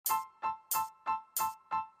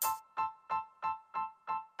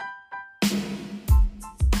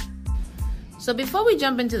So before we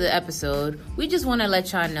jump into the episode, we just want to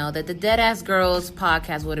let y'all know that the Deadass Girls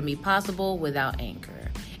podcast wouldn't be possible without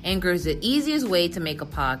Anchor. Anchor is the easiest way to make a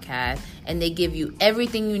podcast, and they give you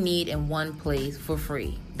everything you need in one place for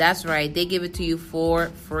free. That's right, they give it to you for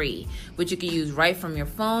free, which you can use right from your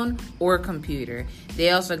phone or computer.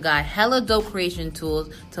 They also got hella dope creation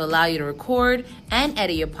tools to allow you to record and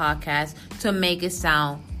edit your podcast to make it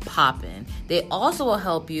sound poppin'. They also will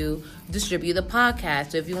help you distribute the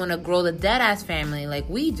podcast. So if you want to grow the Deadass family like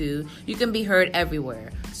we do, you can be heard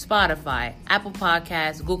everywhere. Spotify, Apple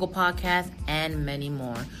Podcasts, Google Podcasts, and many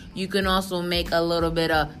more. You can also make a little bit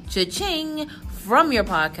of cha-ching from your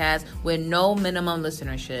podcast with no minimum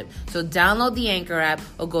listenership. So download the Anchor app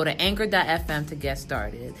or go to anchor.fm to get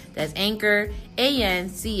started. That's Anchor,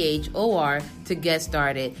 ANCHOR, to get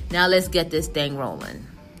started. Now let's get this thing rolling.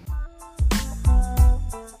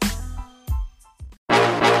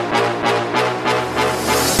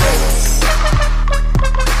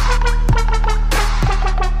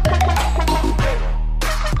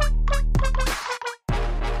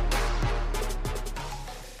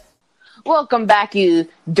 Welcome back, you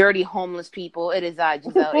dirty homeless people. It is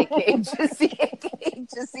Giselle, aka Jissy, aka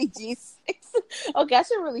Jissy G6. Okay, I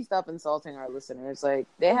should really stop insulting our listeners. Like,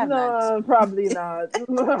 they have no, probably not.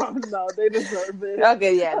 No, they deserve it.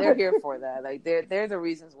 Okay, yeah, they're here for that. Like, they're the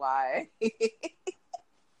reasons why. It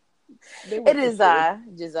is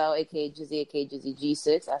Giselle, aka Jizzy, aka Jizzy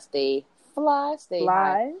G6. I stay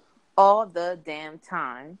high all the damn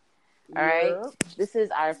time. All right, this is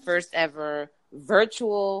our first ever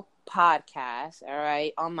virtual podcast. All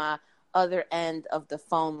right, on my other end of the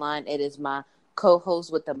phone line, it is my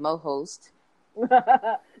co-host with the mo-host,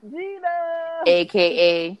 Gina,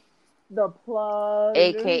 aka the plug,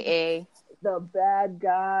 aka the bad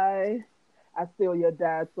guy. I steal your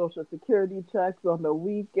dad's social security checks on the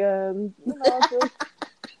weekends. You know, just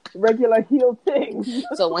regular heel things.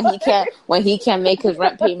 So when he can't make his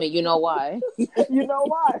rent payment, you know why? You know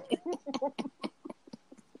why?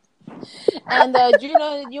 And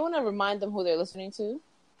you want to remind them who they're listening to?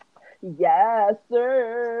 Yes,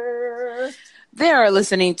 sir. They are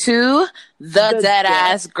listening to the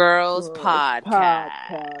Deadass Girls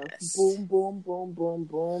podcast. Boom, boom, boom, boom,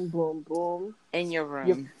 boom, boom, boom. In your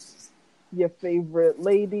room. Your favorite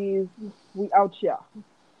ladies. We out here.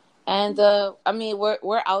 And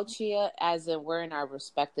we're out here as in we're in our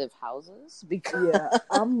respective houses because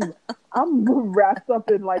I'm wrapped up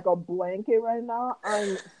in like a blanket right now.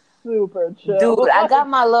 I'm super chill. Dude, I got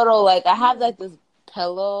my little, like, I have like this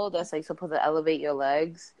pillow that's like supposed to elevate your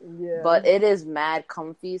legs. Yeah. But it is mad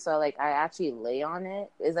comfy, so like I actually lay on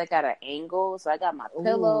it. It's like at an angle. So I got my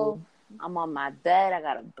pillow. Ooh. I'm on my bed. I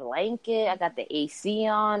got a blanket. I got the AC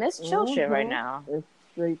on. It's chill shit right now. It's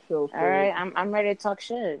straight chill shit. All right, I'm ready to talk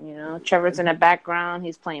shit. You know, Trevor's in the background.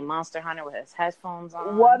 He's playing Monster Hunter with his headphones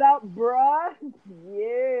on. What up, bruh?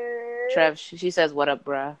 Yeah. Trev, she says, "What up,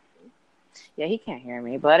 bruh?" Yeah, he can't hear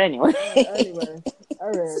me, but anyway.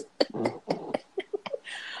 All right.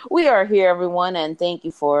 We are here, everyone, and thank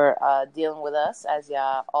you for dealing with us, as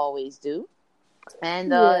y'all always do.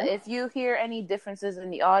 And if you hear any differences in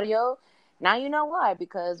the audio, now you know why,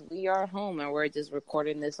 because we are at home and we're just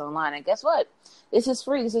recording this online. And guess what? This is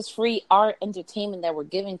free. This is free art entertainment that we're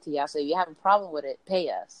giving to y'all. So if you have a problem with it, pay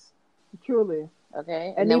us. Truly.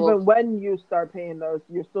 Okay? And even when you start paying us,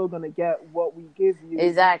 you're still going to get what we give you.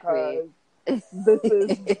 Exactly. This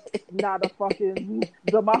is not a fucking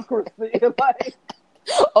democracy. Like,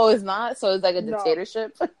 oh, it's not? So it's like a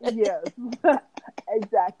dictatorship? Yes.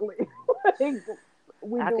 Exactly.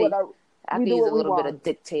 We do use a little bit of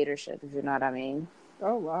dictatorship, if you know what I mean.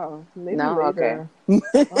 Oh, wow. Maybe no? Later.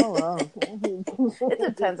 Okay. Oh, wow. It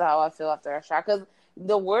depends on how I feel after a shower. Because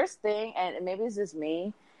the worst thing, and maybe it's just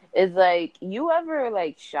me, is like, you ever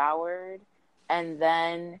like showered and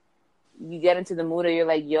then you get into the mood or you're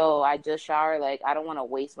like, yo, I just showered. Like, I don't want to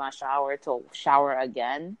waste my shower to shower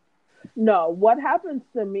again. No, what happens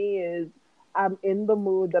to me is I'm in the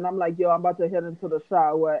mood, then I'm like, yo, I'm about to head into the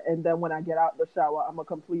shower, and then when I get out the shower, I'm a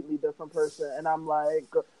completely different person, and I'm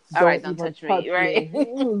like, all right, don't touch me, right?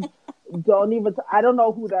 Don't even, I don't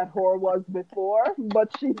know who that whore was before, but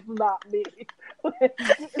she's not me.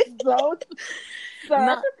 So, sir,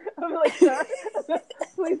 no. I'm like, sir,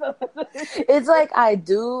 please don't. It's like I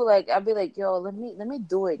do, like, I'll be like, yo, let me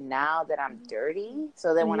do it now that I'm dirty,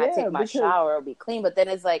 so then when I take my shower, it'll be clean, but then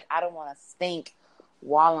it's like, I don't want to stink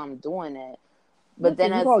while I'm doing it. But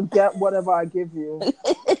then you're gonna get whatever I give you.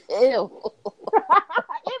 Ew.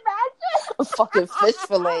 Imagine a fucking fish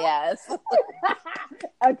fillet ass.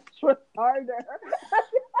 Extra harder.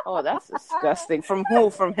 Oh, that's disgusting. From who?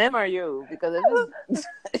 From him or you? Because it is.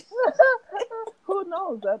 Who knows?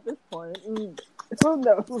 knows at this point? Who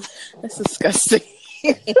knows? That's disgusting.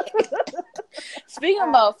 Speaking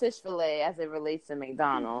about fish fillet as it relates to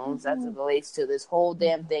McDonald's, as it relates to this whole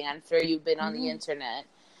damn thing, I'm sure you've been on the internet,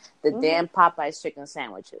 the damn Popeyes chicken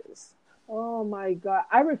sandwiches. Oh my God.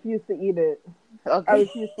 I refuse to eat it. Okay. I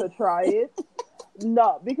refuse to try it.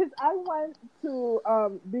 No, because I went to,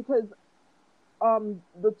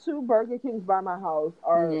 the two Burger Kings by my house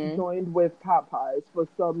are joined with Popeyes for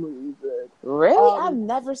some reason. Really? I've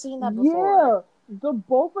never seen that before. Yeah. The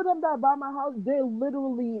both of them that by my house, they're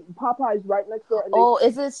literally Popeyes right next door. And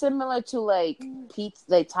is it similar to like pizza,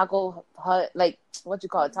 like Taco Hut, like what you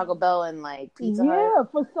call it, Taco Bell and like Pizza Hut? Yeah,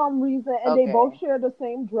 for some reason, and they both share the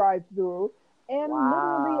same drive-through. And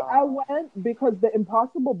literally, I went because the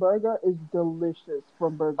Impossible Burger is delicious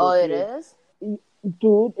from Burger King. Oh, it is?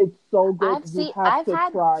 Dude, it's so good. I've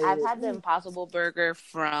had the Impossible Burger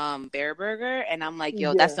from Bear Burger, and I'm like,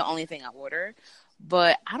 yo, that's the only thing I order.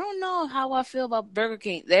 But I don't know how I feel about Burger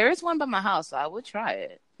King. There is one by my house, so I would try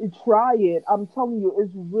it. Try it. I'm telling you,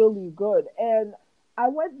 it's really good. And I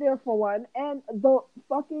went there for one, and the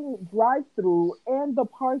fucking drive-through and the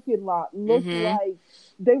parking lot looked like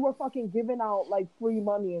they were fucking giving out like free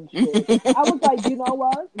money and shit. I was like, you know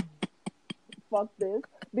what? Fuck this.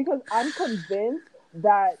 Because I'm convinced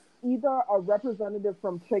that either a representative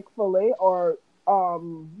from Chick-fil-A or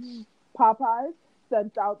Popeyes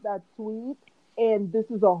sent out that tweet, and this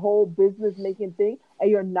is a whole business-making thing, and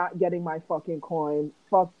you're not getting my fucking coin.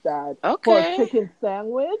 Fuck that. Okay. For a chicken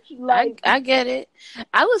sandwich? Like, I get it.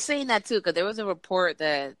 I was saying that, too, because there was a report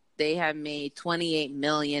that they have made $28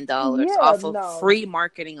 million off of free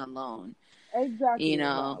marketing alone. Exactly. You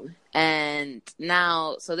know? And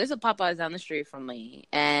now, so there's a Popeyes down the street from me,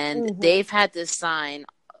 and they've had this sign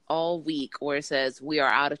all week where it says, "We are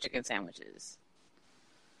out of chicken sandwiches."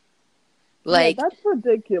 Like, that's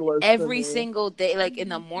ridiculous. Every single day, like in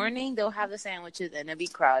the morning, they'll have the sandwiches and it'll be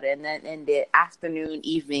crowded. And then in the afternoon,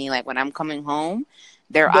 evening, like when I'm coming home,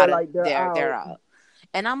 they're out.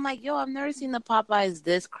 And I'm like, yo, I've never seen the Popeyes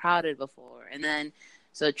this crowded before. And then,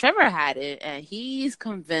 so Trevor had it, and he's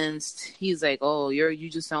convinced. He's like, oh, you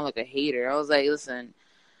just sound like a hater. I was like, listen,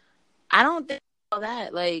 I don't think all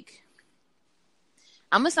that. Like,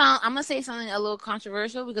 I'm gonna say something a little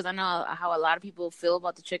controversial because I know how a lot of people feel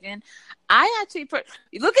about the chicken. I actually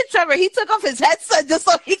look at Trevor. He took off his headset just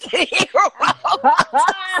so he can hear around.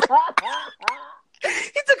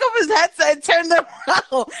 He took off his headset and turned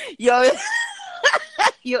around.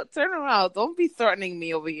 Yo, turn around. Don't be threatening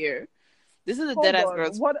me over here. This is a dead ass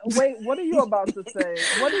girl. What are you about to say?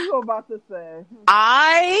 What are you about to say?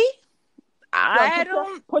 I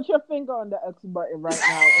don't put your finger on the X button right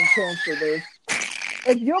now and cancel this.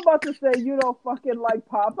 If you're about to say you don't fucking like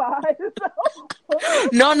Popeyes,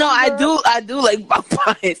 no, I do like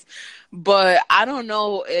Popeyes, but I don't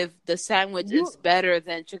know if the sandwich is better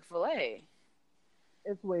than Chick-fil-A.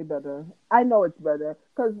 It's way better. I know it's better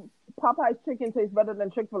because Popeyes chicken tastes better than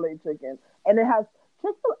Chick-fil-A chicken, and it has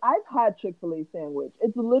I've had Chick-fil-A sandwich.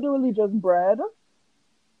 It's literally just bread,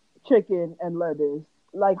 chicken, and lettuce.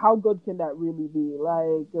 Like, how good can that really be?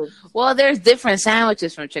 Like, well, there's different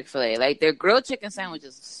sandwiches from Chick-fil-A. Like, their grilled chicken sandwich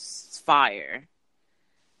is fire.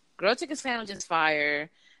 Grilled chicken sandwich is fire.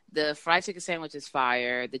 The fried chicken sandwich is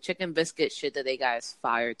fire. The chicken biscuit shit that they got is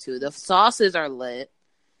fire, too. The sauces are lit.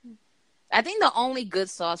 I think the only good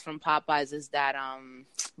sauce from Popeyes is that,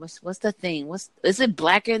 what's the thing? Is it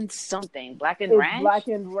blackened something? Blackened ranch?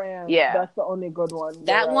 Blackened ranch. Yeah. That's the only good one.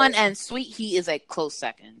 That one and Sweet Heat is a close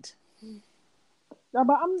second. No,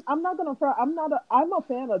 but I'm not gonna fry. I'm a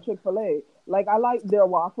fan of Chick-fil-A. Like, I like their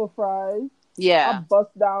waffle fries. Yeah. I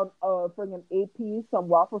bust down a friggin' 8-piece, some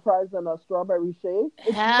waffle fries and a strawberry shake.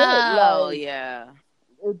 It's Hell lit. Like, yeah.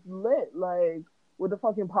 It's lit. Like, with the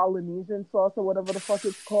fucking Polynesian sauce or whatever the fuck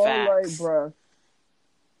it's called. Facts. Like, bruh.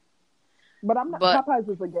 But I'm not. Popeyes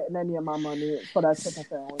isn't getting any of my money for that chicken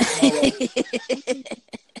sandwich.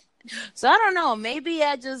 So I don't know. Maybe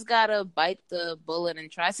I just gotta bite the bullet and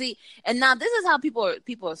try. See, and now this is how people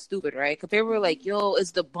are stupid, right? Because they were like, "Yo,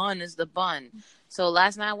 it's the bun. So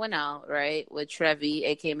last night I went out, right, with Trevi,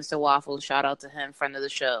 aka Mr. Waffle. Shout out to him, friend of the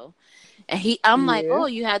show. And I'm like, "Oh,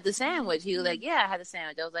 you had the sandwich?" He was like, "Yeah, I had the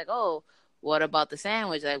sandwich." I was like, "Oh, what about the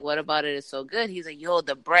sandwich? Like, what about it is so good?" He's like, "Yo,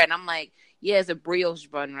 the bread." And I'm like, "Yeah, it's a brioche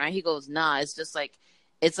bun, right?" He goes, "Nah, it's just like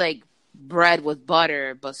it's like bread with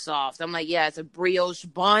butter but soft." I'm like, "Yeah, it's a brioche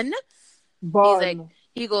bun."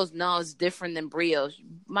 He goes, "No, it's different than brioche."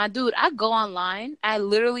 My dude, I go online. I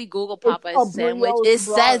literally Google Popeyes sandwich. It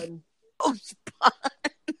says brioche bun.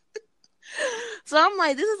 So I'm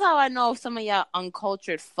like, this is how I know some of y'all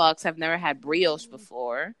uncultured fucks have never had brioche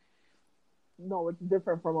before. No, it's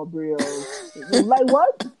different from a brioche. Like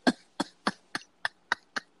what?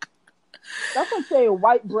 That's like saying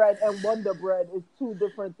white bread and Wonder Bread is two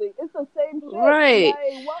different things. It's the same shit. Right.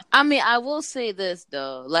 Like, what? I mean, I will say this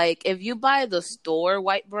though. Like, if you buy the store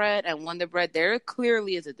white bread and Wonder Bread, there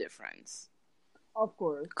clearly is a difference. Of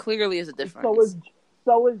course. Clearly is a difference.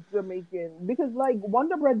 So is Jamaican. Because like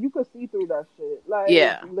Wonder Bread, you could see through that shit. Like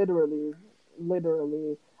Yeah. literally.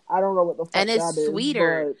 I don't know what the fuck And it's that is,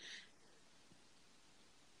 sweeter.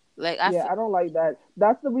 but Like I don't like that.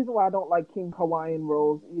 That's the reason why I don't like King Hawaiian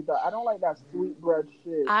rolls either. I don't like that sweet bread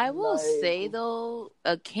shit. I will Like, say though,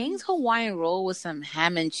 a King's Hawaiian roll with some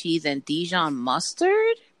ham and cheese and Dijon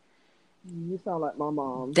mustard. you sound like my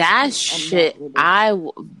mom. That shit, I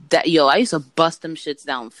used to bust them shits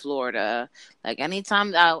down in Florida. Like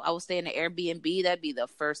anytime I would stay in an Airbnb, that'd be the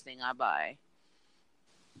first thing I buy.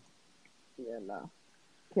 Yeah, no,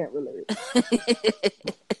 can't relate.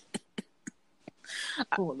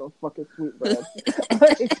 I want no fucking sweet bread.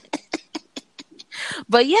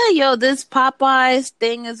 But yeah, this Popeyes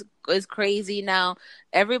thing is crazy now.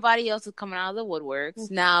 Everybody else is coming out of the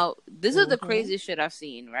woodworks. Now, this is the craziest shit I've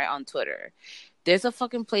seen, right, on Twitter. There's a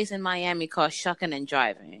fucking place in Miami called Shuckin' and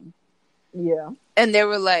Driving. Yeah. And they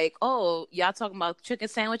were like, oh, y'all talking about chicken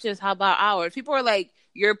sandwiches? How about ours? People are like,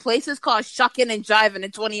 your place is called Shuckin' and Driving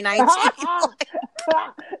in 2019.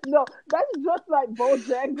 No, that's just like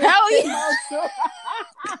Bojangles. Hell yeah.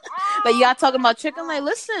 Like, y'all talking about chicken? Like,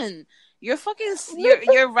 listen, your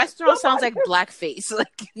restaurant sounds like blackface.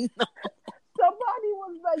 Like, no. Somebody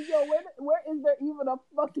was like, yo, where is there even a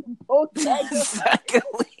fucking Bojangles?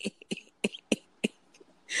 Exactly.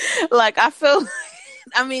 Like, I feel...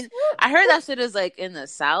 I mean, I heard that shit is like in the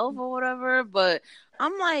South or whatever, but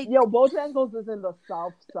I'm like, yo, Bojangles is in the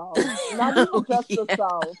South, not even just the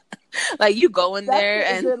South. Like you go in that there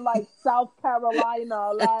and is in like South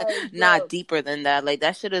Carolina, like not deeper than that. Like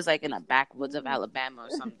that shit is like in the backwoods of Alabama or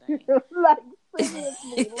something. Like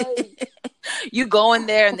seriously, like you go in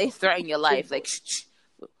there and they threaten your life. Like, shh,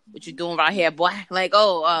 what you doing right here, boy? Like,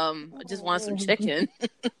 I just want some chicken.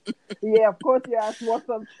 Yeah, of course you asked for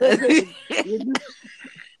some chicken.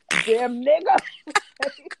 Damn nigga.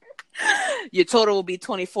 Your total will be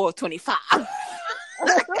 24, 25.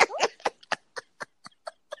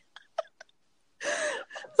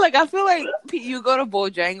 Like, I feel like you go to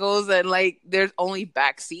Bojangles and like there's only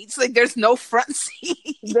back seats. Like there's no front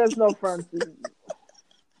seat. There's no front seat.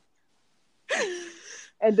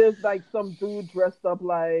 And there's like some dude dressed up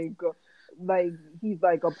like he's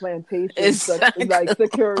like a plantation, exactly. like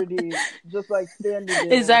security, just like standing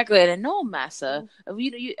there. Exactly. And no, massa.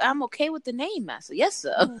 I'm okay with the name, massa. Yes,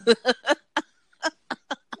 sir.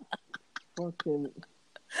 Fucking.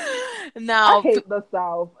 Now, I hate the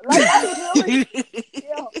South. Like, I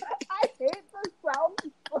hate the South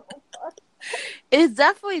so much. It's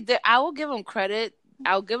definitely. I will give them credit.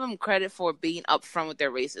 I'll give them credit for being upfront with their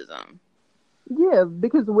racism. Yeah,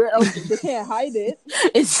 because where else they can't hide it.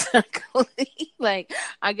 Exactly. Like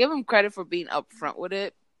I give them credit for being upfront with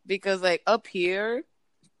it because, like, up here,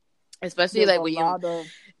 especially there's like when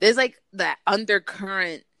there's like that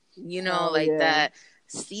undercurrent, that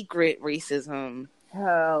secret racism.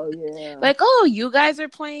 Hell yeah. Like, oh, you guys are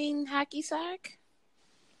playing hacky sack?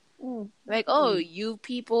 Like, oh, you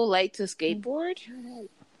people like to skateboard?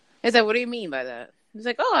 It's like, what do you mean by that? It's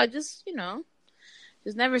like, oh, I just,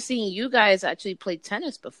 just never seen you guys actually play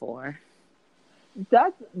tennis before.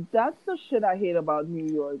 That's the shit I hate about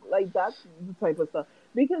New York. Like, that's the type of stuff.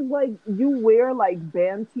 Because, like, you wear, like,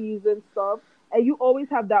 band tees and stuff, and you always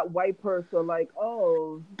have that white person, like,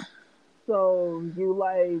 oh, so you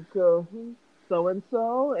like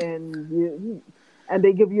so-and-so, and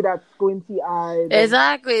they give you that squinty eye.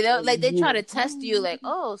 Exactly. They try to test you, like,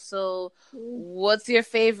 oh, so what's your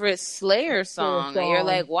favorite Slayer song? And you're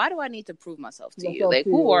like, why do I need to prove myself to you? Like,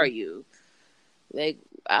 who are you? Like,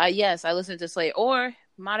 yes, I listen to Slayer. Or,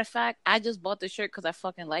 matter of fact, I just bought the shirt because I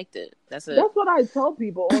fucking liked it. That's it. That's what I tell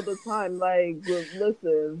people all the time. Like,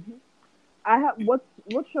 listen, I have what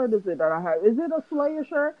shirt is it that I have? Is it a Slayer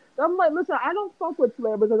shirt? I'm like, listen, I don't fuck with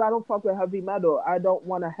Slayer because I don't fuck with heavy metal. I don't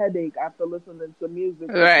want a headache after listening to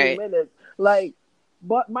music for 2 minutes. Like,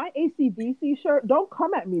 but my AC/DC shirt, don't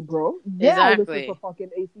come at me, bro. Yeah, exactly. I listen to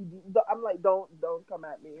fucking AC/DC. I'm like, don't come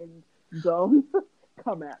at me, and don't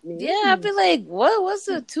come at me. Yeah, I'd be like, what's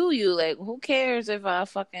it to you? Like, who cares if I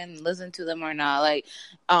fucking listen to them or not? Like,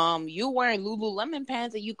 you wearing Lululemon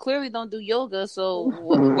pants and you clearly don't do yoga, so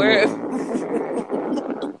where?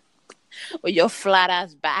 With your flat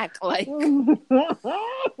ass back, like weak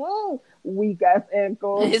ass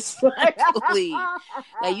ankles. Exactly.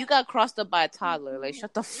 Like you got crossed up by a toddler. Like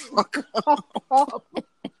shut the fuck up.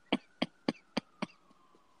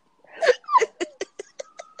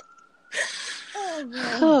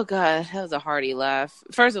 Oh God, that was a hearty laugh.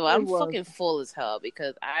 First of all, I'm was. fucking full as hell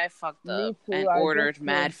because I fucked Me up too. and ordered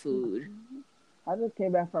mad food. I just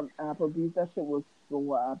came back from Applebee's. That shit was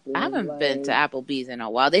slapping. I haven't been to Like, Applebee's in a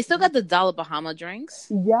while. They still got the Dollar Bahama drinks.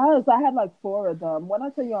 yes, I had like 4 of them. When I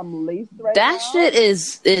tell you I'm laced right That now, shit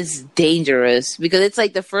is dangerous because it's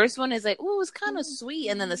like the first one is like, oh, it's kind of sweet,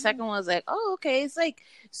 and then the second one is like, oh, okay, it's like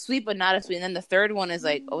sweet but not as sweet, and then the third one is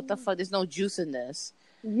like, oh, what the fuck? There's no juice in this.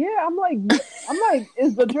 yeah, I'm like,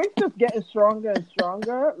 is the drink just getting stronger and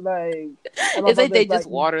stronger? Like, and it's like they just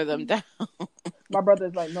water them down. My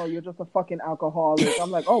brother's like, no, you're just a fucking alcoholic.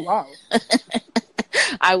 I'm like, oh wow.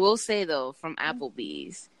 I will say though, from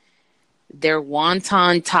Applebee's, their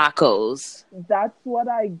wonton tacos. That's what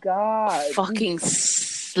I got. Fucking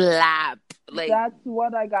slap. Like, that's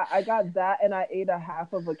what I got. I got that, and I ate a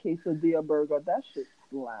half of a quesadilla burger. That shit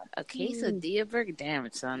slapped. A quesadilla burger? Damn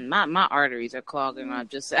it, son. My arteries are clogging up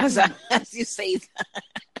just as you say that.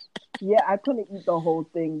 Yeah, I couldn't eat the whole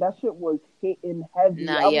thing. That shit was hitting heavy.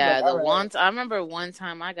 Nah, yeah. I remember one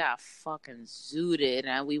time I got fucking zooted,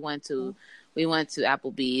 and we went to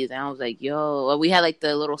Applebee's, and I was like, yo, we had like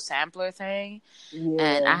the little sampler thing,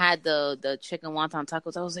 and I had the chicken wonton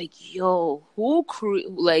tacos. I was like, yo,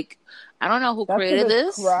 I don't know who created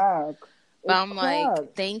this. But I'm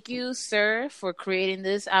like, thank you, sir, for creating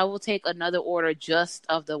this. I will take another order just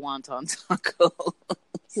of the wonton tacos.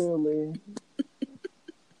 Truly.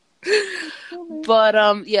 But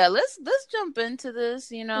yeah, let's jump into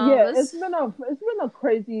this. You know, yeah, it's been a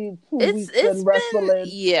crazy 2 weeks in wrestling.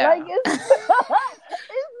 Yeah, like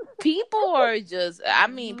people are just. I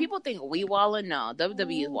mean, people think we wallin'. No,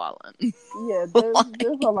 WWE is wallin'. Yeah,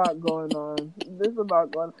 there's a lot going on. There's a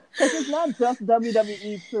lot going on because it's not just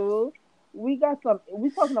WWE too. We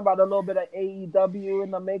talking about a little bit of AEW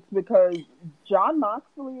in the mix because Jon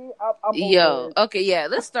Moxley. Okay, yeah,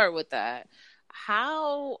 let's start with that.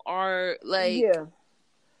 How are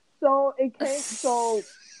So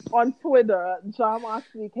on Twitter, Jon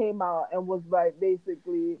Moxley came out and was like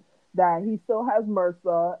basically that he still has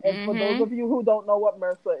MRSA, and for those of you who don't know what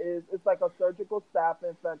MRSA is, it's like a surgical staph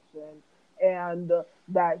infection, and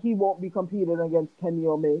that he won't be competing against Kenny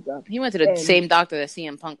Omega. He went to the same doctor that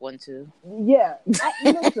CM Punk went to. Yeah,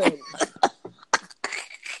 listen,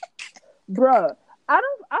 bruh, I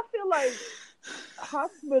feel like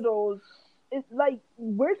hospitals. It's like,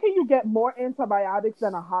 where can you get more antibiotics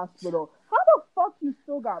than a hospital? How the fuck you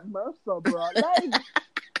still got MRSA, bro? Like,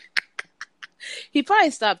 he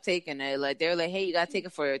probably stopped taking it. Like, they were like, hey, you gotta take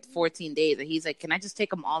it for 14 days. And he's like, can I just take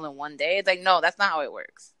them all in one day? It's like, no, that's not how it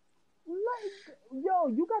works. Like, yo,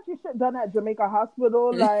 you got your shit done at Jamaica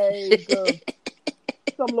Hospital, like,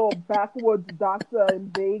 some little backwoods doctor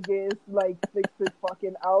in Vegas, like, fixed his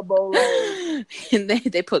fucking elbow, like. And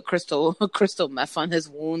they put crystal meth on his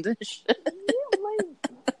wound and shit. Yeah,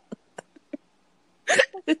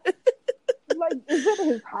 like, is it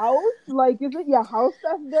his house? Like, is it your house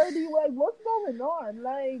that's dirty? Like, what's going on?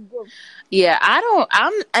 Like, yeah,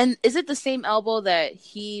 and is it the same elbow that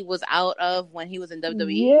he was out of when he was in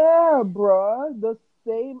WWE? Yeah, bruh. The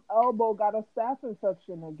same elbow got a staph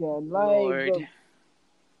infection again. Like, Lord.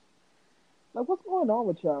 Like, what's going on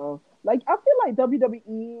with y'all? Like, I feel like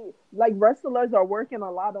WWE, like, wrestlers are working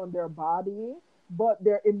a lot on their body, but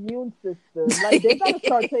their immune system, like, they gotta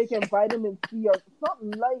start taking vitamin C or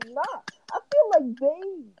something. Like, nah. I feel like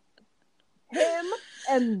him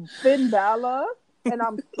and Finn Balor, and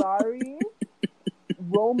I'm sorry,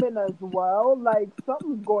 Roman as well, like,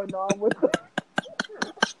 something's going on with them.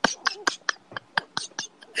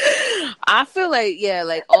 I feel like, yeah,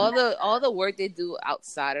 like all the work they do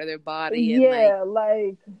outside of their body, and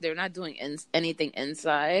like they're not doing anything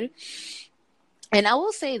inside. And I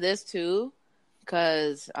will say this too,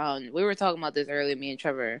 because we were talking about this earlier, me and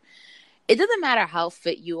Trevor. It doesn't matter how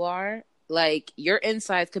fit you are, like, your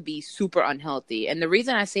insides could be super unhealthy. And the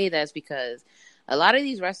reason I say that is because a lot of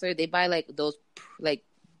these wrestlers, they buy like those like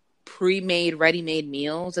pre-made, ready-made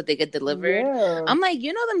meals that they get delivered. Yeah. I'm like,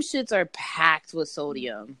 them shits are packed with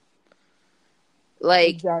sodium. Like,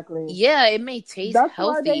 exactly. Yeah, it may taste healthy. That's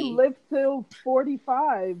why they live till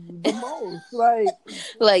 45 the most.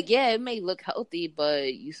 Like, yeah, it may look healthy,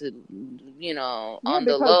 but you should, on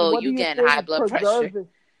the low, you get high blood pressure.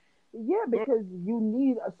 Yeah, because you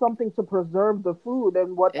need something to preserve the food,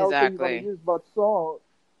 and what else are you going to use but salt?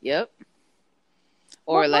 Yep.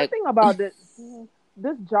 Or one thing about this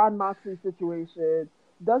Jon Moxley situation,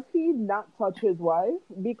 does he not touch his wife?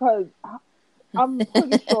 Because I'm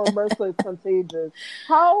pretty sure MRSA is contagious.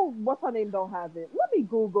 What's her name don't have it? Let me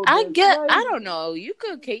Google this. I don't know.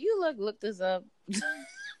 Can you look this up?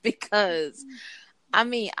 Because, I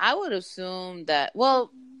mean, I would assume that,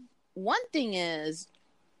 well, one thing is,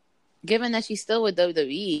 given that she's still with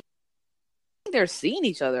WWE, I think they're seeing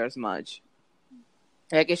each other as much.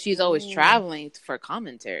 Like, if she's always traveling for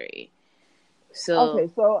commentary. Okay,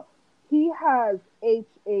 so he has HA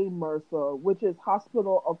MRSA, which is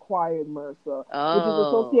hospital-acquired MRSA, which is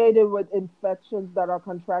associated with infections that are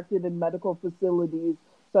contracted in medical facilities,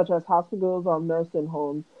 such as hospitals or nursing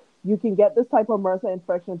homes. You can get this type of MRSA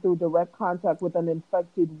infection through direct contact with an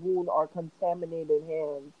infected wound or contaminated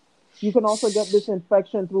hands. You can also get this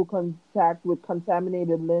infection through contact with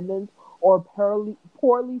contaminated linens or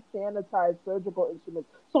poorly sanitized surgical instruments.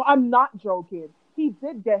 So I'm not joking. He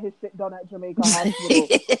did get his shit done at Jamaica Hospital.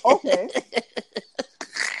 Okay.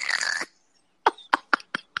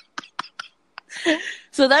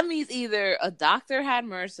 So that means either a doctor had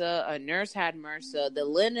MRSA, a nurse had MRSA, the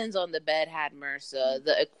linens on the bed had MRSA,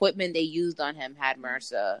 the equipment they used on him had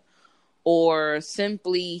MRSA, or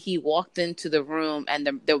simply he walked into the room and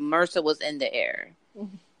the MRSA was in the air.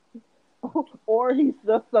 Or he's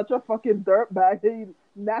just such a fucking dirtbag that he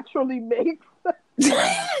naturally makes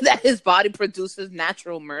that his body produces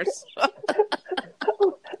natural MRSA.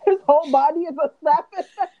 His whole body is a snap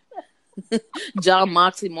infection. John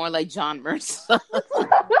Moxley, more like John MRSA.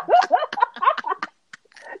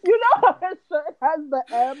 You know how his shirt has the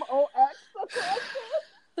MOX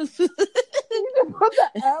across it? You just put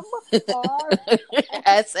the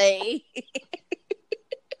MRSA.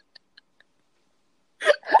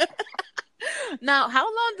 Now, how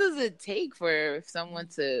long does it take for someone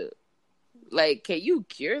to, like, can you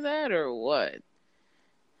cure that or what?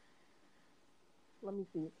 Let me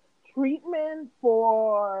see. Treatment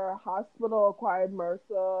for hospital-acquired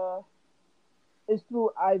MRSA is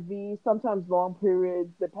through IV, sometimes long periods,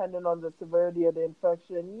 depending on the severity of the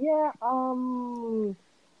infection. Yeah,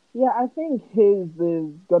 I think his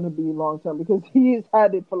is gonna be long-term because he's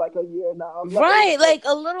had it for like a year now. Right, like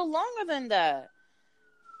a little longer than that.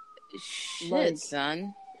 Shit, like,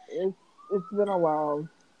 son. It's been a while.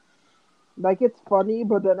 Like, it's funny,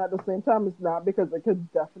 but then at the same time, it's not because it could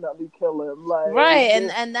definitely kill him. Like, right,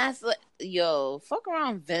 and that's like, yo, fuck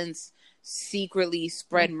around. Vince secretly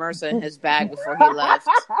spread MRSA in his bag before he left.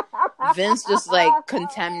 Vince just like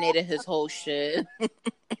contaminated his whole shit.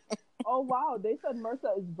 Oh wow, they said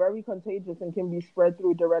MRSA is very contagious and can be spread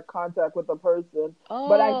through direct contact with a person. Oh.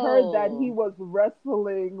 But I heard that he was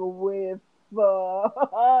wrestling with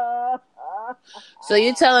So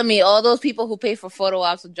you're telling me all those people who pay for photo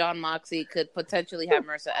ops with John Moxley could potentially have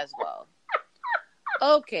MRSA as well?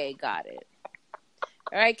 Okay, got it.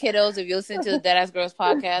 All right, kiddos, if you listen to the Deadass Girls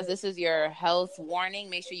podcast, this is your health warning.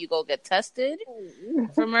 Make sure you go get tested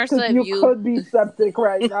for MRSA. If you could be septic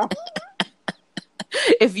right now.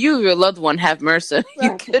 If you or your loved one have MRSA,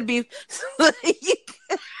 you could be...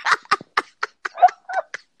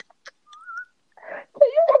 Can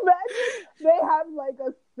you imagine they have like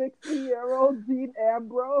a 60-year-old Dean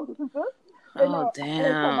Ambrose?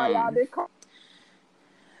 Damn. Like,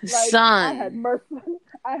 son.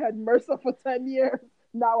 I had MRSA for 10 years.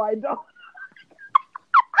 Now I don't.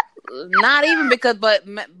 Not even because, but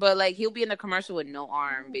like he'll be in a commercial with no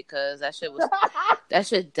arm because that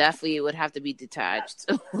shit definitely would have to be detached.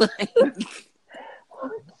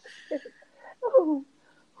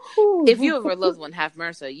 If you or a loved one have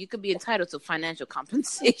MRSA, you could be entitled to financial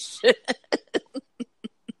compensation.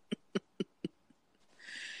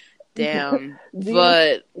 Damn.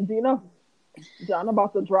 But Dina, John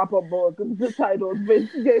about to drop a book. The title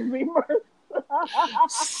Vince gave me MRSA.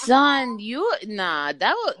 Son, he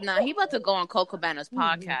about to go on Coco Cabana's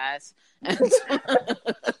podcast.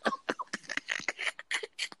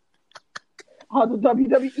 How the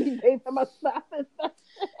WWE gave him a slap infection.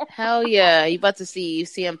 Hell yeah. You about to see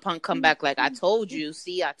CM Punk come back like, I told you.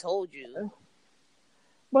 See, I told you.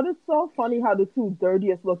 But it's so funny how the two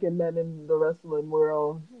dirtiest looking men in the wrestling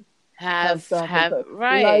world have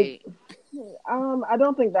right. Like, I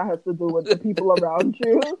don't think that has to do with the people around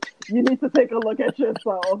you. You need to take a look at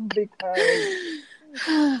yourself because...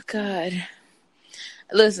 Oh, God.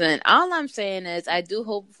 Listen, all I'm saying is I do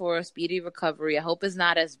hope for a speedy recovery. I hope it's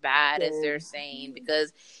not as bad as they're saying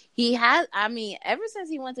because he has, ever since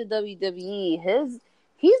he went to WWE,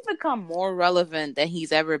 he's become more relevant than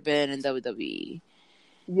he's ever been in WWE.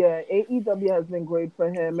 Yeah, AEW has been great for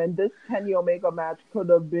him, and this Kenny Omega match could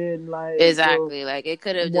have been like exactly like it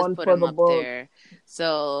could have just put him up there.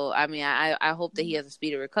 So I hope that he has a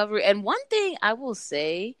speedy recovery. And one thing I will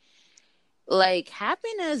say, like,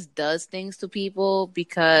 happiness does things to people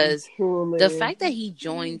because truly. The fact that he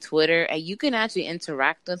joined Twitter and you can actually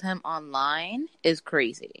interact with him online is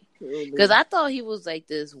crazy. Because I thought he was like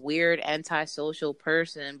this weird antisocial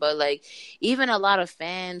person, but like even a lot of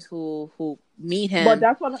fans who meet him. But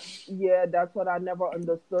that's what I never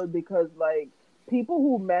understood, because like people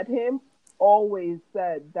who met him always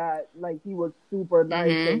said that like he was super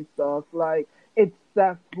nice and stuff. Like it's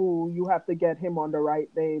Seth who you have to get him on the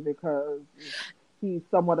right day because he's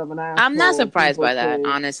somewhat of an asshole. I'm not surprised by that,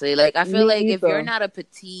 honestly. Like I feel like if you're not a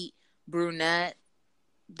petite brunette,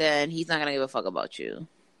 then he's not gonna give a fuck about you.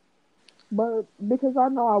 But because I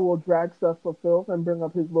know I will drag Seth for filth and bring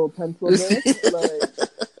up his little pencil bit. Like,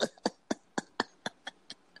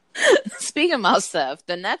 speaking about Seth,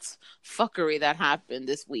 the next fuckery that happened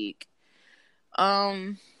this week.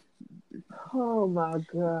 Oh my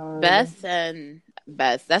god. Beth.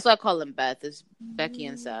 That's why I call them Beth. It's Becky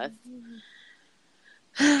and Seth.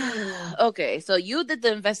 Okay, so you did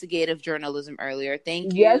the investigative journalism earlier.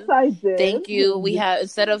 Thank you. Yes, I did. Thank you. We have,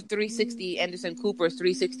 instead of 360 Anderson Cooper's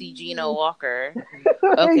 360 Gino Walker.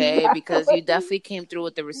 Okay, exactly. Because you definitely came through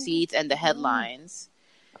with the receipts and the headlines.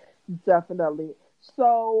 Definitely.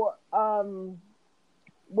 So,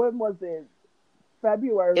 when was it?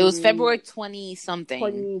 February. It was February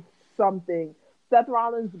 20-something. 20-something. Seth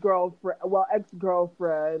Rollins'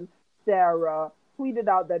 ex-girlfriend, Sarah, tweeted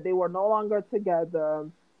out that they were no longer together.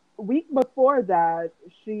 A week before that,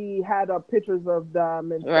 she had pictures of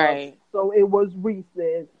them and stuff. Right. So it was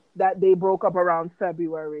recent that they broke up around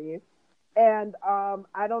February. And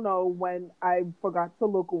I don't know when, I forgot to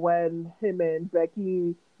look when him and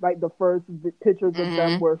Becky, like the first pictures of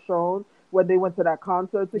them were shown when they went to that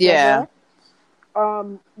concert together.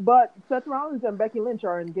 Yeah. But Seth Rollins and Becky Lynch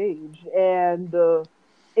are engaged, and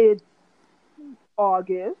it's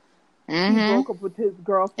August. He broke up with his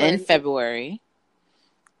girlfriend in February.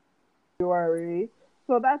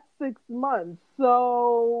 So that's 6 months.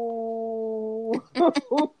 So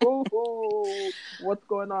what's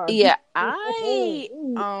going on? Yeah, I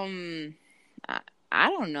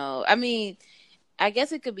don't know. I mean, I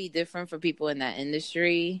guess it could be different for people in that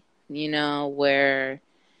industry, you know, where,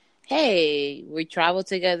 hey, we travel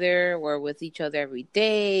together, we're with each other every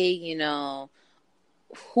day, you know,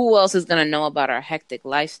 who else is going to know about our hectic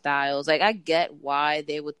lifestyles? Like, I get why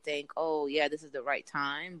they would think, oh, yeah, this is the right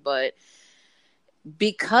time. But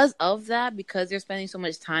because of that, because you're spending so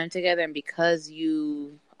much time together and because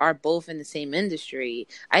you are both in the same industry,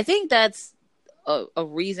 I think that's a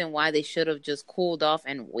reason why they should have just cooled off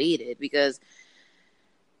and waited. Because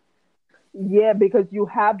you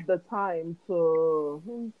have the time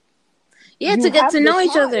to... Yeah, to get to know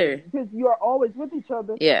each other. Because you're always with each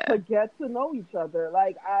other. Yeah. To get to know each other.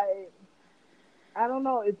 Like, I don't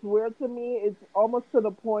know. It's weird to me. It's almost to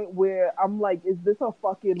the point where I'm like, is this a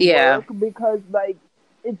fucking work? Because, like,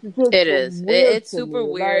 it's just It is. It's super me.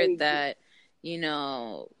 weird like, that, you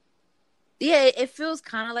know... Yeah, it feels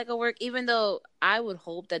kind of like a work, even though I would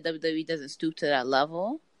hope that WWE doesn't stoop to that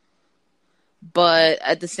level. But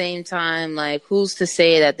at the same time, like, who's to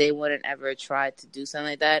say that they wouldn't ever try to do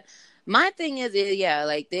something like that? My thing is, yeah,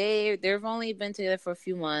 like they've only been together for a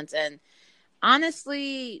few months, and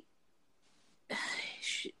honestly,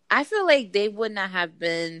 I feel like they would not have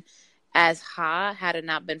been as hot had it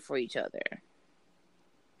not been for each other.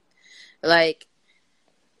 Like,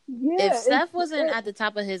 if Seth wasn't at the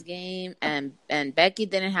top of his game, and Becky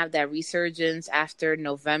didn't have that resurgence after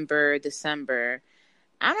November, December,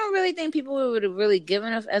 I don't really think people would have really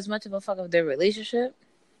given as much of a fuck of their relationship.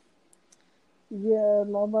 Yeah,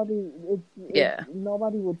 nobody would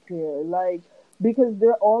care. Like, because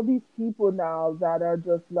there are all these people now that are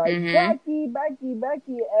just like, Becky,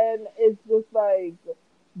 and it's just like,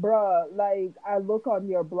 bruh, like, I look on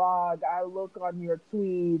your blog, I look on your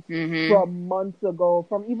tweets from months ago,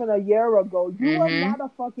 from even a year ago, you are not a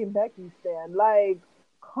fucking Becky stan. Like,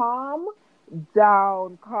 calm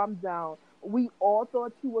down. We all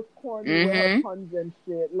thought she was corny with her puns and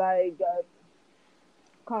shit. Like,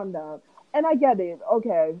 calm down. And I get it.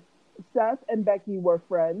 Okay, Seth and Becky were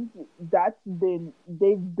friends. They've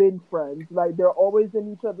been friends. Like, they're always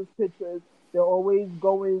in each other's pictures. They're always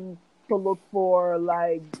going to look for,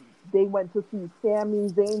 like, they went to see Sami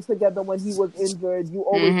Zayn together when he was injured. You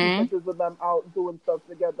always see pictures of them out doing stuff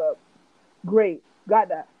together. Great. Got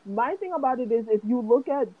that. My thing about it is, if you look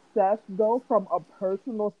at Seth, though, from a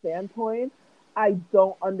personal standpoint, I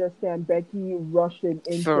don't understand Becky rushing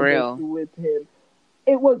into this with him.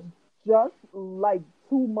 It was just like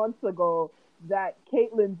 2 months ago that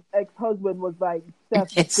Caitlyn's ex-husband was like,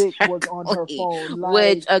 Seth's dick was on her phone. Like,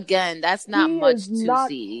 which, again, that's not much to not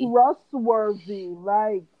see. Trustworthy.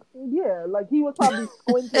 Like, yeah, like, he was probably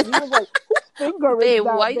squinting. He was like, whose finger is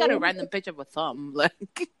that? Why you got a random picture of a thumb?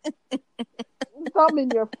 Like, Some in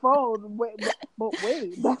your phone. Wait, but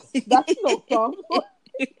wait, that's no song.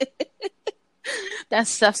 That's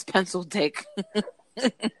Steph's pencil dick.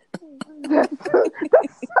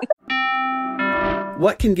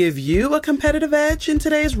 What can give you a competitive edge in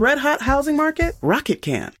today's red-hot housing market? Rocket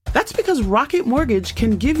can. That's because Rocket Mortgage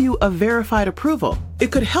can give you a verified approval.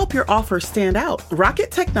 It could help your offer stand out. Rocket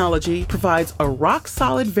Technology provides a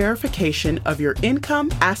rock-solid verification of your income,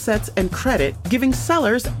 assets, and credit, giving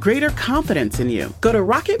sellers greater confidence in you. Go to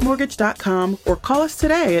rocketmortgage.com or call us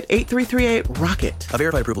today at 8338-ROCKET. A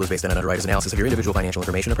verified approval is based on an underwriter's analysis of your individual financial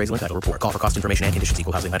information, appraisal, and title report. Call for cost information and conditions.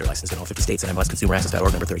 Equal housing lender licensed in all 50 states and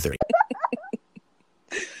MLSConsumerAccess.org number 3030.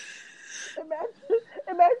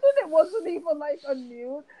 Imagine it wasn't even like a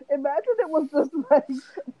nude. Imagine it was just like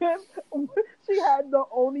she had the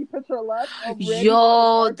only picture left.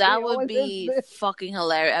 Yo, that would be fucking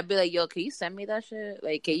hilarious. I'd be like, yo, can you send me that shit?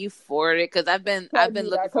 Like, can you forward it? Because I've been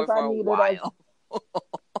looking for it for a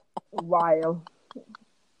while.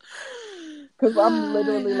 Because I'm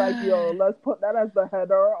literally like, yo, let's put that as the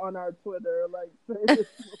header on our Twitter. Like,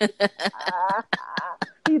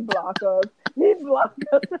 he blocked us.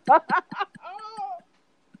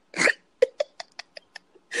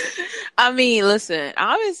 I mean, listen,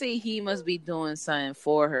 obviously he must be doing something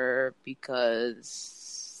for her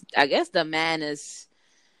because I guess the man is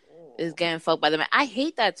getting fucked by the man. I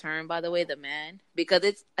hate that term, by the way, the man,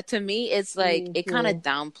 because to me it's like it kind of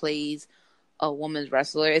downplays a woman's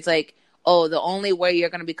wrestler. It's like, oh, the only way you're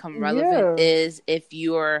gonna become relevant is if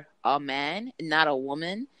you're a man, not a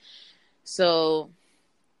woman. So,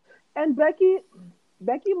 and Becky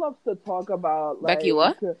loves to talk about like, Becky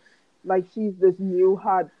what? Like she's this new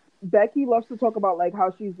hot. Becky loves to talk about like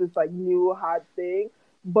how she's this like new hot thing,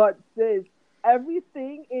 but sis,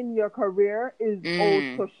 everything in your career is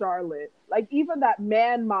owed to Charlotte. Like even that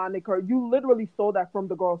man moniker, you literally stole that from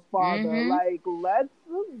the girl's father. Like let's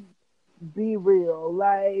be real.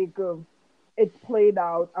 Like it's played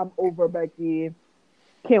out. I'm over Becky.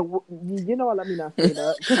 You know what? Let me not say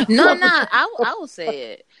that. No, I will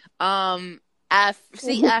say it. At first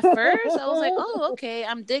I was like, oh, okay,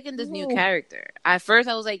 I'm digging this new character. At first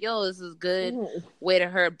I was like, yo, this is good way to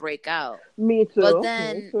her break out. Me too. But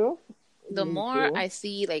then the more I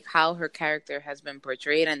see like how her character has been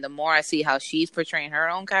portrayed, and the more I see how she's portraying her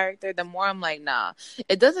own character, the more I'm like, nah,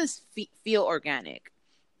 it doesn't feel organic.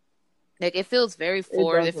 Like it feels very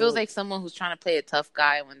forced. It feels like someone who's trying to play a tough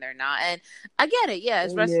guy when they're not. And I get it, yeah,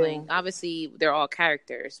 it's wrestling. Yeah. Obviously, they're all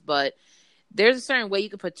characters, but there's a certain way you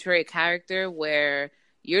can portray a character where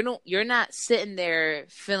you're not sitting there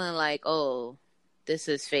feeling like, oh, this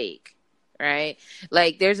is fake, right?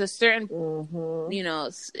 Like there's a certain, you know,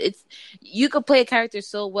 you could play a character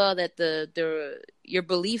so well that your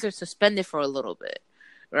beliefs are suspended for a little bit,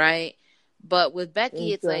 right? But with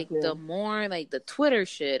Becky, it's like the more like the Twitter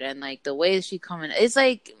shit and like the way she coming, it's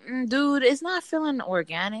like, dude, it's not feeling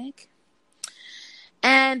organic.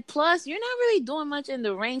 And plus, you're not really doing much in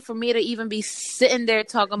the ring for me to even be sitting there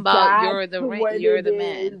talking about you're the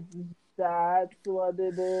man. That's what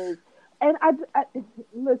it is. And I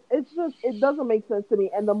listen, it's just, it doesn't make sense to me.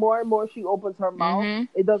 And the more and more she opens her mouth,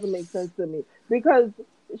 it doesn't make sense to me. Because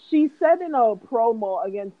she said in a promo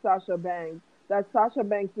against Sasha Banks that Sasha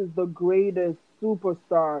Banks is the greatest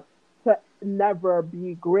superstar to never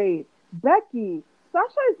be great. Becky,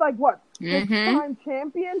 Sasha is like, what, 6-time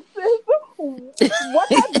champion, sis? What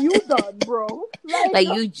have you done, bro? Like,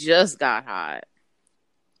 you just got hot.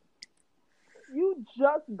 You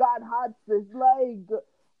just got hot, sis. Like,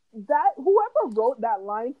 that, whoever wrote that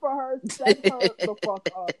line for her, set her the fuck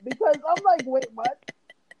up. Because I'm like, wait, what?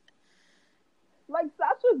 Like,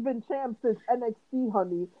 Sasha's been champ since NXT,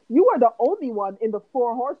 honey. You are the only one in the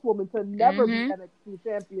 4 Horsewomen to never be NXT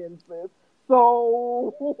champion, sis.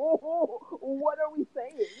 So, what are we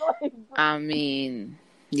saying? Like, I mean,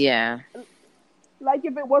 yeah. Like,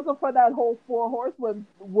 if it wasn't for that whole 4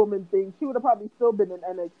 Horsewoman thing, she would have probably still been in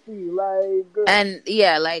NXT. Like, and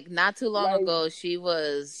yeah, like not too long ago, she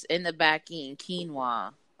was in the back eating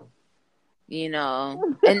quinoa. You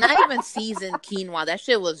know, and not even seasoned quinoa. That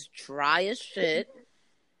shit was dry as shit.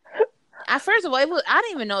 First of all, I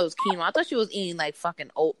didn't even know it was quinoa. I thought she was eating like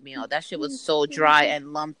fucking oatmeal. That shit was so dry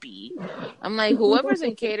and lumpy. I'm like, whoever's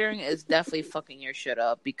in catering is definitely fucking your shit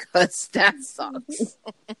up because that sucks.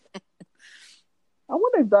 I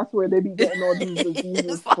wonder if that's where they be getting all these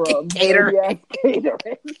diseases from. Catering.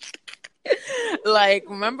 Like,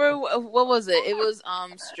 remember what was it? It was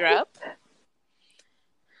strep.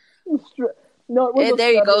 No, it was and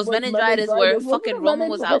there you go. Meningitis, where fucking Roman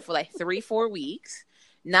was out for like 3-4 weeks.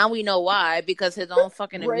 Now we know why, because his own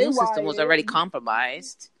fucking immune system was already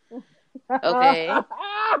compromised. Okay.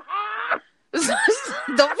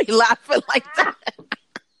 Don't be laughing like that.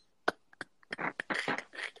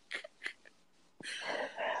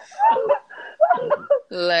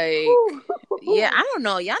 Like, yeah, I don't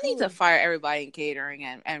know. Y'all need to fire everybody in catering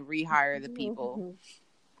and rehire the people.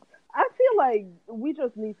 I feel like we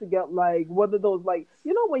just need to get like one of those, like,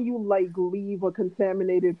 you know, when you like leave a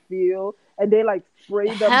contaminated field and they like spray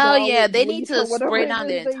them Hell down yeah, with they need bleach or to whatever spray it down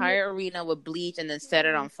is the they entire arena with bleach and then set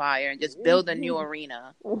it on fire and just build a new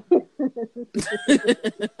arena. I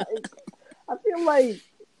feel like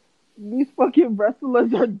these fucking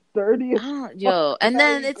wrestlers are dirty. Yo, and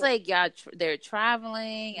then it's like, yeah, they're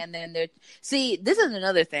traveling, and then they're... See, this is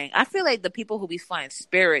another thing. I feel like the people who be flying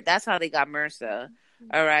Spirit, that's how they got MRSA.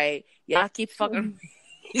 All right? Y'all keep fucking...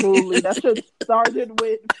 Truly, that shit started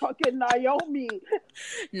with fucking Naomi.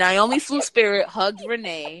 Naomi flew Spirit, hugged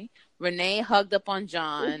Renee. Renee hugged up on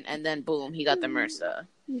John, and then boom, he got the MRSA.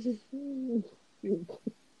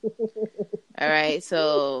 All right,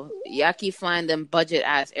 so y'all keep flying them budget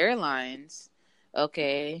ass airlines,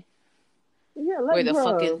 okay? Yeah, where the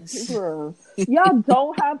bruh. Y'all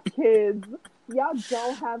don't have kids. Y'all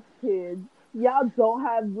don't have kids. Y'all don't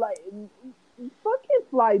have like fucking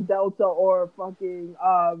fly Delta or fucking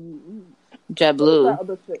JetBlue. What's that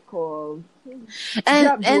other shit called?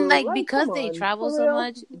 And like, like, because come they on, travel for so real?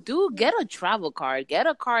 much, dude, get a travel card. Get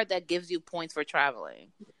a card that gives you points for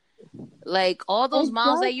traveling. Like, all those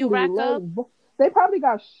miles that you rack up, they probably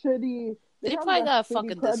got shitty. they probably got shitty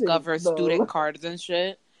fucking credits, Discover though. student cards and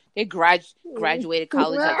shit. They graduated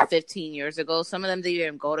college like 15 years ago. Some of them didn't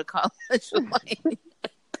even go to college. Like,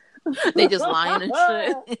 they just lying and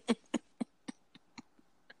shit.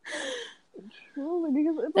 Truly,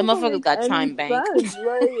 because Them motherfuckers got Chime Bank.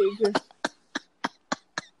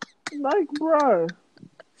 Like, bruh.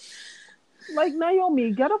 Like,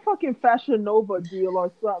 Naomi, get a fucking Fashion Nova deal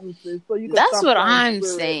or something, sis, so you can That's stop what flying I'm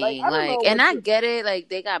Spirit. saying. Like, and I get it. Like,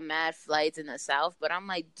 they got mad flights in the South, but I'm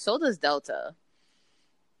like, so does Delta.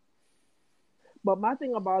 But my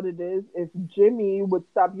thing about it is, if Jimmy would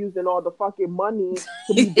stop using all the fucking money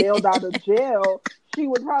to be bailed out of jail, she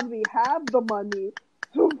would probably have the money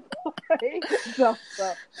to fly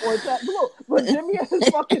Delta or JetBlue. But Jimmy has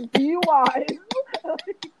fucking DUIs.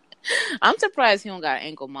 I'm surprised he don't got an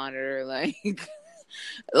ankle monitor. Like,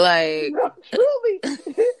 no, truly.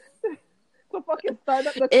 To fucking start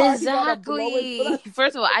up the car, exactly.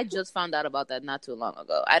 First of all, I just found out about that not too long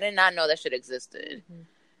ago. I did not know that shit existed.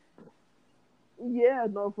 Yeah,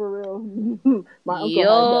 no, for real. My uncle Yo, had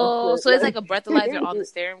that shit. so it's like a breathalyzer on the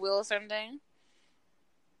steering wheel or something?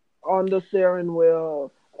 On the steering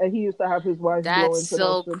wheel. And he used to have his wife blow into That's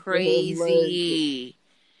so that shit crazy.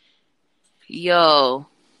 Yo.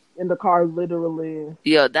 In the car, literally.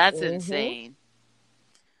 Yo, that's insane.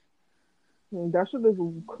 That shit is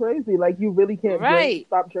crazy. Like, you really can't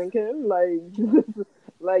stop drinking, like,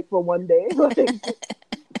 like for one day. Like,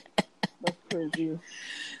 that's crazy.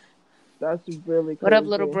 That's really crazy. What up,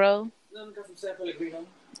 little bro?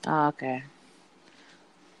 Oh, okay.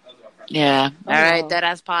 Yeah. All right,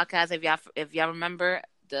 Deadass Podcast. If y'all remember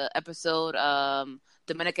the episode,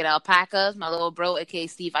 Dominican Alpacas, my little bro, aka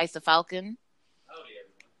Steve Ice the Falcon.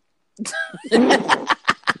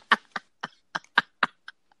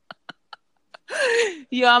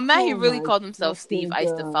 Yo, I'm mad he really called himself Steve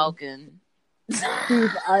Ice the Falcon.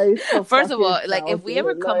 Steve Ice the First of all, fucking like, if we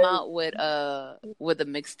ever come out with a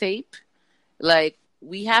mixtape, like,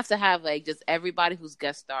 we have to have like just everybody who's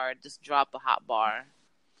guest starred just drop a hot bar.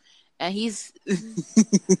 And he's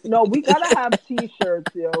no, we gotta have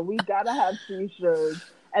t-shirts, yo. We gotta have t-shirts.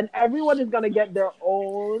 And everyone is gonna get their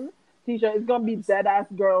own t-shirt. It's gonna be Deadass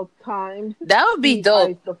Girls times. That would be dope.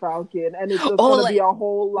 Ice the Falcon, and it's just gonna be a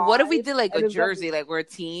whole lot. What if we did like a jersey, like we're a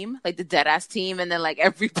team, like the Deadass team, and then like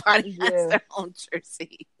everybody has their own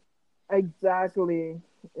jersey. Exactly.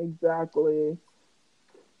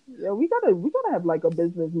 Yeah, we gotta have like a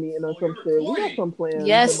business meeting or some shit. We got some plans.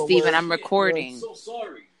 Yes, Steven, I'm recording. I'm so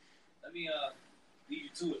sorry. Let me lead you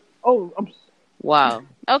to it. Oh, wow.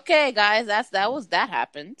 Okay, guys, that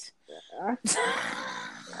happened.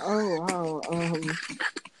 Oh wow.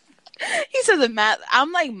 He says it mad.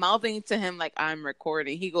 I'm like mouthing to him like I'm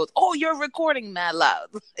recording. He goes, "Oh, you're recording mad loud."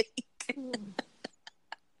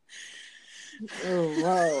 Oh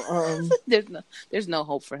wow. There's no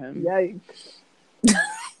hope for him. Yikes.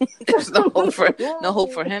 There's no hope for him. No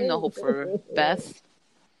hope for Beth.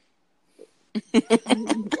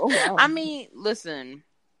 Oh wow. I mean, listen.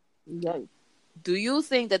 Yikes. Do you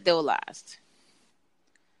think that they'll last?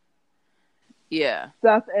 Yeah.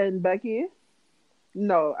 Seth and Becky?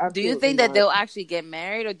 No, absolutely Do you think not. that they'll actually get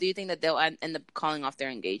married, or do you think that they'll end up calling off their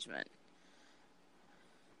engagement?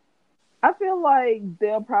 I feel like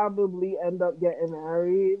they'll probably end up getting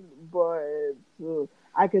married, but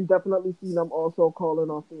I can definitely see them also calling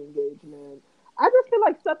off the engagement. I just feel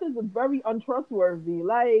like Seth is very untrustworthy.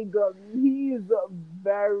 Like he's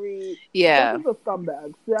very Seth Yeah. is a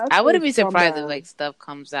scumbag. Seth I wouldn't is be surprised if scumbag. like stuff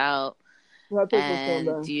comes out Seth is a and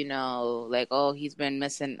scumbag. like, oh, he's been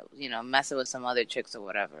messing with some other chicks or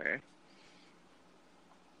whatever.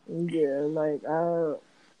 Yeah, like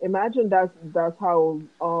imagine that's how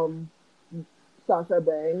Sasha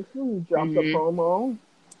Banks dropped a promo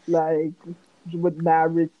like with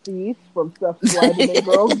mad receipts from stuff sliding in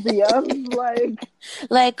girls' DMs.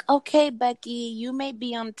 Like, okay, Becky, you may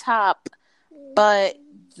be on top, but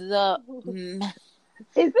the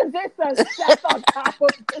isn't this a Seth on top of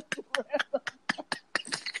this?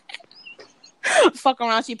 fuck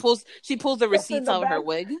around. She pulls the receipts out of her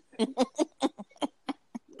wig.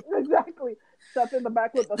 Exactly. Stuff in the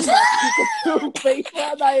back with the Pikachu face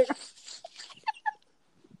on. Like,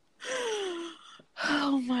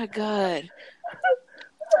 oh my god.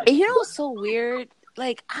 You know what's so weird?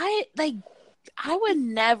 Like I would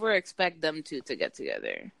never expect them to get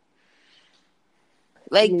together.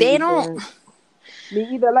 Like they don't. Me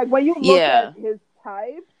either. Like when you look at his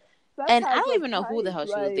type, and I don't even know who the hell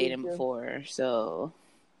she was dating before. So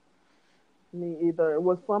me either. It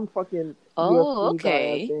was some fucking UFC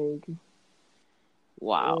okay guy, I think.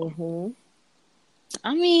 Wow. Mm-hmm.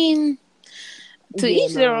 I mean, to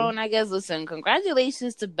each their own, I guess. Listen,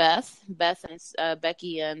 congratulations to Beth and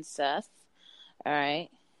Becky and Seth. All right,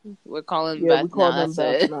 we're calling Beth now. That's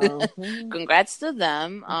it. Congrats to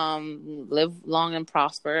them. Live long and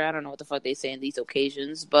prosper. I don't know what the fuck they say in these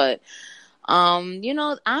occasions, but I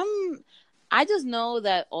just know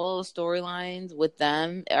that all the storylines with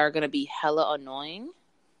them are gonna be hella annoying,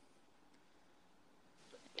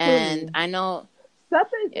 and I know. Seth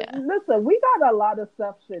is, listen, we got a lot of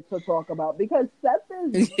Seth shit to talk about because Seth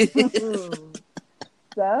is...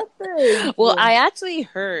 Seth is... Well, I actually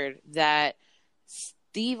heard that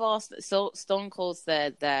Steve Austin, Stone Cold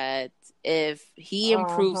said that if he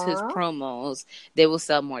improves his promos, they will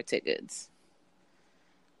sell more tickets.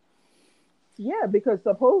 Yeah, because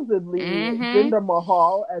supposedly Jinder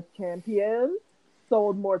Mahal as champion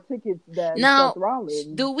sold more tickets than Seth Rollins.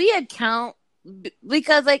 Do we account...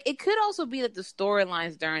 Because like it could also be that the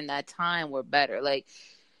storylines during that time were better. Like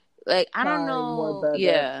I don't know.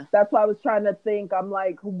 Yeah, that's why I was trying to think. I'm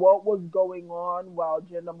like, what was going on while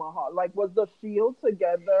Jinder Mahal? Like, was the Shield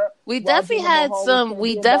together? We definitely had some.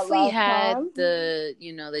 We definitely had the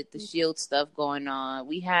like the Shield stuff going on.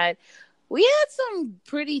 We had some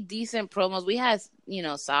pretty decent promos. We had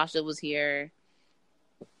Sasha was here.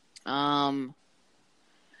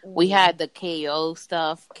 We had the KO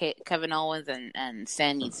stuff, Kevin Owens and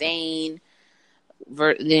Sami Zayn,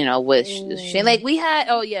 with Shane. Like we had,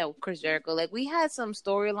 Chris Jericho. Like we had some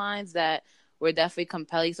storylines that were definitely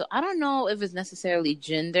compelling. So I don't know if it's necessarily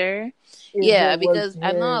Jinder. Yeah, because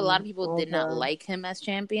I know a lot of people did not like him as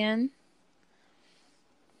champion.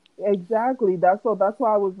 Exactly. That's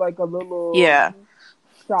why I was like a little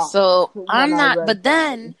shocked. So I'm not. But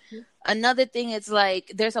then. Another thing is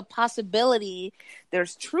like there's a possibility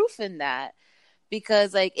there's truth in that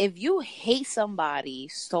because like if you hate somebody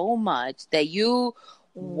so much that you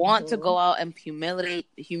want to go out and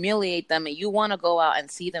humiliate them and you want to go out and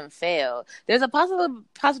see them fail, there's a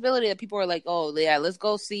possibility that people are like, oh yeah, let's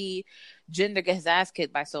go see Jinder get his ass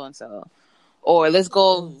kicked by so and so, or let's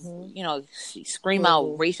go scream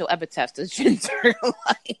out racial epithets to Jinder.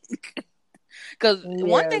 Like, because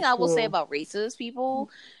one thing I will say about racist people.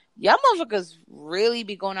 Y'all motherfuckers really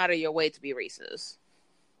be going out of your way to be racist.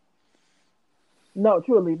 No,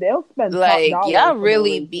 truly, they'll spend like y'all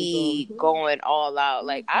really be going all out.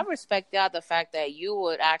 Like I respect y'all the fact that you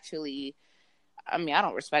would actually. I mean, I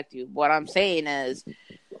don't respect you. What I'm saying is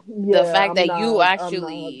the fact that you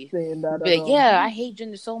actually be like, I hate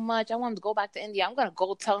Jinder so much. I want him to go back to India. I'm gonna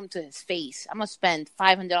go tell him to his face. I'm gonna spend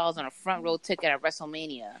 $500 on a front row ticket at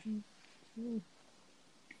WrestleMania.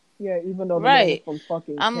 Yeah, even though the man is from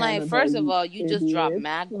fucking I'm Canada, like, first of all, you just dropped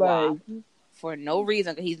mad guap for no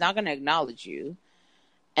reason because he's not going to acknowledge you.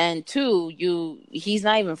 And two, he's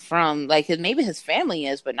not even from, like, maybe his family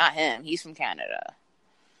is, but not him. He's from Canada.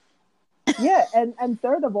 Yeah, and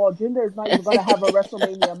third of all, Jinder is not even going to have a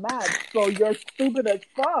WrestleMania match, so you're stupid as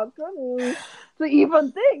fuck to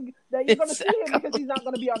even think that you're going to see him because he's not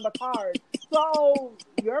going to be on the card. So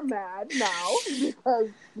you're mad now because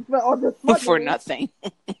all this money for nothing.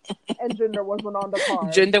 And Jinder wasn't on the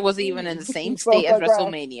card. Jinder wasn't even in the same state as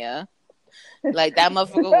WrestleMania. Like that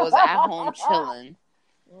motherfucker was at home chilling.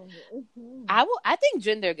 I think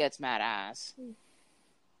Jinder gets mad ass.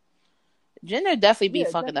 Jinder definitely be Yeah,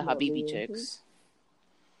 fucking the Habibi definitely. chicks.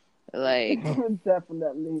 Like,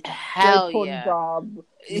 Definitely. hell Jay yeah. Punjab,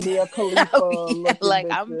 Mia Khalifa Hell yeah. looking Like,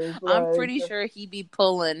 bitches. I'm Like, pretty sure he be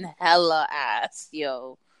pulling hella ass,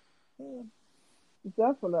 yo.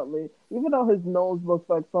 definitely. Even though his nose looks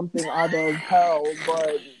like something out of hell,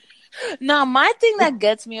 but Now, my thing that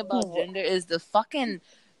gets me about Jinder is the fucking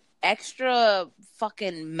extra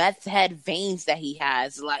fucking meth head veins that he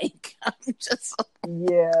has. Like, I'm just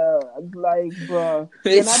yeah, like, bruh,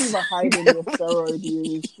 you're not even hiding your steroid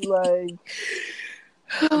use. Like,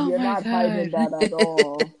 oh you're my not God. hiding that at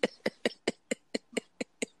all.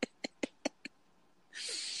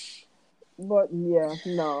 But yeah,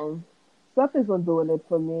 no, Seth isn't doing it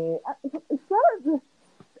for me.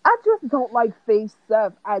 I just don't like face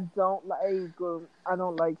Seth. I don't like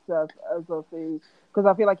Seth as a face because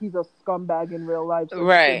I feel like he's a scumbag in real life, so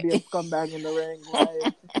he should be a scumbag in the ring.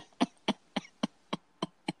 Like,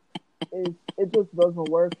 it just doesn't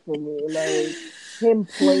work for me. Like, him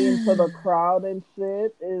playing to the crowd and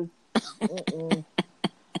shit is,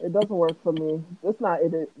 it doesn't work for me. That's not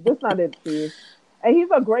it, Steve. And he's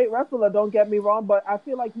a great wrestler. Don't get me wrong, but I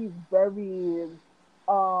feel like he's very,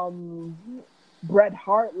 Bret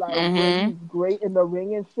Hart, like, where he's great in the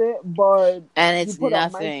ring and shit, but and it's you put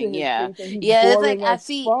nothing. A mic to his face and he's it's boring like I as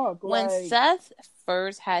see fuck. when Like, Seth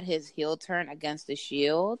first had his heel turn against the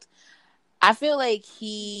Shield, I feel like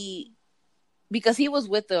because he was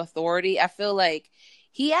with the Authority, I feel like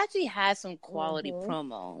he actually had some quality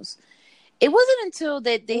promos. It wasn't until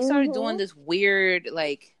that they started doing this weird,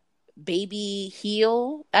 like, baby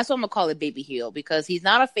heel. That's what I'm gonna call it, baby heel, because he's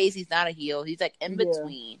not a face, he's not a heel, he's like in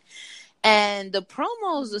between. And the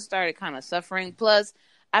promos just started kind of suffering. Plus,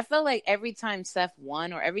 I felt like every time Seth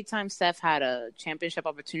won or every time Seth had a championship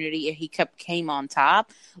opportunity and he came on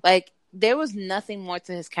top, like, there was nothing more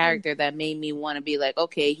to his character that made me want to be like,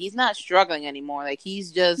 okay, he's not struggling anymore. Like,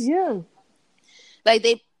 he's just like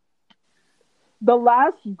the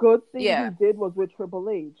last good thing he did was with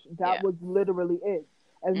Triple H. That was literally it.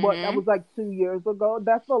 And that was like 2 years ago.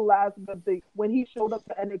 That's the last good thing. When he showed up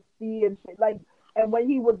to NXT and shit, like, and when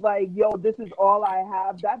he was like, yo, this is all I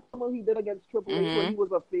have. That's what he did against Triple H when he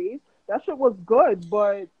was a face. That shit was good,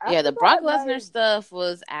 but the Brock Lesnar stuff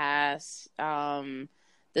was ass.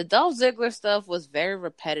 The Dolph Ziggler stuff was very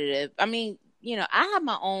repetitive. I mean, I have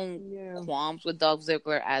my own qualms with Dolph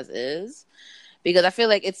Ziggler as is, because I feel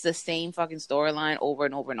like it's the same fucking storyline over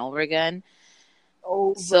and over and over again.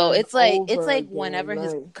 So it's like whenever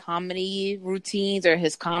his comedy routines or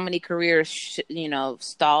his comedy career,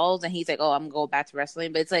 stalls, and he's like, "Oh, I'm gonna go back to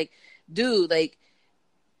wrestling," but it's like, dude, like,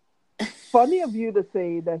 funny of you to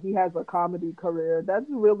say that he has a comedy career. That's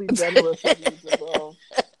really generous of you as well.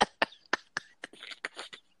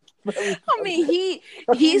 I mean, he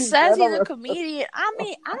says he's a comedian. I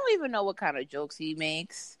mean, I don't even know what kind of jokes he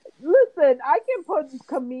makes. Listen, I can put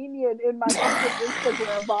comedian in my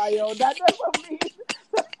Instagram bio. That doesn't mean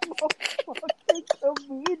I'm a fucking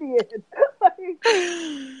comedian.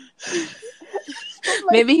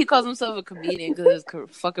 Maybe he calls himself a comedian because his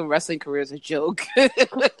fucking wrestling career is a joke. His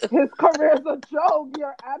career is a joke.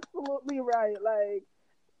 You're absolutely right. Like,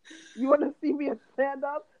 you want to see me in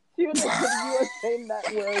stand-up? Tune into the USA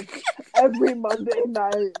Network every Monday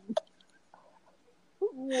night.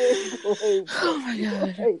 Wait. Oh my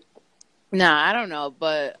God. Nah, I don't know,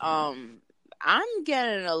 but I'm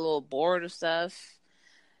getting a little bored of stuff.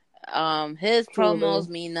 His promos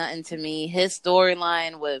mean nothing to me. His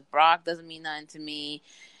storyline with Brock doesn't mean nothing to me.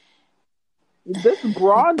 This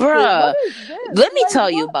Braun, bruh. What is this? Let me tell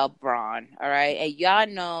you about Braun, all right? And y'all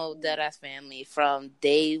know Deadass Family from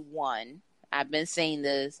day one. I've been saying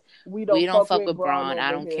this. We don't fuck with Braun.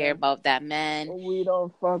 I don't care about that man. We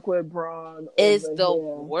don't fuck with Braun. It's the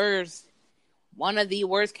worst. One of the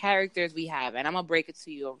worst characters we have. And I'm going to break it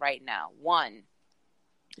to you right now. One,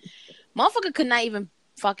 motherfucker could not even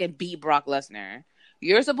fucking beat Brock Lesnar.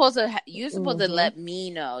 You're supposed to let me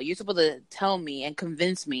know. You're supposed to tell me and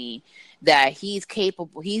convince me that he's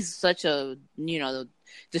capable. He's such a,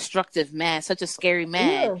 destructive man, such a scary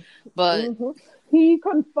man. Yeah. But he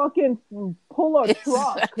can fucking pull a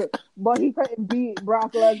truck, but he couldn't beat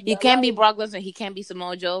Brock Lesnar. He can't beat Brock Lesnar. He can't beat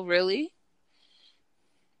Samoa Joe. Really?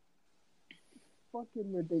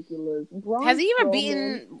 Fucking ridiculous. Has he ever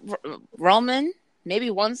beaten Roman?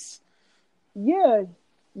 Maybe once. Yeah.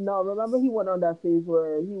 No, remember he went on that phase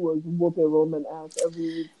where he was whooping Roman ass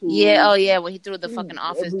every 2 weeks. Yeah, oh yeah, when he threw the fucking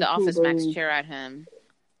Office Max chair at him.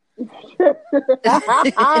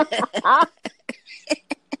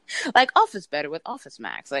 Like Office better with Office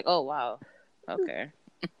Max. Like, oh wow. Okay.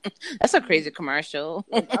 That's a crazy commercial.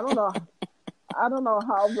 I don't know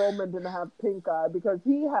how Roman didn't have pink eye, because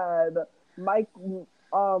he had Michael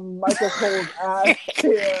Cole's ass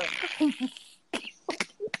chair.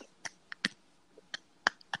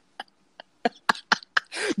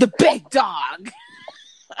 The big dog.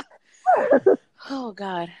 Oh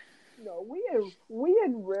God. No, we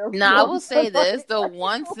in rare. Nah, I will say this. The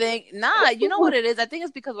one thing, you know what it is? I think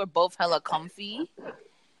it's because we're both hella comfy.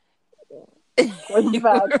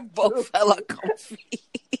 We're both hella comfy.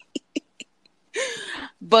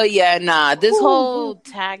 But yeah, this whole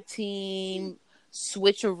tag team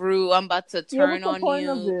switcheroo, I'm about to turn on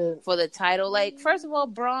you for the title. Like, first of all,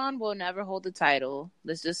 Braun will never hold the title.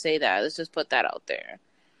 Let's just say that. Let's just put that out there.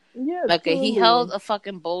 Yeah, like he held a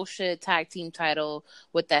fucking bullshit tag team title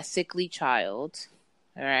with that sickly child,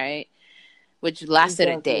 all right, which lasted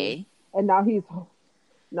a day, and now he's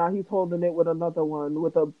holding it with another one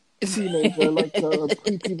with a teenager, like the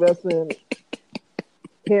prepubescent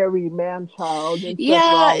hairy man child.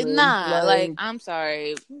 Yeah, like I'm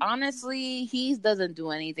sorry, honestly, he doesn't do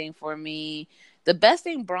anything for me. The best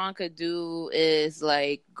thing Braun could do is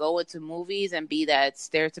like go into movies and be that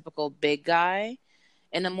stereotypical big guy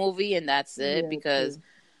in a movie, and that's it. Because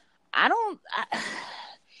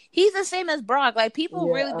he's the same as Brock. Like, people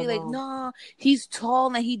really be like, no, he's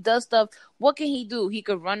tall and he does stuff. What can he do? He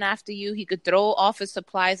could run after you. He could throw office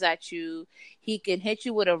supplies at you. He can hit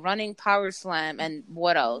you with a running power slam. And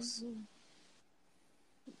what else?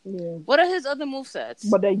 Yeah. What are his other movesets?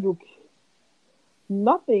 But then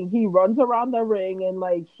nothing. He runs around the ring and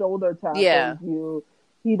like shoulder tackles you.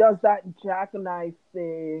 He does that jackknife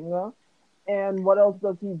thing. And what else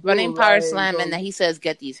does he do? Running power slam, and then he says,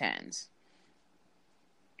 get these hands.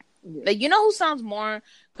 Yeah. Like, you know who sounds more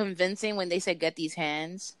convincing when they say get these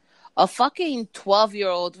hands? A fucking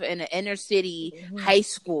 12-year-old in an inner city high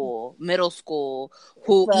school, middle school,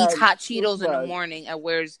 who eats hot Cheetos in the morning and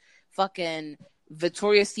wears fucking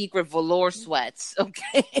Victoria's Secret velour sweats,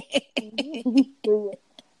 okay?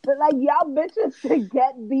 But like, y'all bitches to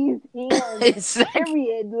get these hands.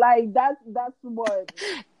 Period. Like, that's more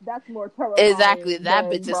terrifying. Exactly, that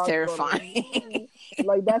bitch is terrifying.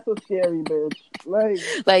 Like, that's a scary bitch.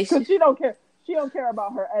 Like, because she don't care. She don't care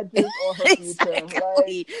about her edges or her future.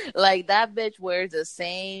 Like that bitch wears the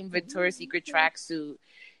same Victoria's Secret tracksuit.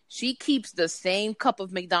 She keeps the same cup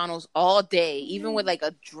of McDonald's all day, even with like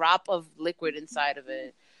a drop of liquid inside of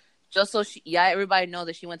it, just so everybody know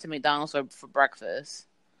that she went to McDonald's for breakfast.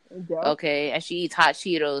 Yep. Okay, and she eats hot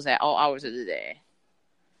Cheetos at all hours of the day.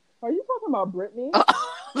 Are you talking about Britney?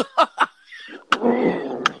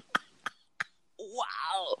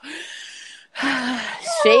 Wow.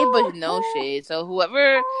 Shade, but no shade. So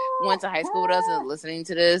whoever went to high school with us and listening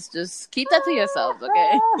to this, just keep that to yourselves,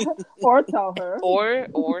 okay? Or tell her.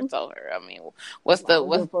 Or tell her. I mean, what's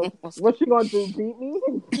she gonna do? Beat me?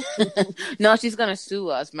 No, she's gonna sue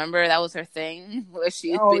us. Remember that was her thing, where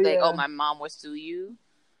she'd be like, "Oh, my mom will sue you."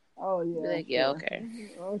 Oh yeah. Be like, yeah, okay.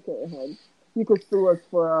 Okay, honey. You could sue us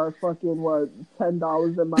for our fucking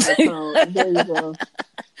 $10 in my account. There you go.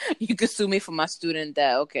 You could sue me for my student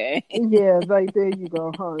debt, okay? Yeah, like there you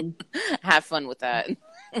go, hon. Have fun with that.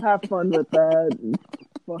 Have fun with that.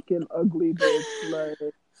 Fucking ugly bitch.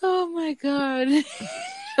 Like. Oh my god.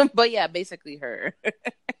 But yeah, basically her.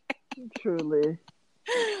 Truly.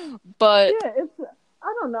 But yeah,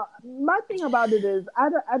 I don't know. My thing about it is I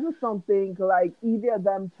just don't think like either of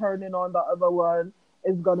them turning on the other one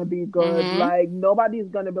is gonna be good. Mm-hmm. Like nobody's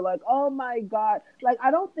gonna be like, oh my god. Like I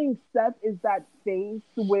don't think Seth is that face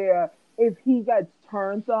where if he gets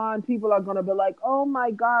turned on, people are gonna be like, oh my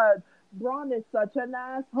god, Braun is such an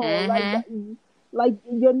asshole. Mm-hmm. Like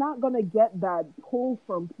you're not gonna get that pull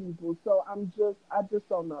from people. So I just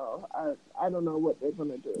don't know. I don't know what they're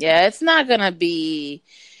gonna do. Yeah, it's not gonna be.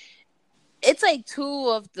 It's like two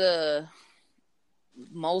of the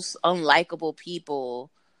most unlikable people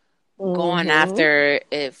going after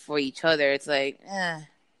it for each other. It's like, I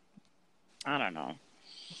don't know.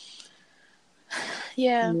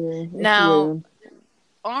 Yeah. Now, weird.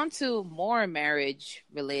 On to more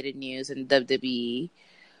marriage-related news in WWE.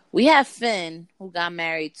 We have Finn, who got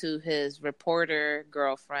married to his reporter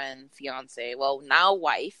girlfriend, fiance, well, now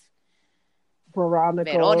wife,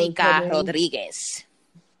 Veronica Rodriguez.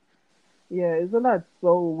 Yeah, isn't that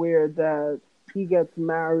so weird that he gets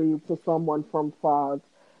married to someone from Fox?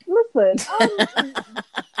 Listen,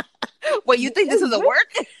 wait, you think this is a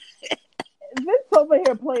work? Vince over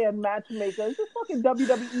here playing matchmaker. It's just fucking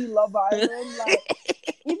WWE Love Island. Like,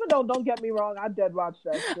 even though, don't get me wrong, I did watch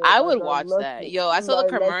that shit. I would watch that. Yo, I saw the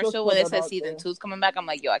commercial when it said season 2's coming back. I'm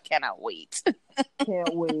like, yo, I cannot wait.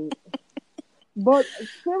 Can't wait. But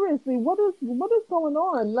seriously, what is going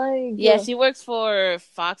on? Like, yeah, she works for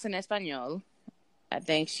Fox en Español. I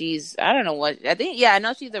think she's, I don't know what, I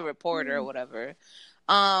know she's a reporter or whatever.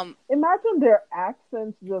 Imagine their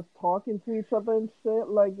accents just talking to each other and shit.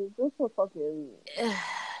 Like, it's just a fucking...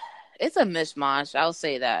 It's a mishmash, I'll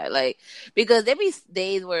say that. Like, because there be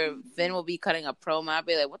days where Finn will be cutting a promo, I'll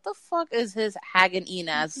be like, what the fuck is his Hagen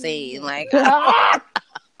Enas saying? Like,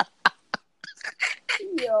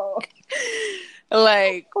 yo.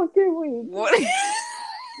 Like, okay, wait. what?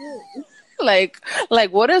 like,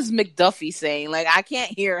 what is McDuffie saying? Like, I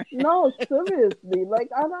can't hear him. No, seriously. Like,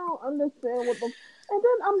 I don't understand what the... And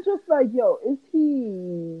then I'm just like, yo, is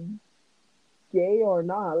he gay or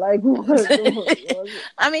not? Like, what?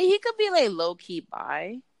 I mean, he could be like low key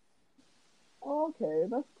bi. Okay,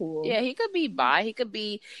 that's cool. Yeah, he could be bi. He could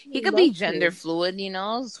be That's gender cool. fluid. You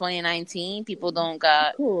know, it's 2019. People don't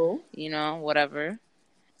got Cool. you know, whatever.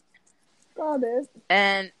 Got it.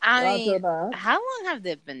 And I Roger mean, that. how long have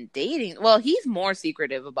they been dating? Well, he's more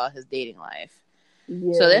secretive about his dating life.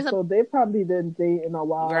 Yeah, So so they probably didn't date in a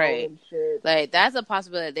while Right. and shit. Like, that's a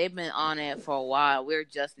possibility. They've been on it for a while. We're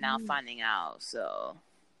just now finding out. So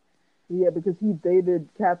Yeah, because he dated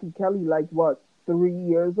Kathy Kelly like what, 3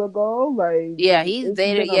 years ago? Like, yeah, he's it's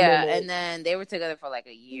dated. been a Yeah, minute. and then they were together for like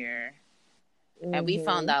a year, and we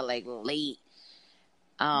found out like late.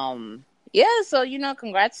 Yeah, so, you know,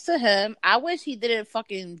 congrats to him. I wish he didn't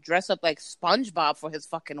fucking dress up like SpongeBob for his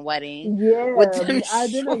fucking wedding. Yeah, With them I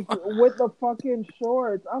didn't with the fucking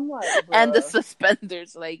shorts. I'm like, and the bruh.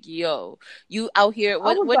 suspenders. Like, yo, you out here? I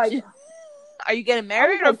was like, are you getting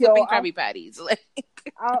married or like, yo, flipping Krabby Patties? Like,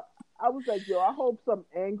 I was like, yo, I hope some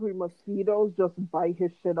angry mosquitoes just bite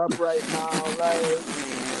his shit up right now. Like,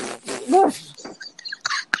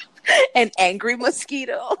 an angry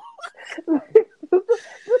mosquito.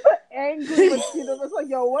 just an angry mosquito. It's like,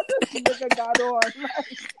 yo, what this nigga got on? Like,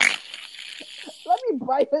 let me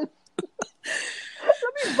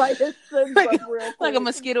bite his sins up real quick. Like a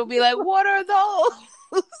mosquito be like, what are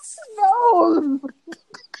those? No.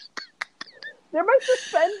 They're my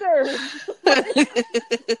suspenders.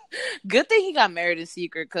 Good thing he got married in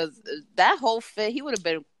secret, because that whole fit, he would have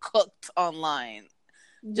been cooked online.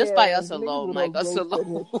 Just by us alone, like us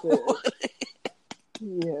alone.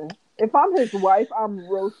 Yeah. If I'm his wife, I'm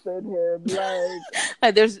roasting him.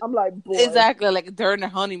 Like, I'm like, boy. Exactly, like during the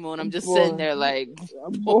honeymoon, I'm just sitting there like,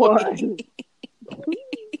 boy.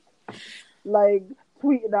 Like,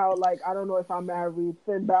 tweeting out, like, I don't know if I'm married,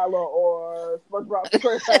 Finn Balor or SpongeBob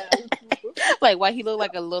SquarePants. Like, why he look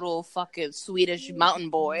like a little fucking Swedish mountain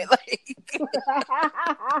boy? Like,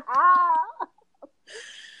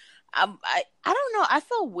 I don't know. I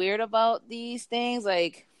feel weird about these things.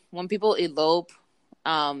 Like, when people elope,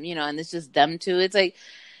 you know, and it's just them two. It's like,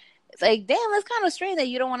 damn, that's kind of strange that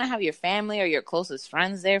you don't want to have your family or your closest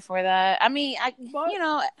friends there for that. I mean, you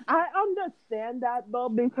know, I understand that though,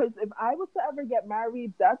 because if I was to ever get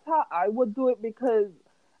married, that's how I would do it, because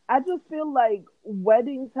I just feel like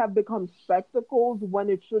weddings have become spectacles when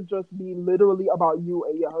it should just be literally about you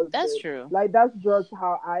and your husband. That's true. Like, that's just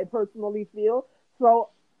how I personally feel. So,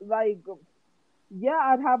 like, yeah,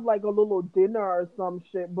 I'd have like a little dinner or some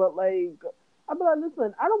shit, but like, I'd be like,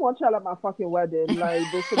 listen, I don't want y'all at my fucking wedding. Like,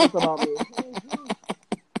 this shit is about me.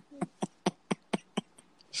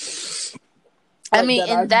 I mean,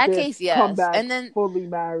 in that case, yes. Come back and then fully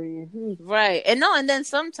married. Right. And then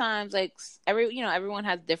sometimes, like, everyone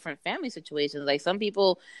has different family situations. Like, some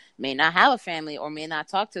people may not have a family or may not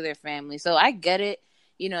talk to their family. So I get it,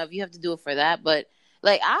 you know, if you have to do it for that. But,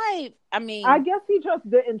 like, I mean, I guess he just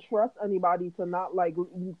didn't trust anybody to not, like,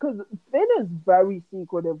 because Finn is very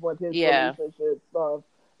secretive with his relationship stuff.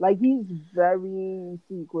 Like, he's very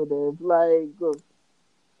secretive. Like,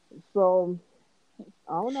 so,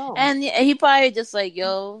 I don't know. And he probably just like,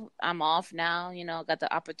 yo, I'm off now, you know, got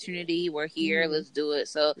the opportunity, we're here, let's do it.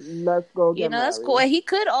 So let's go get married. That's cool. And he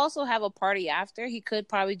could also have a party after. He could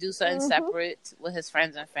probably do something separate with his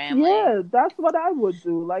friends and family. Yeah, that's what I would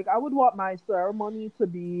do. Like, I would want my ceremony to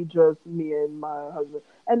be just me and my husband.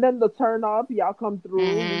 And then the turn up, y'all come through,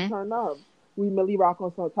 we turn up. We Millie rock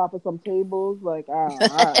on top of some tables, like,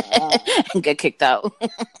 get kicked out.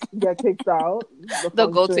 Get kicked out. They'll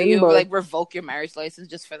go to you, like, revoke your marriage license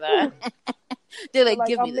just for that. They're like,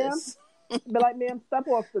 give me this. Be like, ma'am, step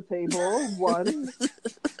off the table, one,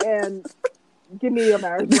 and give me your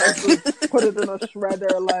marriage license. Put it in a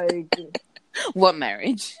shredder, like. What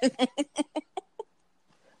marriage?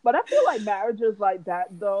 But I feel like marriages like that,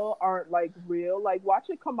 though, aren't, like, real. Like, watch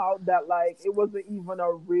it come out that, like, it wasn't even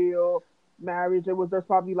a real marriage. There's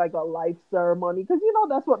probably like a life ceremony, because you know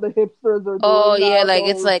that's what the hipsters are doing. Oh yeah, like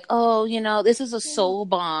it's like, oh, you know, this is a soul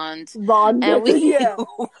bond, and yeah,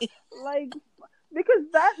 like, because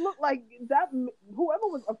that looked like that whoever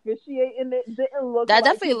was officiating it didn't look That like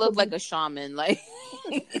definitely looked like a shaman, like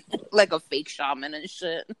like a fake shaman and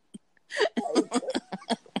shit.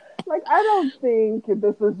 Like, I don't think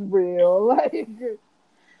this is real. Like,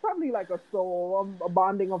 probably like a soul, a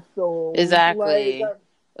bonding of souls. Exactly.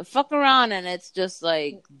 Like, fuck around and it's just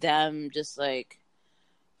like them just like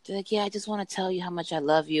they're like, yeah, I just want to tell you how much I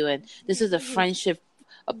love you, and this is a friendship,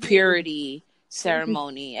 a purity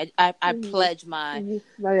ceremony. I pledge my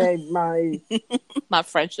my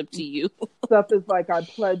friendship to you. Stuff is like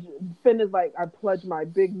Finn is like, I pledge my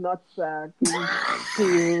big nutsack to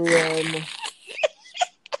you, and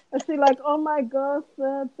she like, oh my God,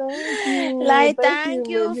 sir, thank you. Like, thank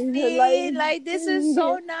you, baby. Finn. Like, this is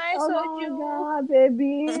so nice oh of my you. God,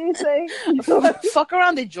 baby. Thank you. Fuck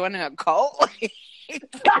around, they joining a cult.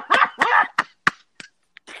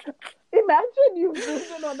 Imagine you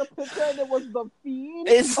zooming on the picture and it was the Fiend.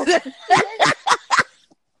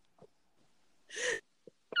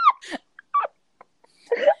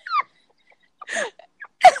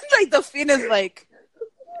 Like the Fiend is like,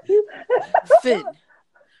 Finn,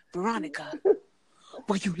 Veronica,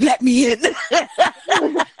 will you let me in?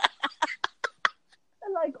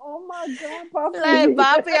 Like, oh my God, Papi. Like,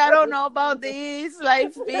 Papi, I don't know about these.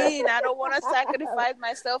 Like, Fiend, I don't want to sacrifice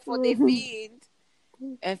myself for the Fiend.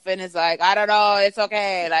 And Finn is like, I don't know, it's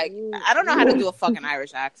okay. Like, I don't know how to do a fucking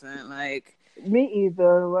Irish accent. Like, me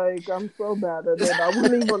either. Like, I'm so bad at it. I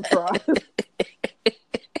wouldn't even try.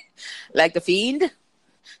 Like the Fiend?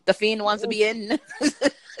 The Fiend wants to be in.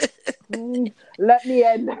 Let me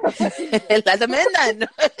in. Let them in then.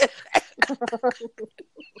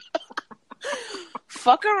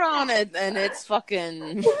 Fuck around and it's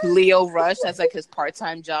fucking Leo Rush. That's like his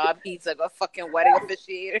part-time job. He's like a fucking wedding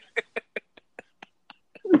officiator.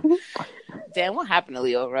 Damn, what happened to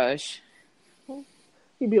Leo Rush?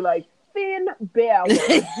 He'd be like, Finn Balor.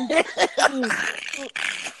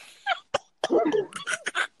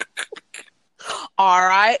 All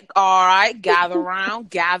right, gather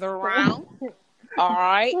around. All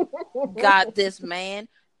right, got this, man.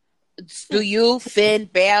 Do you, Finn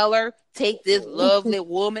Balor, take this lovely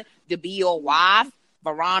woman to be your wife,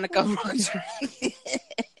 Veronica?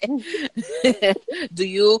 Do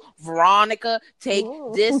you, Veronica, take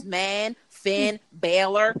this man, Finn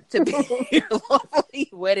Balor, to be your lovely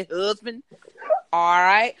wedded husband? All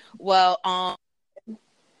right. Well,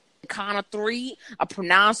 count of 3, I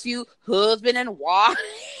pronounce you husband and wife.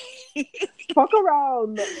 Fuck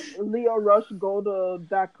around, Leo Rush go to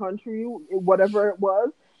that country, whatever it was,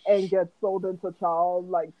 and get sold into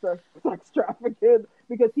child sex trafficking,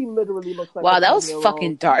 because he literally looks like. Wow, that was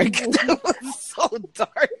fucking dark. That was so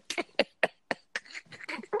dark.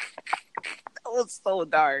 That was so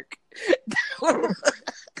dark.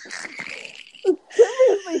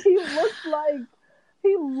 Seriously,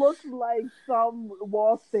 he looks like some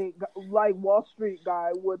Wall Street guy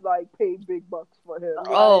would like pay big bucks for him.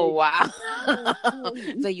 Oh wow!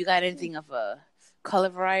 So you got anything of a color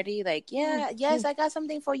variety? Like, yes, I got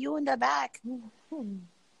something for you in the back.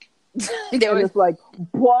 There was like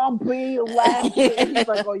bumpy laughing. He's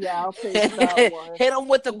like, oh yeah, I'll take that one. Hit him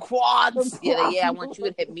with the quads. Yeah, I want you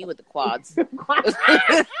to hit me with the quads.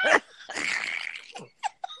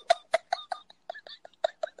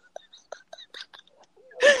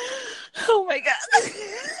 Oh my God.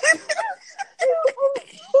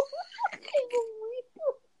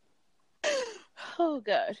 Oh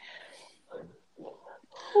God.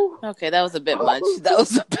 Okay, that was a bit much.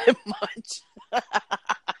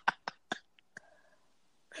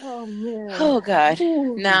 Oh man. Oh God.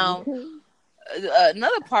 Now,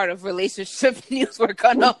 another part of relationship news, we're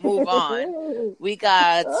gonna move on. We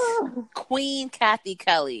got Queen Kathy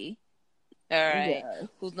Kelly. All right,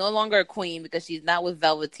 who's no longer a queen because she's not with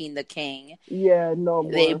Velveteen the King. Yeah, no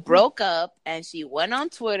more. They broke up, and she went on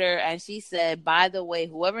Twitter and she said, by the way,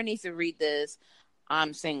 whoever needs to read this,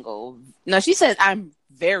 I'm single. No, she said, I'm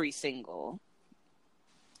very single.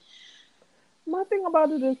 My thing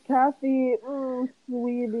about it is, Kathy,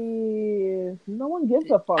 sweetie, no one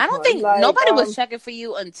gives a fuck. I don't think nobody was checking for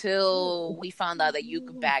you until we found out that you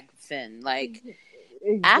could bag Finn. Like,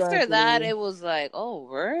 exactly. After that, it was like, oh,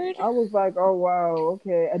 word? I was like, oh, wow,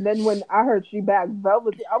 okay. And then when I heard she bagged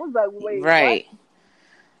Velveteen, I was like, wait, right.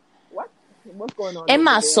 What? What's going on? In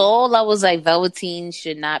my soul, I was like, Velveteen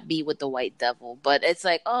should not be with the White Devil. But it's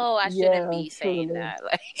like, oh, I shouldn't be saying that.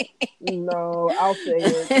 Like, no, I'll say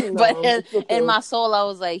it. No, but in my soul, I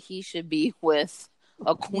was like, he should be with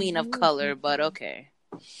a queen of color. But okay.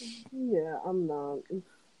 Yeah, I'm not.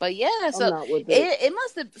 But yeah, so it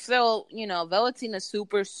must have. So, you know, Velveteen is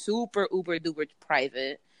super, super, uber duper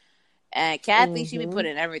private. And Kathy, she be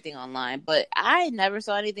putting everything online. But I never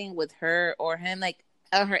saw anything with her or him. Like,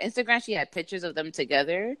 on her Instagram, she had pictures of them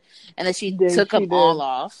together, and then she She took them did. all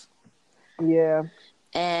off. Yeah.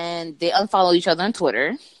 And they unfollowed each other on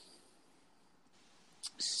Twitter.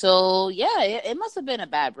 So, yeah, it must have been a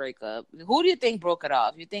bad breakup. Who do you think broke it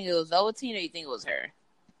off? You think it was Velveteen or you think it was her?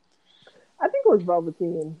 I think it was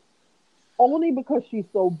Velveteen. Only because she's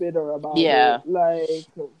so bitter about Yeah. it. Like,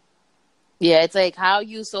 Yeah, it's like, how are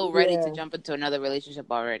you so ready Yeah. to jump into another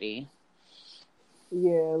relationship already?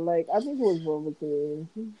 yeah, like, I think it was Velveteen.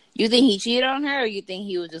 You think he cheated on her, or you think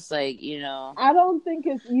he was just like, you know, I don't think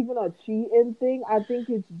it's even a cheating thing. I think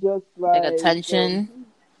it's just like attention?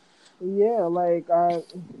 Yeah, like,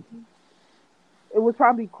 it was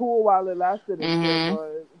probably cool while it lasted and shit,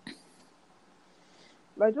 but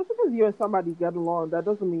like, just because you and somebody get along, that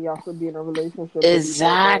doesn't mean y'all should be in a relationship with each other.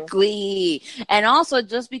 Exactly. And also,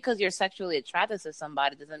 just because you're sexually attracted to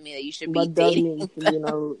somebody doesn't mean that you should be But doesn't dating mean you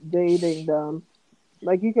should be, dating them.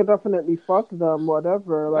 Like, you can definitely fuck them,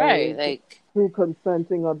 whatever. Like, right, like, through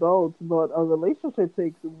consenting adults, but a relationship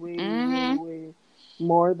takes way, way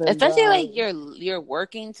more than especially that. like you're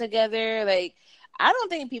working together. Like, I don't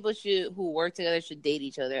think people who work together should date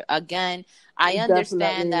each other. Again, I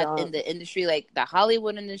understand that in the industry, like the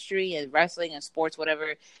Hollywood industry and wrestling and sports,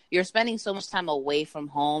 whatever, you're spending so much time away from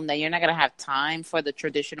home that you're not gonna have time for the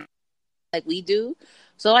traditional like we do.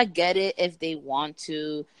 So I get it if they want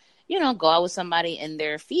to, you know, go out with somebody in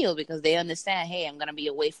their field because they understand, hey, I'm gonna be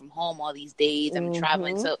away from home all these days. I'm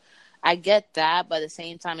traveling, so I get that. But at the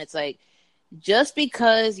same time, it's like, just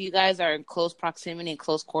because you guys are in close proximity and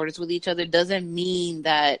close quarters with each other doesn't mean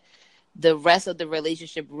that the rest of the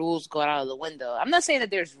relationship rules go out of the window. I'm not saying that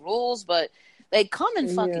there's rules, but like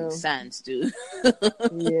common fucking sense, dude.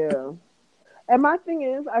 Yeah. And my thing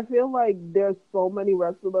is, I feel like there's so many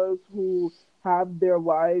wrestlers who have their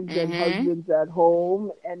wives and husbands at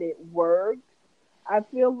home and it works. I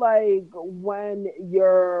feel like when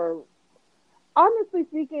you're, honestly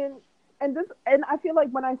speaking, and I feel like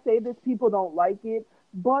when I say this, people don't like it,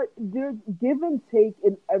 but there's give and take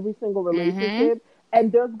in every single relationship,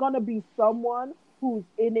 and there's gonna be someone who's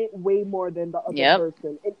in it way more than the other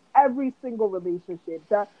person in every single relationship.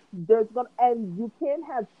 And you can't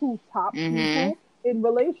have two top people in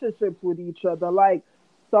relationships with each other. Like,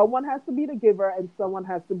 someone has to be the giver and someone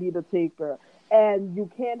has to be the taker, and you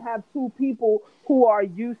can't have two people who are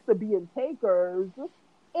used to being takers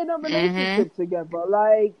in a relationship together.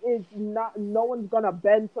 Like, it's not, no one's gonna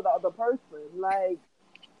bend to the other person. Like,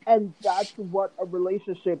 and that's what a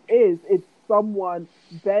relationship is. It's someone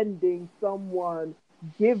bending, someone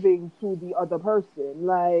giving to the other person.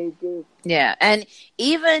 Like, yeah. And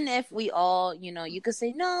even if we all, you know, you could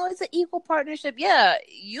say, no, it's an equal partnership. Yeah,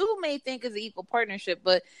 you may think it's an equal partnership,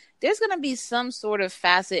 but there's going to be some sort of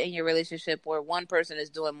facet in your relationship where one person is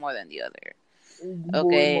doing more than the other.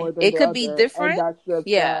 Okay, it could be different.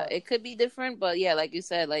 Yeah, it could be different, but yeah, like you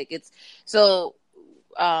said, like it's so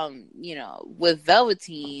you know, with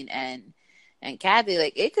Velveteen and Kathy,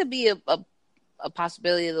 like it could be a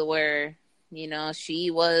possibility of where, you know, she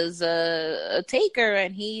was a taker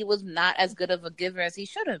and he was not as good of a giver as he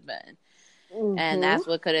should have been, and that's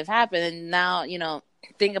what could have happened. And now, you know,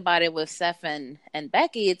 think about it with Seth and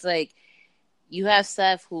Becky. It's like you have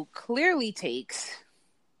Seth who clearly takes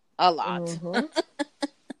a lot.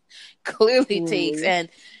 Clearly takes. And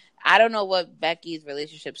I don't know what Becky's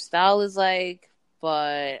relationship style is like,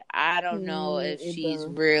 but I don't know if she's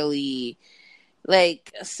really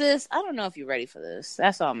like, sis, I don't know if you're ready for this.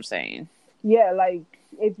 That's all I'm saying. Yeah, like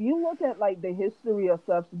if you look at like the history of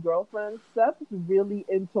Seth's girlfriend, Seth's really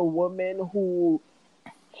into women who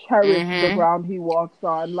cherish the ground he walks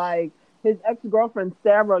on. Like, his ex-girlfriend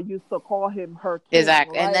Sarah used to call him her king.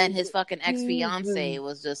 Exactly. And then his fucking ex-fiance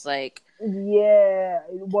was just like,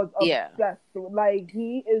 was obsessed. Like,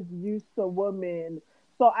 he is used to women.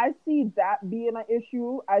 So I see that being an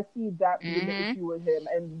issue. I see that being an issue with him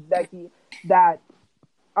and Becky.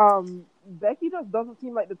 Becky just doesn't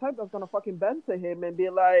seem like the type that's gonna fucking bend to him and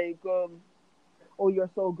be like, "Oh,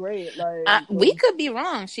 you're so great." Like, we could be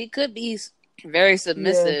wrong. She could be very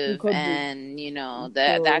submissive, and you know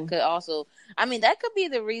that could also, I mean, that could be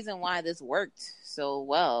the reason why this worked so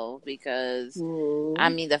well, because I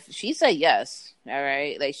mean, she said yes, all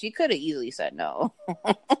right, like she could have easily said no.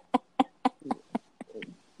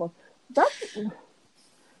 That's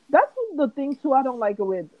the thing too. I don't like it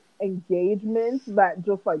with engagements that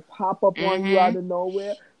just like pop up on you out of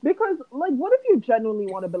nowhere, because like, what if you genuinely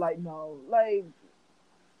want to be like, no, like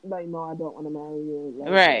no, I don't want to marry you,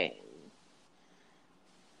 like, right?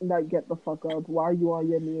 Like, get the fuck up. Why are you on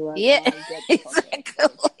your knee right now? Yeah,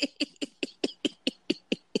 exactly.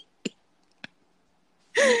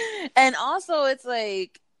 And also, it's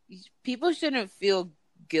like, people shouldn't feel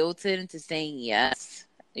guilted into saying yes,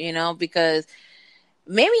 because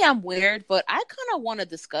maybe I'm weird, but I kind of want to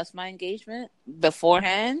discuss my engagement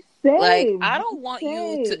beforehand. Same, like, I don't want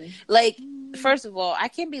you to, same. like, first of all, I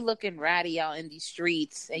can't be looking ratty out in these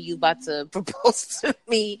streets and you about to propose to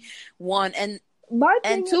me, one, and My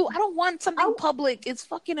thing two, is, I don't want something public. It's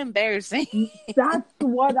fucking embarrassing. that's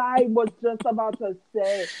what I was just about to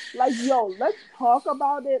say. Like, yo, let's talk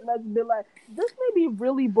about it. Let's be like, this may be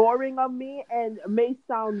really boring of me and may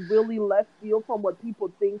sound really left field from what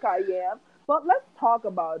people think I am, but let's talk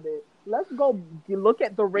about it. Let's go look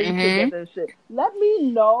at the ring together and shit. Let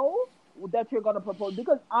me know that you're going to propose,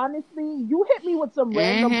 because honestly, you hit me with some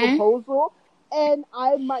random proposal and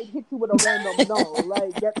I might hit you with a random no.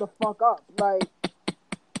 Like, get the fuck up. Like,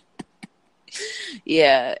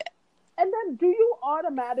 yeah. And then, do you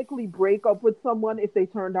automatically break up with someone if they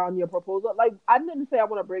turn down your proposal? Like, I didn't say I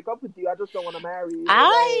want to break up with you. I just don't want to marry you. You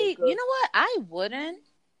know what? I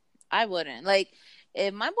wouldn't. Like,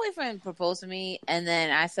 if my boyfriend proposed to me and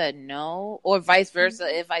then I said no, or vice versa,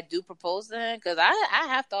 if I do propose to him, because I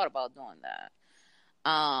have thought about doing that.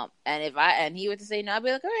 And he were to say no, I'd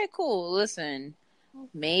be like, all right, cool. Listen,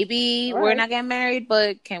 maybe we're not getting married,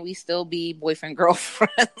 but can we still be boyfriend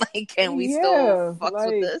girlfriend? Like, can we still fuck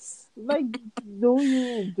with this? Like, do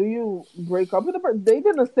you break up with a person? They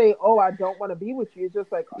didn't say, oh, I don't want to be with you. It's just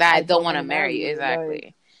like, I don't want to marry you. Exactly.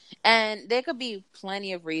 Like, and there could be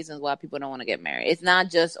plenty of reasons why people don't want to get married. It's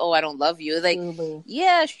not just, oh, I don't love you. It's like,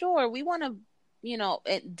 yeah, sure, we want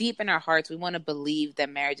to, deep in our hearts, we want to believe that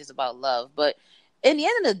marriage is about love. But in the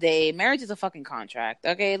end of the day, marriage is a fucking contract.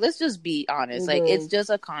 Okay, let's just be honest. Like, it's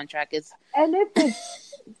just a contract. And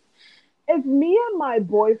if me and my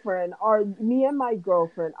boyfriend or me and my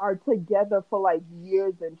girlfriend are together for like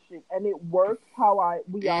years and shit, and it works how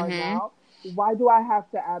we are now, why do I have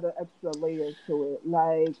to add an extra layer to it?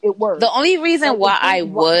 Like, it works. The only reason why I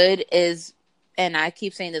would is, and I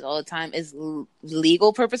keep saying this all the time, is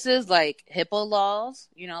legal purposes, like HIPAA laws.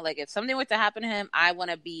 Like, if something were to happen to him, I want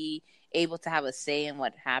to be able to have a say in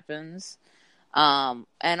what happens.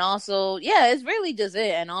 And also, yeah, it's really just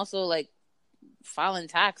it. And also, like, filing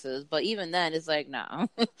taxes. But even then, it's like, no.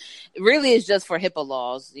 Really, it's just for HIPAA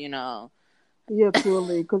laws, Yeah,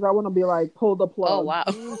 truly. Because I want to be like, pull the plug. Oh, wow.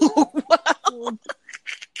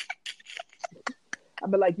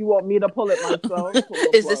 I'd be like, you want me to pull it myself?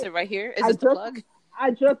 Is this it right here? Is this the plug?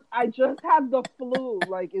 I just have the flu.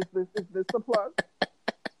 Like, is this the plug?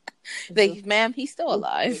 Like, ma'am, he's still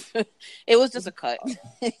alive. It was just a cut.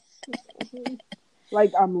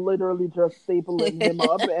 Like, I'm literally just stapling him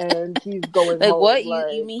up and he's going like, home. what?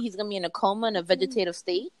 Like, you mean he's going to be in a coma, in a vegetative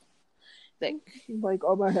state? Like,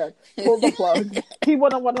 oh my head. Pull the plug. He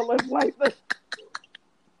wouldn't want to live like this.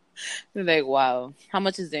 Like, wow. How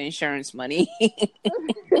much is the insurance money?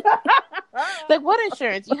 Like, what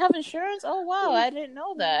insurance? You have insurance? Oh, wow. I didn't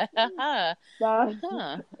know that.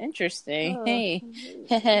 Interesting.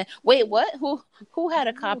 Hey. Wait, what? Who had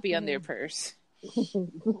a copy on their purse?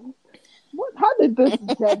 What? How did this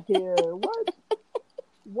get here? What?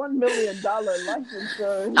 $1 million life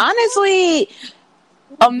insurance. Honestly,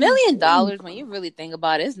 $1 million, when you really think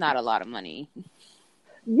about it, is not a lot of money.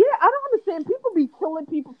 Yeah, I don't understand. People be killing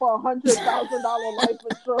people for $100,000 life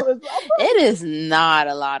insurance. It is not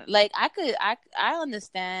a lot. Like, I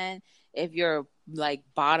understand if you're like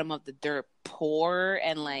bottom of the dirt poor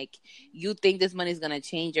and like you think this money is gonna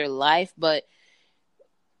change your life, but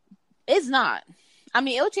it's not. I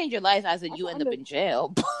mean, it'll change your life as you end up in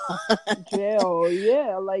jail. Jail,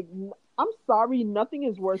 yeah. Like, I'm sorry, nothing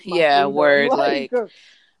is worth my freedom. Word. Like,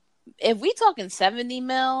 if we talking 70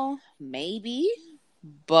 mil, maybe.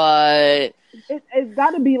 But it's got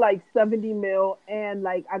to be like 70 mil, and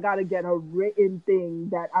like I got to get a written thing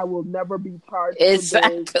that I will never be charged.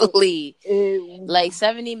 Exactly, like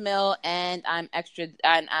 70 mil, and I'm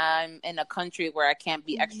in a country where I can't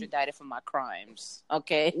be extradited for my crimes.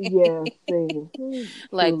 Okay, yeah, same.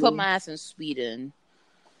 Like, put my ass in Sweden.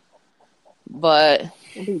 But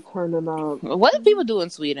I'll be turning up. What do people do in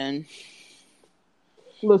Sweden?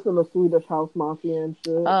 Listen to Swedish House Mafia and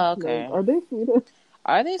shit. Oh, okay. Like, are they Swedish?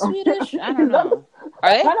 Are they Swedish? I don't know.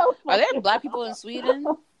 Are there black people in Sweden?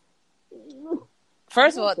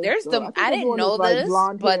 First of all, there's I didn't know this,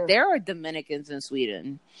 but there are Dominicans in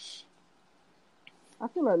Sweden. I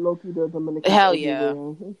feel like low-key they're Dominicans. Hell yeah.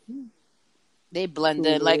 They blend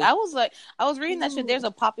in. Like, I was reading that shit. There's a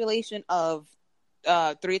population of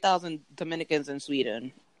 3,000 Dominicans in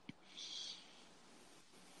Sweden.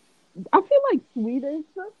 I feel like Swedish,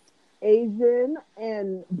 Asian,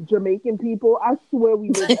 and Jamaican people, I swear we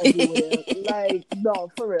live everywhere. Like,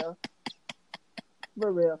 no, for real.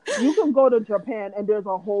 For real. You can go to Japan and there's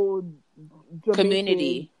a whole Jamaican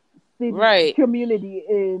community. city, Right. community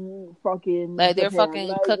in fucking Like they're Japan. fucking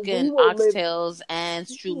Like, we cooking will live. oxtails and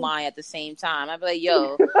shumai at the same time. I'd be like,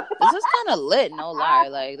 yo, this is kind of lit, no lie.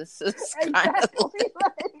 Like, this is kind of Exactly.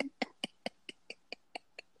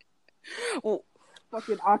 Like,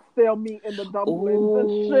 fucking oxtail meat in the dumplings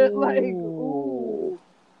and shit. Like, ooh.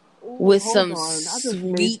 with hold some on. I just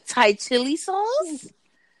sweet Thai chili sauce.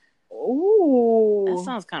 Ooh. That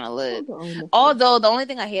sounds kind of lit. Hold on. Although the only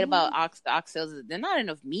thing I hate about oxtails is there's not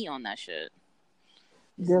enough meat on that shit.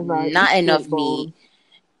 There's Not enough straight bone. meat.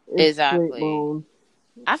 It's Exactly. straight bone.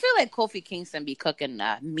 I feel like Kofi Kingston be cooking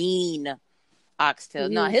a mean oxtail.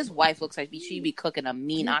 No, his wife looks like she be cooking a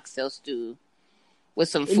mean oxtail stew with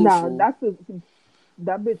some fufu. Nah,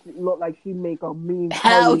 that bitch look like she make a mean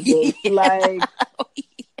Hell curry dish. yeah.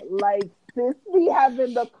 Like sis be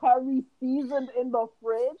having the curry seasoned in the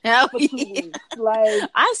fridge Hell for 2 yeah. weeks. Like,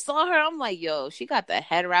 I saw her. I'm like, yo, she got the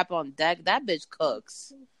head wrap on deck. That bitch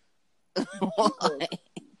cooks.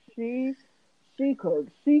 she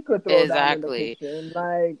cooks. She could throw Exactly. down in the kitchen.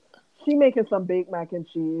 Like, she making some baked mac and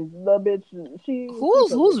cheese. The bitch,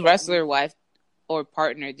 Whose wrestler wife or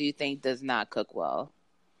partner do you think does not cook well?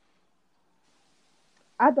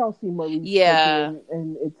 I don't see Marie cooking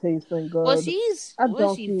and it tasting good. Well, she's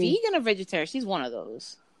vegan or vegetarian? She's one of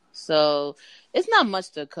those. So it's not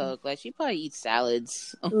much to cook. Like, she probably eats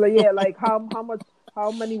salads. Yeah, like how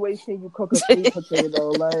many ways can you cook a sweet potato?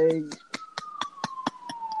 Like,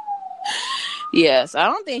 yes, I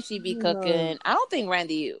don't think she'd be cooking. I don't think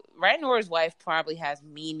Randy Orton's wife probably has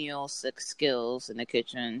menial skills in the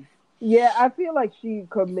kitchen. yeah, I feel like she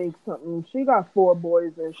could make something. She got 4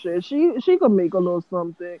 boys and shit. She could make a little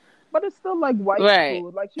something, but it's still like white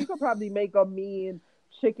food. Like, she could probably make a mean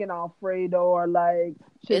chicken Alfredo or like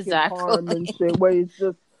chicken parm and shit, where it's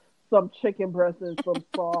just some chicken breast and some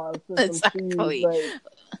sauce and some cheese. Like,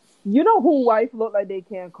 you know who wife look like they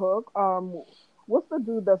can't cook? What's the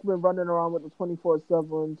dude that's been running around with the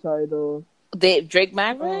 24/7 title? Drake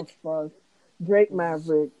Maverick? Oh, fuck. Drake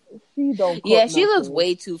Maverick. She don't cook Yeah, she nothing. looks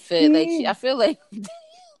way too fit. I feel like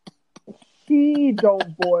she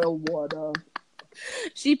don't boil water.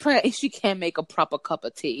 She can't make a proper cup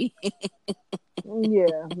of tea.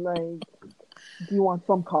 Yeah, like, do you want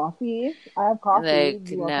some coffee? I have coffee. Like,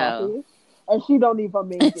 do you want no. coffee? And she don't even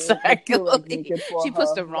make it. Exactly. She puts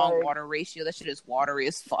her. the wrong like, water ratio. That shit is watery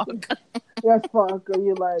as fuck. That's fuck. And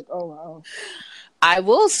you're like, oh wow. I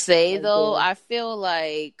will say though, I feel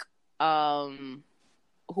like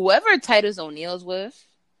whoever Titus O'Neil's with,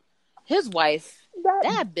 his wife,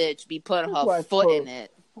 that bitch be putting her foot in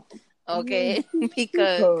it. Okay,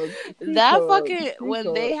 because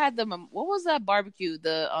when they had what was that barbecue?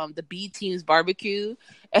 The B Team's barbecue,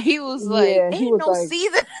 and he was like, "Ain't no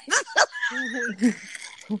season."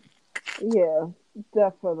 Yeah,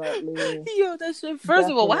 definitely. Yo, that shit. First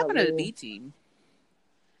of all, what happened to the B Team?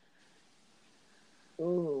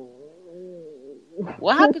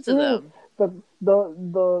 What happened to them? The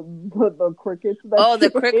crickets.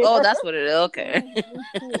 The cricket. Oh, that's what it is. Okay.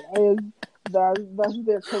 That's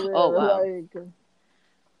their career. Oh wow. Like,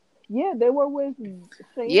 yeah, they were with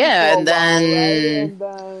Shane. Yeah, and then, right? And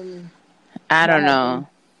then I don't know,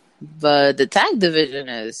 but the tag division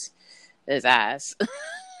is ass.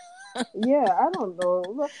 Yeah, I don't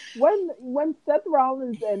know. When Seth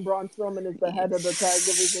Rollins and Braun Strowman is the head of the tag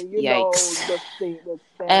division, you know the state that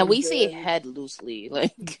stands. And we say head loosely,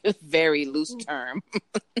 like very loose term.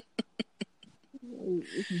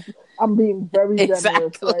 I'm being very generous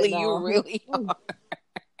right now. You really are.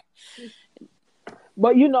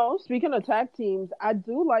 But you know, speaking of tag teams, I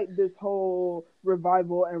do like this whole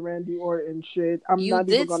Revival and Randy Orton shit. You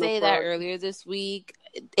did say that earlier this week.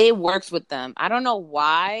 It works with them. I don't know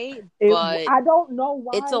why, but I don't know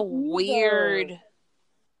why. It's a weird.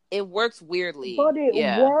 It works weirdly, but it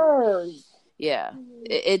works. Yeah,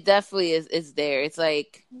 it definitely is. It's there. It's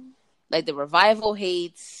like the Revival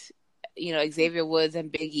hates, Xavier Woods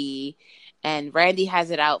and Big E, and Randy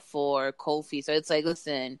has it out for Kofi. So it's like,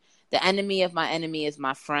 listen, the enemy of my enemy is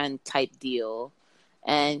my friend type deal.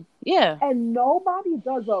 And and nobody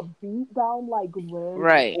does a beat down like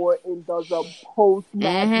Randy Orton does a post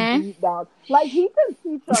match beat down. Like, he can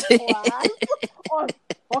teach a class on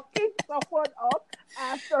fucking someone up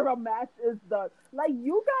after a match is done. Like,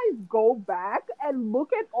 you guys go back and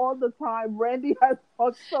look at all the time Randy has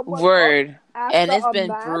fucked someone up after and it's been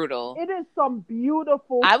match. brutal. It is some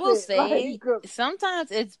beautiful I will shit. say, sometimes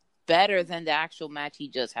it's better than the actual match he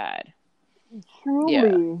just had.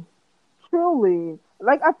 Truly.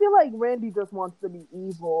 Like, I feel like Randy just wants to be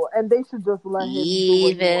evil, and they should just let him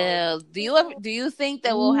do it. Do you think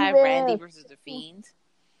that we'll have Randy versus the Fiend?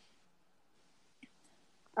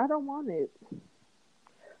 I don't want it.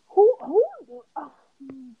 Who?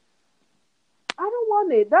 I don't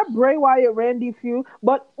want it. That Bray Wyatt Randy feud,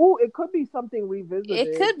 but it could be something revisited.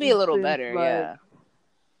 It could be a little better, yeah.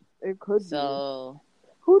 It could be.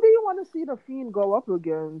 Who do you want to see the Fiend go up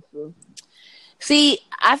against? See,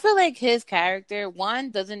 I feel like his character,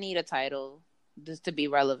 one, doesn't need a title just to be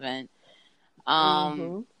relevant.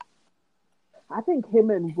 I think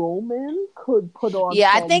him and Roman could put on. Yeah,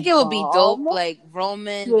 I think it would be dope. Like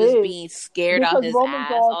Roman just being scared out his Roman's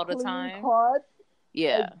ass all the time. Cut.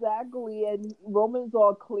 Yeah, exactly. And Roman's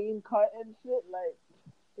all clean cut and shit. Like,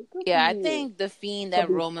 yeah, I think the Fiend and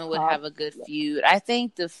Roman would have a good feud. I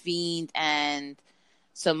think the Fiend and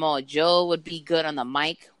Samoa Joe would be good on the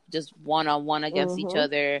mic, just one-on-one against each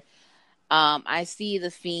other. I see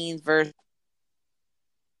the Fiend versus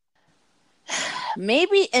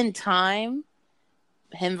maybe in time,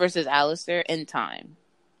 him versus Aleister in time.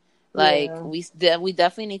 Like we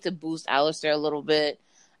definitely need to boost Aleister a little bit.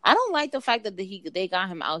 I don't like the fact that they got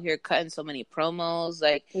him out here cutting so many promos.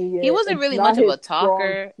 Like he wasn't really much of a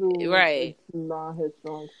talker, right? It's not his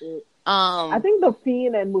strong suit. I think the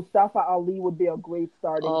Fiend and Mustafa Ali would be a great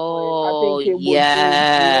starting point. I think it would be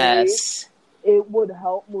great. It would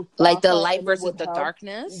help Mustafa. Like the light versus the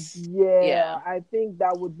darkness. Yeah, I think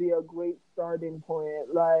that would be a great starting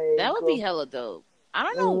point. Like that would be hella dope. I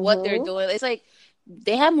don't know what they're doing. It's like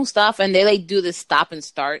they have Mustafa and they like do this stop and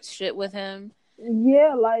start shit with him.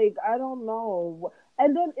 Yeah, like I don't know.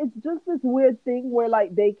 And then it's just this weird thing where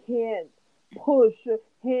like they can't push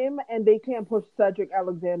him and they can't push Cedric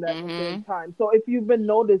Alexander at the same time. So if you've been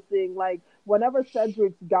noticing, like whenever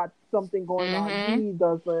Cedric's got something going on, he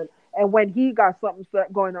doesn't. And when he got something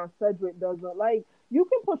going on, Cedric doesn't. Like you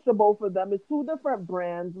can push the both of them. It's two different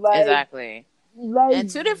brands. Like exactly. Like, and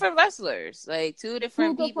two different wrestlers, like two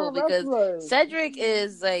different people. Because Cedric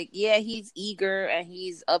is like, yeah, he's eager and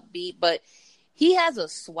he's upbeat, but he has a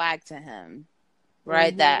swag to him,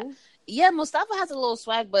 right? That Mustafa has a little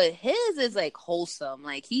swag, but his is like wholesome.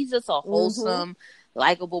 Like he's just a wholesome,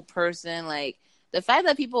 likable person. Like the fact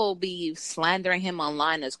that people be slandering him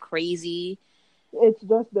online is crazy. It's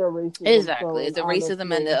just their racism. Exactly, it's the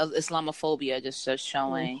racism and the Islamophobia just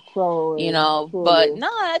showing. You know, but no,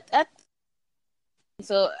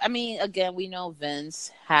 so I mean, again, we know Vince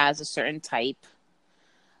has a certain type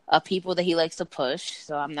of people that he likes to push,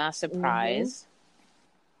 so I'm not surprised.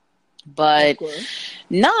 But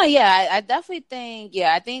I definitely think,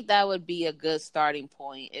 I think that would be a good starting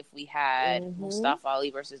point if we had Mustafa Ali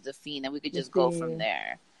versus The Fiend, and we could just go from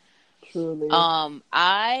there. Truly.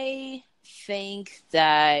 I think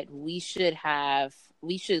that we should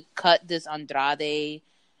cut this Andrade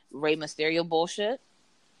Rey Mysterio bullshit.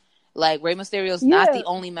 Like Rey Mysterio's not the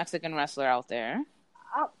only Mexican wrestler out there.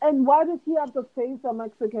 And why does he have to face a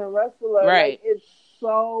Mexican wrestler? Right. Like, it's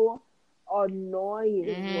so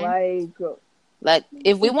annoying. Like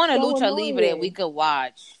if we want a Lucha Libre, we could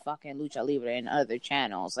watch fucking Lucha Libre and other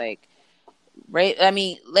channels. Like, right? I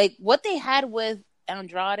mean, like what they had with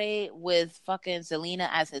Andrade with fucking Selena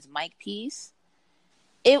as his mic piece,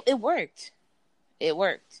 it worked. It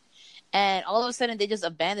worked. And all of a sudden they just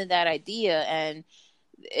abandoned that idea, and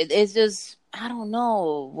it's just, I don't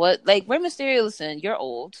know what, like Rey Mysterio, listen, you're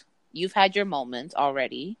old. You've had your moments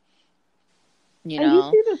already. You know? And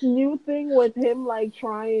you see this new thing with him, like keep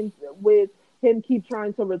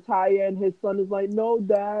trying to retire, and his son is like, "No,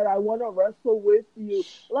 Dad, I want to wrestle with you."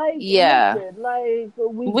 Like,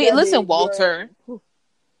 listen, Walter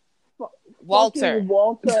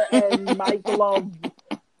and Mike Love's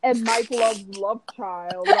love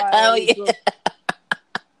child. Like, oh yeah.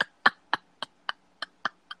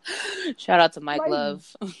 Shout out to Mike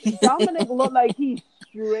Love. Dominic looked like he's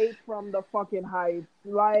straight from the fucking heights.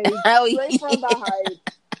 Like, straight from the heights.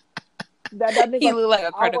 That nigga, he looked like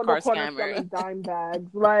a credit card scammer. Dime bags.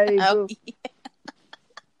 Like,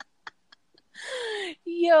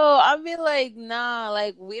 yo, I mean, like, nah,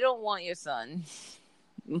 like, we don't want your son.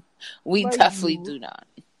 We definitely do not.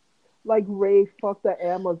 Like, Ray fucked the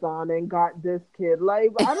Amazon and got this kid. Like,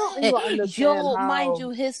 I don't even understand. Yo, mind you,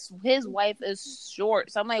 his wife is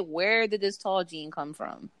short. So I'm like, where did this tall gene come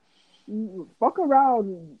from? Fuck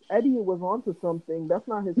around. Eddie was onto something. That's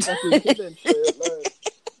not his fucking kid and shit. Like,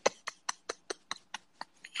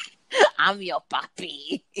 I'm your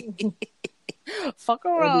papi. Fuck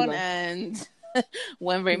around, and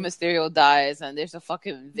when Rey Mysterio dies and there's a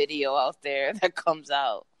fucking video out there that comes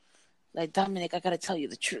out. Like, Dominic, I gotta tell you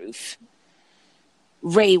the truth.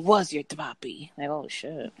 Ray was your papi. Like, oh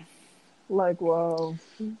shit. Like, wow.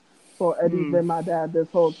 So Eddie's been my dad this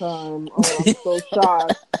whole time. Oh, I'm so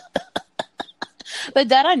shocked. But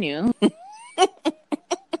that I knew.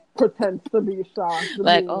 pretends to be shocked.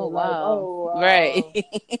 Like, Me, oh like, wow, oh wow. right.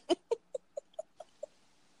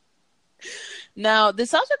 Now, did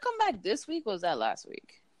Sasha come back this week or was that last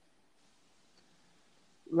week?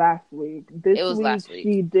 Last week. This It was week last week.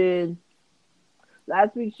 she did.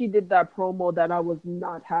 Last week she did that promo that I was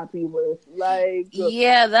not happy with. Like,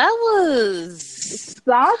 Yeah, that was...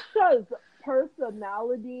 Sasha's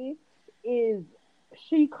personality is,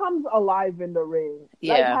 she comes alive in the ring.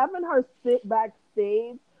 Like, Yeah. having her sit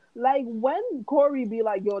backstage, like, when Corey be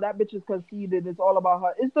like, yo, that bitch is conceited, it's all about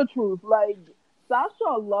her. It's the truth. Like,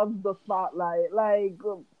 Sasha loves the spotlight. Like,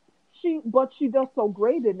 but she does so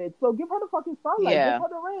great in it. So give her the fucking spotlight. Yeah. Give her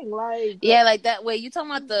the ring. Like, Yeah, like that. Wait, you talking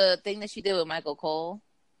about the thing that she did with Michael Cole?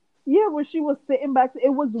 yeah, when she was sitting back, it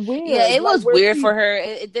was weird. Yeah, it Like, was where weird she- for her.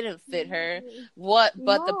 It didn't fit her. But the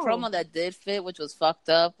No. promo that did fit, which was fucked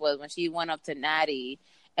up, was when she went up to Natty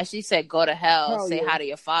and she said, "Go to hell, Hell say yeah. hi to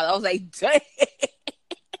your father." I was like, "Dang."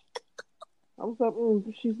 I was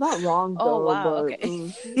like, she's not wrong Oh, though. wow, But,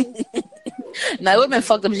 okay. Now it would have been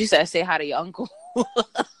fucked up if she said, "Say hi to your uncle."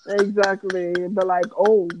 exactly. But like,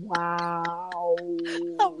 oh wow.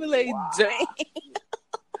 I'll be like, Wow. "Dang."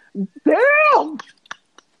 Damn.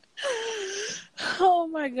 Oh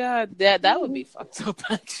my god, that would be fucked up.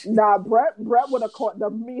 Actually. Nah, Brett would have caught the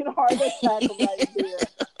mean heart attack right there.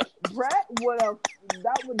 Brett would have.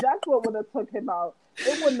 That's what would have took him out.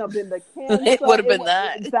 It wouldn't have been the cancer. It would have been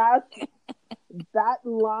that. That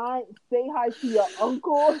line. Say hi to your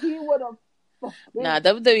uncle. He would have. Nah,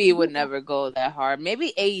 WWE would never go that hard.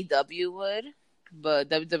 Maybe AEW would, but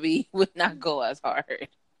WWE would not go as hard.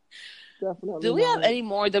 Definitely. Do we have not. any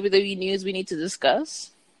more WWE news we need to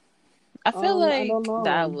discuss? I feel I like don't know.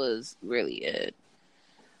 that was really it.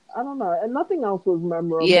 I don't know, and nothing else was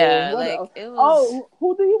memorable. Yeah, What like else? it was. Oh,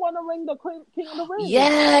 who do you want to ring the King of the Ring?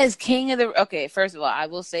 Yes, King of the. Okay, first of all, I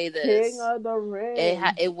will say this: King of the Ring.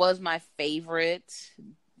 it was my favorite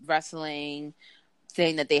wrestling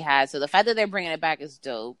thing that they had. So the fact that they're bringing it back is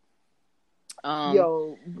dope.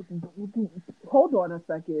 Yo, hold on a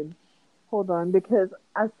second. Hold on, because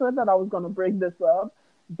I said that I was going to bring this up.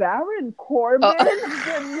 Baron Corbin has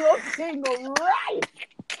been looking right.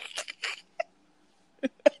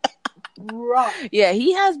 Right. Yeah,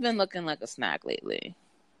 he has been looking like a snack lately.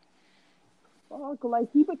 Fuck, like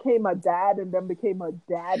he became a dad and then became a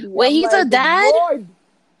daddy. Wait, I'm he's like, a dad? Lord.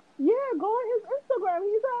 Yeah, go on his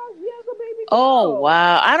Instagram. He has a baby. Oh girl.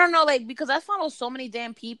 wow, I don't know, like because I follow so many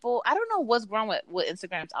damn people. I don't know what's wrong with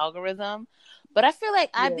Instagram's algorithm, but I feel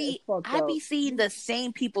like I Yeah, be it's fucked up. seeing the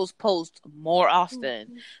same people's posts more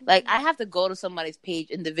often. Like I have to go to somebody's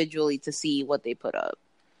page individually to see what they put up.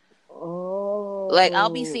 Oh. Like I'll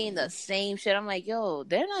be seeing the same shit. I'm like, yo,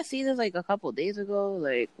 didn't I see this like a couple days ago?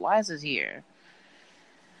 Like, why is this here?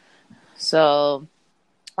 So,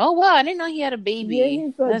 oh wow, I didn't know he had a baby.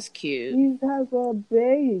 Yeah, That's cute. He has a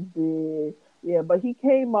baby. Yeah, but he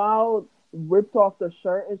came out, ripped off the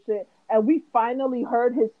shirt and shit, and we finally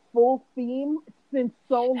heard his full theme since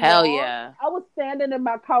so long. Hell yeah. I was standing in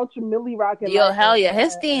my couch, Millie rocking. Yo, like, hell yeah.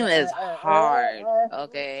 His theme is hard.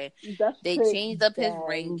 Okay. that They shit changed up his bang.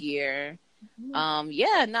 ring gear.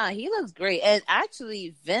 Yeah, nah, he looks great. And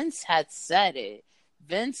actually, Vince had said it.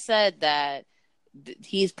 Vince said that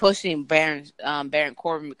he's pushing Baron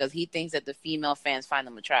Corbin because he thinks that the female fans find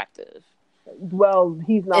him attractive. Well,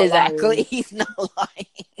 he's not Exactly. lying. He's not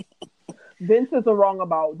lying. Vince isn't wrong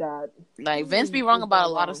about that. Like, Vince be wrong He's about not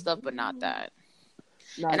a lot of wrong. stuff, but not that.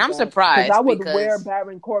 Not And I'm that. surprised I would because- wear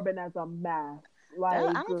Baron Corbin as a mask. Like,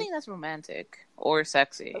 I don't think that's romantic or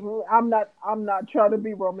sexy. I'm not trying to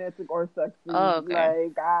be romantic or sexy. Oh, okay.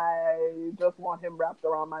 Like, I just want him wrapped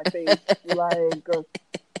around my face. Like,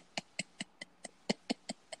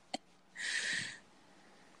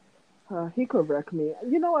 he could wreck me.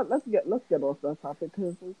 You know what? Let's get off that topic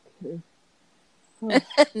because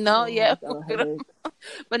No, yeah. got a headache.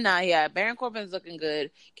 But nah, yeah, Baron Corbin's looking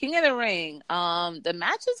good. King of the Ring. The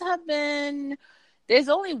matches have been. There's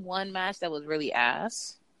only one match that was really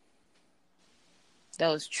ass. That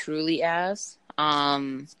was truly ass.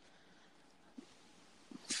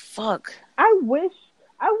 Fuck. I wish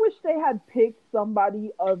they had picked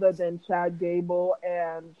somebody other than Chad Gable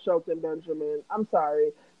and Shelton Benjamin. I'm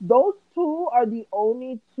sorry. Those two are the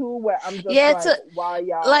only two where I'm just why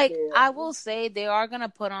y'all like there? I will say they are gonna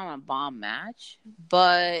put on a bomb match,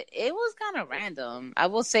 but it was kind of random. I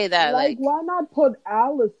will say that, like why not put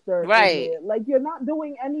Alistair Right. in it? Like, you're not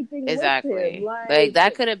doing anything with exactly. him. Like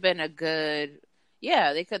that could have been a good,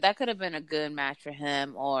 that could have been a good match for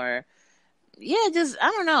him, or just I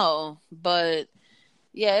don't know, but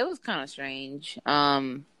yeah, it was kind of strange.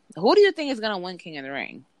 Who do you think is gonna win King of the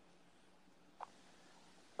Ring?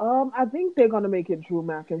 I think they're gonna make it Drew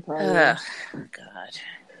McIntyre. God.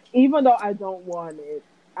 Even though I don't want it.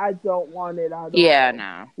 I don't want it at Yeah, all.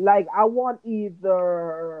 no. Like, I want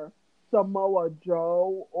either Samoa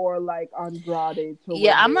Joe or, like, Andrade to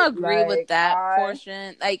win I'm gonna it. agree with Like, that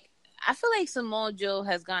portion. Like, I feel like Samoa Joe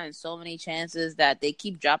has gotten so many chances that they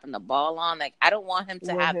keep dropping the ball on. Like, I don't want him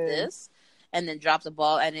to With have him. this and then drop the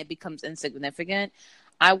ball and it becomes insignificant.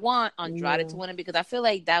 I want Andrade to win it because I feel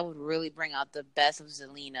like that would really bring out the best of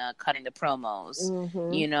Zelina cutting the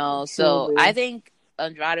promos. You know, so Truly. I think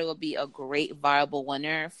Andrade will be a great viable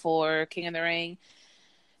winner for King of the Ring.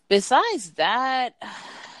 Besides that,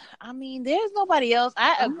 I mean, there's nobody else.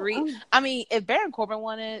 I agree. I mean, if Baron Corbin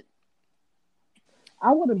won it,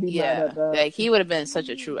 I wouldn't be mad at that. like he would have been such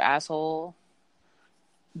a true asshole.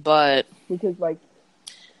 But because, like,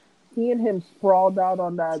 seeing him sprawled out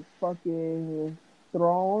on that fucking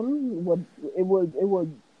throne would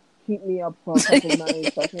keep me up for a couple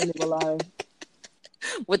nights. I can't even lie.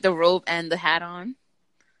 With the robe and the hat on.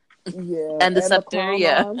 Yeah. And the scepter,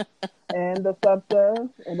 on, and the scepter.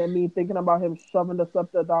 And then me thinking about him shoving the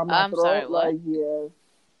scepter down my throat. Sorry, what? Like, yeah.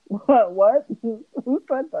 What? Who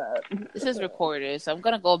said that? This is recorded, so I'm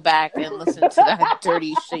gonna go back and listen to that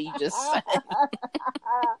dirty shit you just said.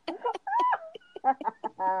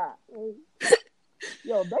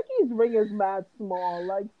 Yo, Becky's ring is mad small.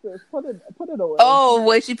 Like, sis, put it away. Oh,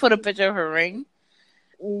 wait, she put a picture of her ring?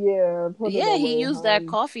 Yeah, put it away. Yeah, he used that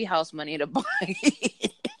coffee house money to buy.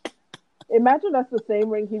 Imagine that's the same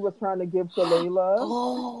ring he was trying to give to Layla.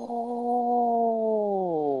 Oh,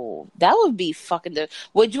 that would be fucking.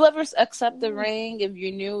 Would you ever accept the ring if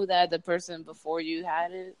you knew that the person before you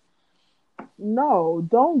had it? No,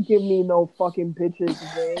 don't give me no fucking bitch's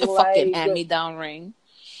ring. Fucking hand-me-down ring.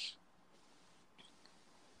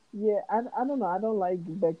 Yeah, I don't know. I don't like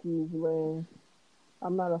Becky's ring.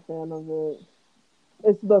 I'm not a fan of it.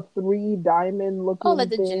 It's the 3 diamond looking. Oh, like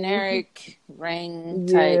the thing. Generic ring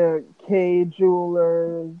type. Yeah, K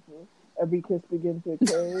Jewelers. Every kiss begins with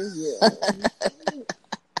K. Yeah.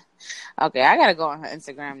 Okay, I gotta go on her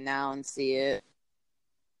Instagram now and see it.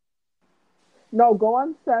 No, go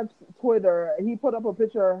on Seth's Twitter. He put up a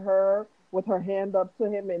picture of her with her hand up to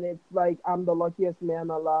him, and it's like, I'm the luckiest man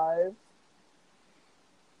alive.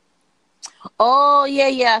 Oh,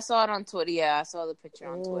 yeah, I saw it on Twitter. Yeah, I saw the picture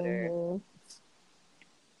on Twitter.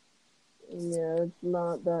 Yeah, it's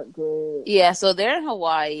not that great. Yeah, so they're in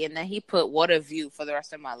Hawaii, and then he put "What a view for the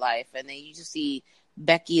rest of my life," and then you just see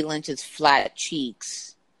Becky Lynch's flat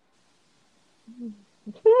cheeks.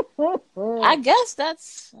 I guess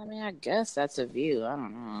that's a view. I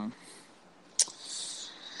don't know.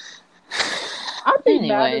 I'd be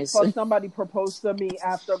mad as fuck somebody proposed to me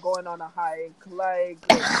after going on a hike. Like,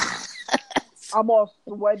 I'm all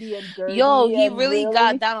sweaty and dirty. Yo, he really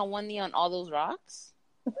got down on one knee on all those rocks?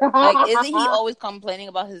 Like, isn't he always complaining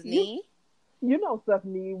about his knee? You know Seth's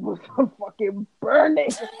knee was fucking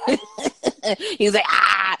burning. He's like,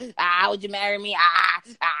 would you marry me?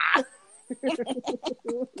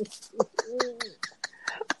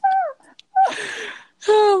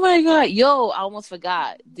 Oh my god. Yo, I almost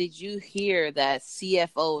forgot. Did you hear that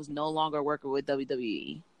CFO is no longer working with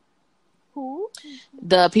WWE? Who?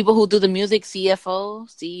 The people who do the music, CFO,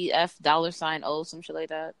 $O, some shit like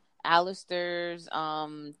that. Alistair's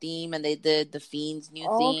theme, and they did the Fiend's new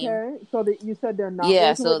theme. Okay, so you said they're not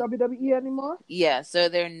working with WWE anymore? Yeah, so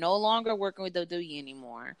they're no longer working with WWE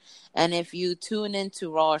anymore. And if you tune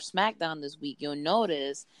into Raw or SmackDown this week, you'll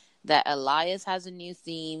notice that Elias has a new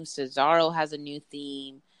theme, Cesaro has a new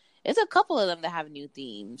theme. It's a couple of them that have new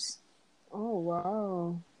themes. Oh,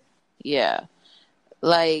 wow. Yeah.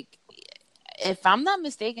 Like, if I'm not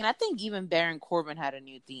mistaken, I think even Baron Corbin had a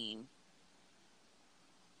new theme.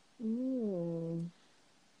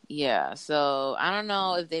 Yeah, so I don't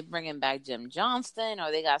know if they're bringing back Jim Johnston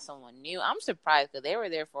or they got someone new. I'm surprised because they were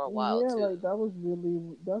there for a while, too. Yeah, like, that's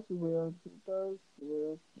weird. That's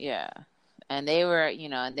weird. Yeah. And they were,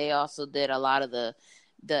 and they also did a lot of the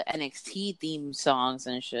NXT theme songs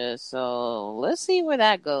and shit. So let's see where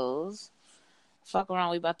that goes. Fuck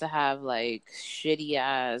around, we about to have, like, shitty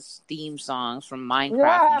ass theme songs from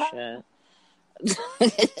Minecraft and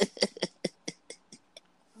shit.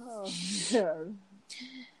 Oh, yeah.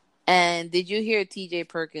 And did you hear TJ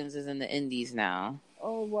Perkins is in the Indies now?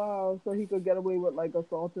 Oh, wow. So he could get away with, like,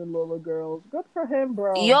 assaulting little girls. Good for him,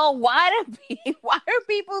 bro. Yo, why are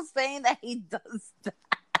people saying that he does that?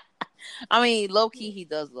 I mean, low-key, he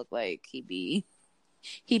does look like he'd be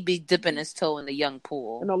dipping his toe in the young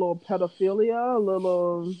pool. And a little pedophilia, a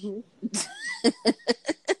little...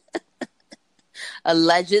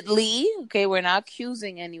 Allegedly. Okay, we're not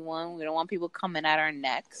accusing anyone. We don't want people coming at our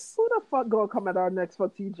necks. Who the fuck gonna come at our next for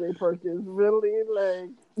TJ Perkins? Really?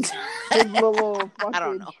 Like his little I don't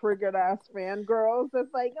fucking know. triggered ass fangirls.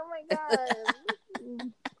 That's like, oh my god.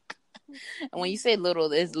 And when you say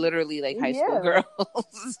little, it's literally like high school Yeah.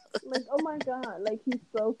 girls. Like, oh my god, like he's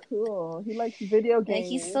so cool. He likes video games. Like,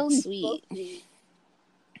 he's so sweet.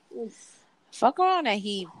 Fuck around and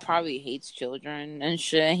he probably hates children and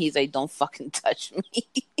shit. He's like, don't fucking touch me.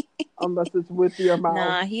 Unless it's with your mouth.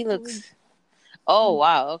 Nah, he looks. Oh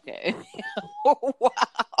wow, okay. Oh, wow.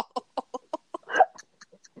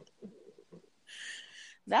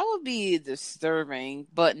 That would be disturbing,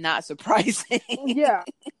 but not surprising. Yeah.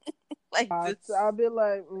 Like I'll be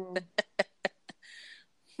like,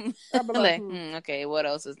 I'll be like, okay, what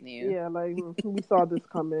else is new? Yeah, like we saw this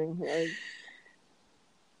coming. Like,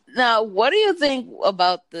 now, what do you think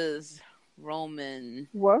about this Roman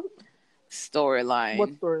what storyline?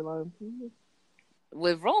 What storyline?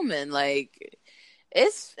 With Roman, like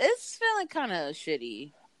it's feeling kind of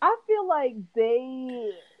shitty. I feel like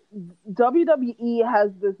WWE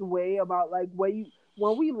has this way about like when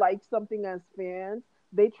we like something as fans,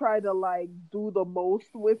 they try to like do the most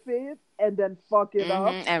with it and then fuck it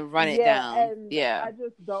up and run it down. And yeah, I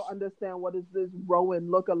just don't understand what is this Rowan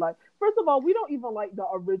lookalike. First of all, we don't even like the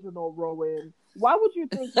original Rowan. Why would you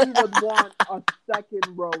think we would want a second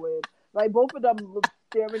Rowan? Like both of them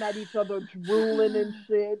staring at each other, drooling and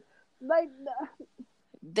shit. Like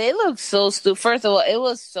they look so stupid. First of all, it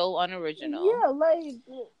was so unoriginal. Yeah, like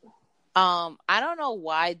I don't know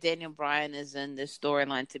why Daniel Bryan is in this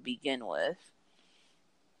storyline to begin with.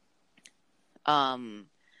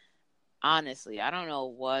 Honestly, I don't know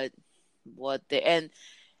what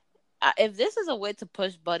if this is a way to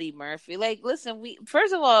push Buddy Murphy. Like, listen,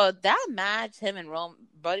 first of all, that match him and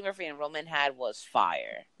Buddy Murphy and Roman had was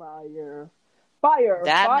fire. Fire.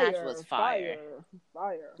 That fire, match was fire.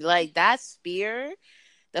 Fire. Like that spear,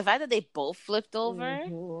 the fact that they both flipped over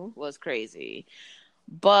was crazy.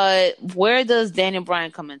 But where does Daniel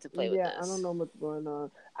Bryan come into play with this? I don't know what's going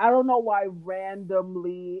on. I don't know why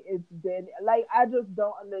randomly it's Daniel. Like, I just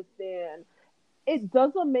don't understand. It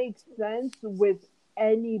doesn't make sense with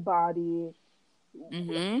anybody,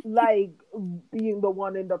 like, being the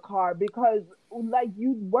one in the car. Because, like,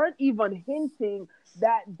 you weren't even hinting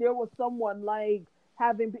that there was someone, like,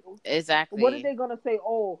 having... Exactly. What are they going to say?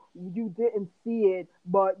 Oh, you didn't see it,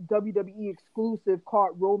 but WWE exclusive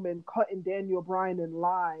caught Roman cutting Daniel Bryan in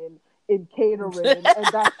line in catering, and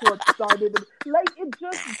that's what started it. Like, it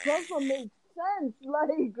just doesn't make sense.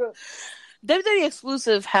 Like, WWE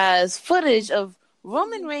exclusive has footage of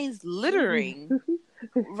Roman Reigns littering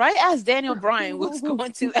right as Daniel Bryan was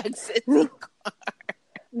going to exit the car.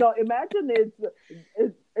 No, imagine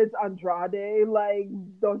it's Andrade, like,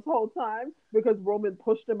 this whole time, because Roman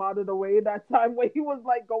pushed him out of the way that time when he was,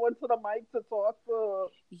 like, going to the mic to talk to...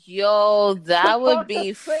 Yo, that would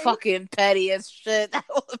be fucking petty as shit. That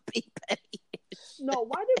would be petty. No,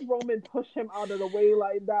 why did Roman push him out of the way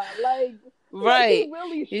like that? Like, right.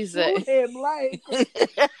 Like, he really shoot him, like...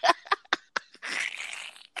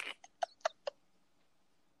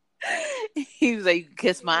 He was like,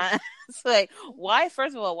 kiss my ass. Like, why?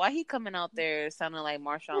 First of all, why he coming out there sounding like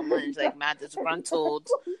Marshawn Lynch, like mad disgruntled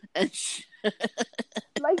and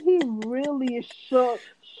like he really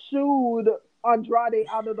shooed Andrade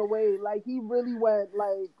out of the way. Like he really went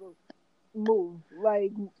like, move,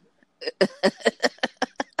 like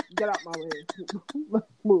get out my way,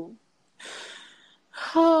 move.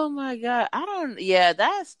 Oh my god,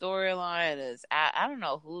 that storyline is, I don't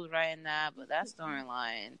know who's writing that, but that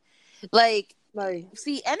storyline, like,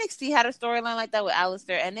 see, NXT had a storyline like that with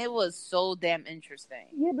Aleister, and it was so damn interesting.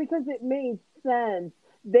 Yeah, because it made sense.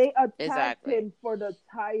 They attacked him for the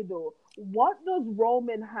title. What does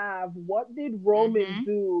Roman have? What did Roman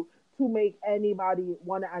do to make anybody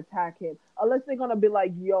want to attack him? Unless they're gonna be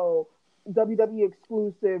like, yo, WWE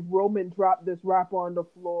exclusive, Roman dropped this rapper on the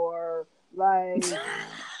floor. Like,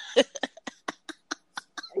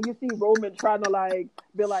 you see Roman trying to like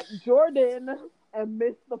be like Jordan and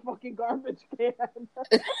miss the fucking garbage can.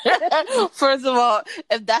 First of all,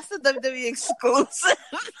 if that's the WWE exclusive,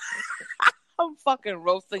 I'm fucking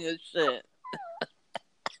roasting his shit.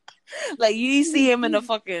 Like, you see him in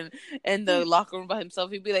the locker room by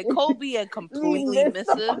himself, he'd be like Kobe and completely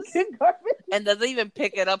misses and doesn't even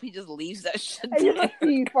pick it up. He just leaves that shit and you just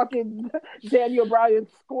see fucking Daniel Bryan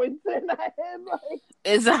squinting at him. Like...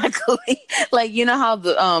 Exactly. Like, you know how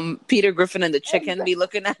the Peter Griffin and the chicken be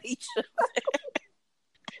looking at each other?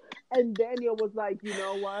 And Daniel was like, you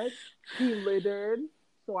know what? He littered,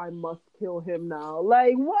 so I must kill him now.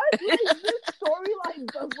 Like, what? Like, this storyline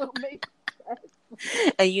doesn't make sense.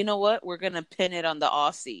 And you know what? We're gonna pin it on the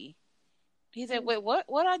Aussie. He said, "Wait, what?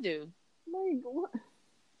 What I do?" Like, what?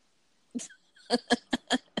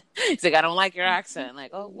 He's like, "I don't like your accent."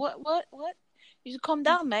 Like, "Oh, what? You should calm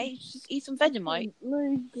down, mate. You should just eat some Vegemite."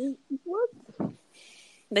 Like, what?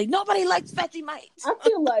 Like, nobody likes Vegemite. I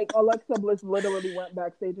feel like Alexa Bliss literally went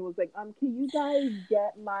backstage and was like, can you guys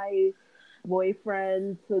get my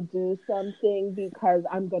boyfriend to do something because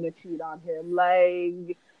I'm gonna cheat on him?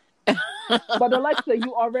 Like, but Alexa,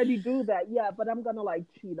 you already do that. Yeah, but I'm gonna like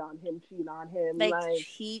cheat on him. Like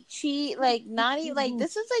cheat. Like not even like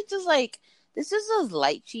this is like just like this is just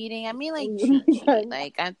light cheating. I mean like cheat.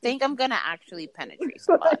 Like I think I'm gonna actually penetrate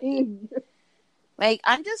somebody. Like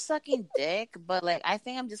I'm just sucking dick, but like I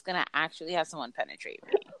think I'm just gonna actually have someone penetrate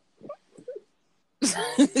me.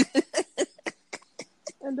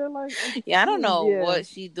 And they're like, yeah, I don't know what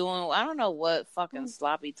she's doing. I don't know what fucking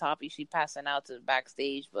sloppy toppy she passing out to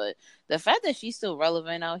backstage, but the fact that she's still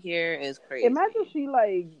relevant out here is crazy. Imagine she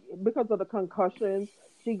like because of the concussion,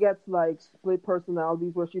 she gets like split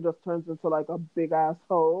personalities where she just turns into like a big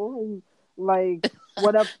asshole. Like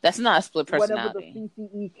whatever. That's not a split personality. Whenever the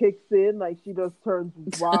CCE kicks in, like she just turns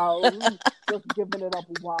wild, just giving it up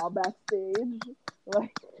wild backstage.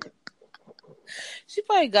 Like. She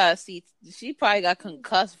probably got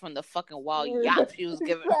concussed from the fucking wild yap she was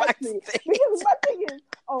giving backstage. Because my thing is,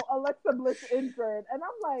 Alexa Bliss injured, and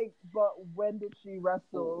I'm like, but when did she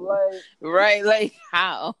wrestle? Like, right? Like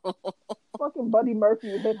how? Fucking Buddy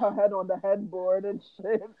Murphy hit her head on the headboard and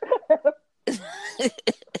shit.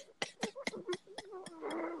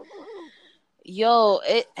 Yo,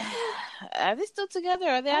 are they still together?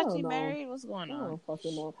 Are they actually married? What's going on? I don't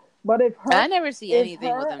fucking know. But if I never see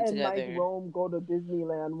anything with them together. Mike Rome go to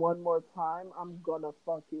Disneyland one more time, I'm gonna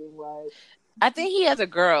fucking like. I think he has a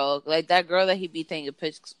girl, like that girl that he be taking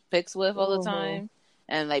pics with all the time,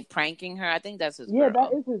 and like pranking her. I think that's his girl. Yeah,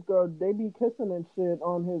 that is his girl. They be kissing and shit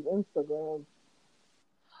on his Instagram.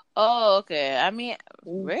 Oh, okay. I mean,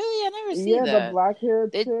 really, I never see that. Yeah, the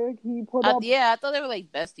black-haired chick. He put up. Yeah, I thought they were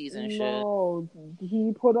like besties and shit. No,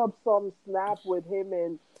 he put up some snap with him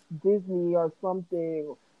and Disney or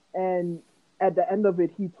something. And at the end of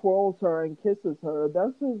it, he twirls her and kisses her.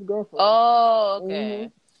 That's his girlfriend. Oh, okay. Mm-hmm.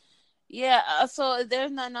 Yeah, so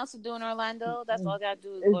there's nothing else to do in Orlando? That's all y'all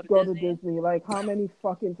do is go to Disney? Like, how many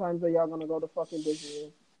fucking times are y'all going to go to fucking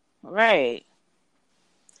Disney? Right.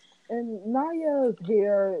 And Naya's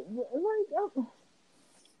hair, like...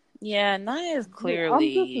 yeah, Naya's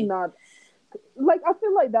clearly... I'm just not... Like, I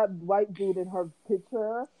feel like that white dude in her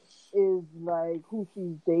picture is, like, who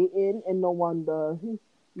she's dating, and no wonder...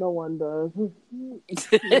 No wonder.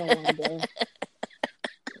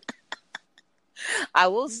 I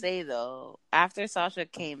will say though, after Sasha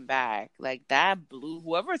came back, like that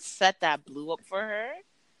whoever set that blue up for her,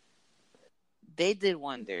 they did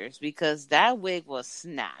wonders because that wig was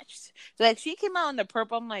snatched. Like she came out in the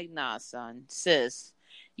purple. I'm like, nah, sis,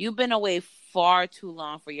 you've been away far too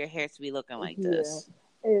long for your hair to be looking like this.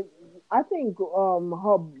 I think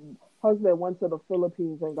her husband went to the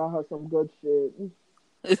Philippines and got her some good shit.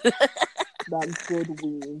 That's good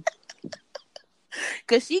weed.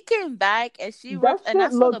 Cause she came back and I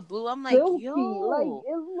saw the blue. I'm like, silky. Yo, like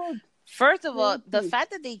it looked. First of all, the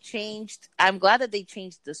fact that they changed, I'm glad that they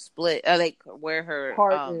changed the split, like where her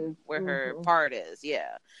part is. Her part is.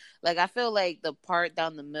 Yeah, like I feel like the part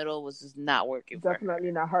down the middle was just not working.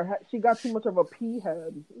 Definitely not her. She got too much of a pea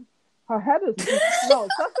head. Her head is no.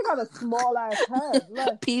 Sasha got a small ass head.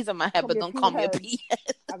 Look, peas on my head, but don't call me a pea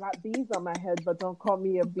head. I got bees on my head, but don't call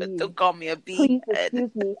me a bee. But don't call me a bee. Please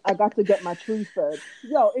excuse me. I got to get my tree fed.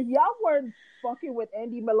 Yo, if y'all weren't fucking with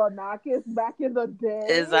Andy Milonakis back in the day,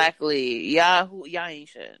 exactly. Y'all ain't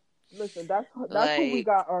shit. Listen, that's like, who we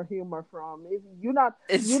got our humor from. If you're not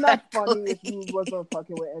funny if you wasn't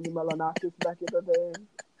fucking with Andy Milonakis back in the day.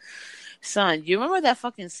 Son, you remember that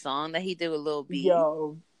fucking song that he did with Lil B?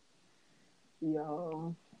 Yo,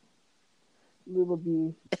 Lil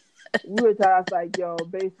B. We were just like, yo,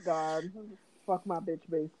 bass god, fuck my bitch,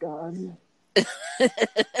 bass god.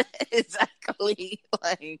 Exactly.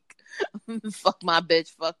 Like, fuck my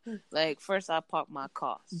bitch. Fuck. Like, first I park my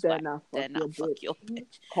car. Then I fuck your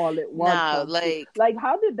bitch. Call it wonton. Nah, like,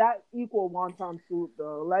 how did that equal wonton soup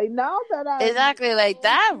though? Like, now that I exactly like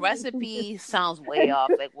that recipe sounds way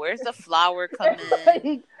off. Like, where's the flour come in?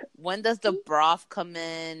 Like, when does the broth come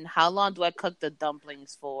in? How long do I cook the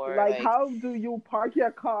dumplings for? Like, how do you park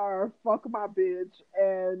your car, fuck my bitch,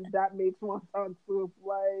 and that makes wonton soup?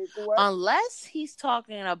 Like, what? Unless he's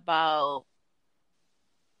talking about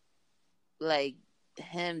like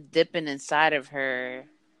him dipping inside of her,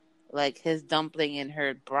 like his dumpling in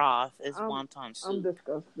her broth is wonton soup. I'm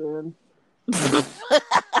disgusted.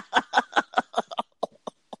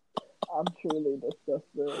 I'm truly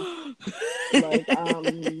disgusted. Like, I'm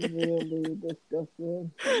really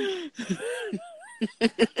disgusted.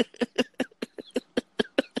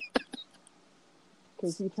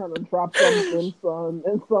 Because he's trying to drop something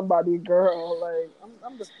in somebody girl. Like,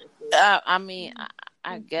 I'm disgusted. I mean,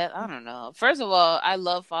 I guess, I don't know. First of all, I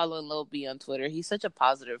love following Lil B on Twitter. He's such a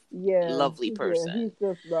positive, lovely person. Yeah, he's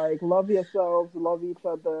just like, love yourselves, love each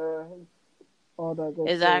other, all that good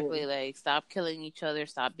Exactly. shit. Like, stop killing each other,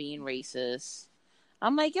 stop being racist.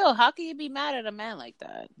 I'm like, yo, how can you be mad at a man like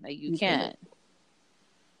that? Like, you can't.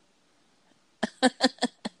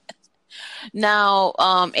 Now,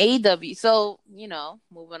 AEW. So,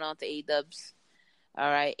 moving on to AEW's. All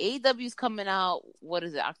right, AEW's coming out. What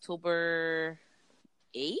is it? October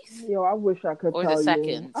 8th? Yo, I wish I could or tell the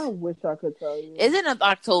you. 2nd? I wish I could tell you. Isn't it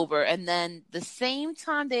October? And then the same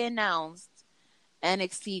time they announced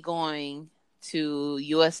NXT going to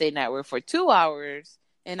USA Network for 2 hours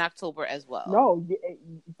in October as well. No,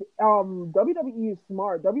 WWE is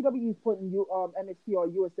smart. WWE is putting NXT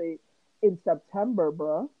on USA in September,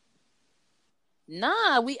 bruh.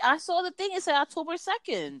 Nah, I saw the thing. It said October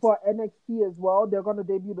 2nd. For NXT as well, they're gonna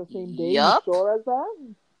debut the same day. Yup. You sure as that?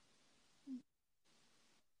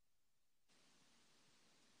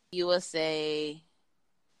 USA.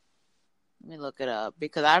 Let me look it up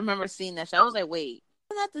because I remember seeing that show. I was like, wait,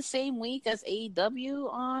 isn't that the same week as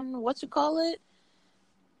AEW on what you call it?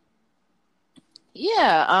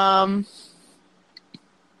 Yeah.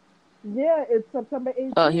 Yeah, it's September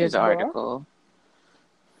 18th. Oh, here's the bruh. article.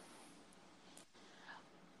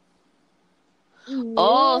 Yeah.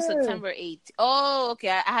 Oh, September 18th. Oh, okay.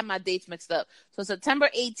 I had my dates mixed up. So September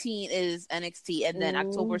 18th is NXT, and then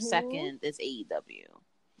October 2nd is AEW.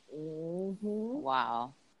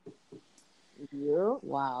 Wow. Yeah.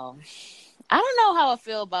 Wow. I don't know how I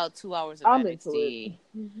feel about 2 hours of I'm NXT.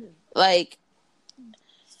 into it.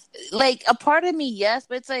 Like a part of me, yes,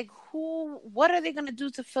 but it's like, what are they gonna do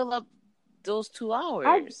to fill up those 2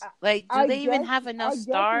 hours? Do they even have enough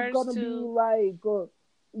stars it's gonna be like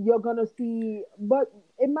you're gonna see, but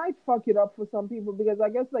it might fuck it up for some people because I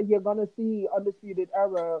guess like you're gonna see Undisputed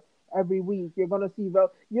Era every week. You're gonna see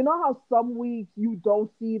you know how some weeks you don't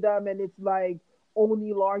see them and it's like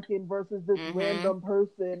Oney Larkin versus this random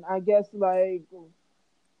person. I guess like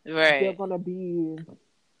they're gonna be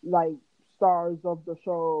like stars of the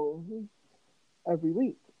show every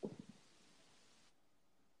week.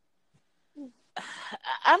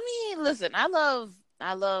 I mean, listen, I love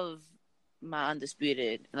my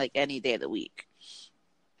Undisputed like any day of the week.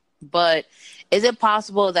 But is it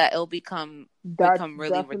possible that it'll become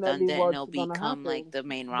really redundant and it'll become like the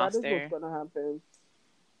main roster? That is what's gonna happen.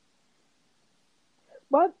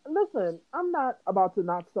 But listen, I'm not about to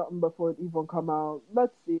knock something before it even come out.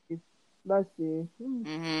 Let's see.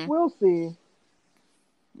 We'll see.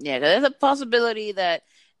 Yeah, there's a possibility that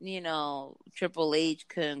Triple H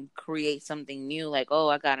can create something new. Like, oh,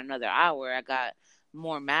 I got another hour. I got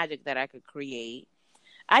more magic that I could create.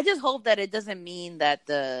 I just hope that it doesn't mean that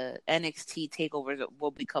the NXT takeovers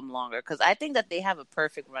will become longer because I think that they have a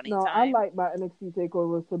perfect running time. I like my NXT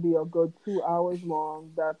takeovers to be a good 2 hours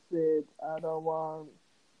long. That's it. I don't want.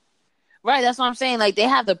 Right, that's what I'm saying. Like they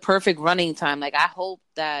have the perfect running time. Like I hope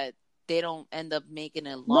that they don't end up making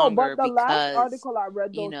it longer. No, but the last article I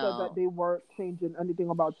read said that they weren't changing anything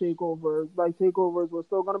about takeovers. Like takeovers were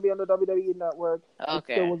still going to be on the WWE network.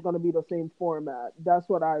 Okay. It still was going to be the same format. That's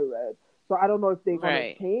what I read. So I don't know if they're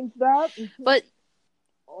going to change that. But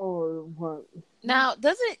or what? Now,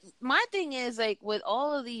 my thing is like with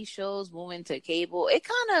all of these shows moving to cable,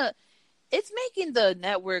 it's making the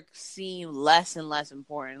network seem less and less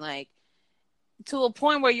important. Like to a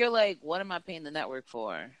point where you're like, what am I paying the network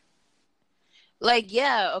for? Like,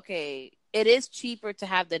 yeah, okay, it is cheaper to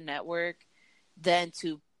have the network than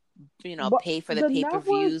to, pay for the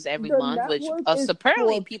pay-per-views every month, which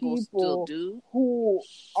apparently people still do. Who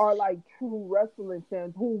are like true wrestling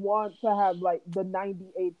fans who want to have like the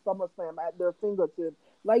 '98 SummerSlam at their fingertips.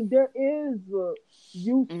 Like there is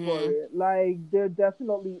use for it. Like there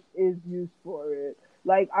definitely is use for it.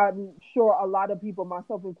 Like I'm sure a lot of people,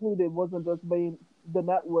 myself included, wasn't just being the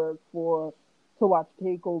network to watch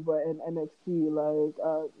TakeOver and NXT. Like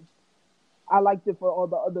I liked it for all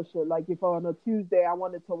the other shit. Like if on a Tuesday I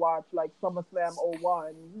wanted to watch like SummerSlam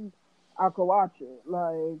 01, I could watch it.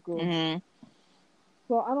 Like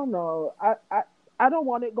so I don't know. I don't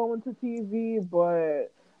want it going to TV,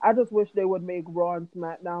 but I just wish they would make Raw and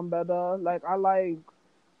SmackDown better. Like I like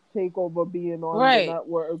TakeOver being on the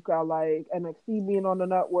network. I like NXT being on the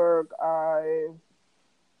network. I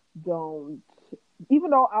don't. Even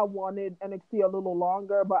though I wanted NXT a little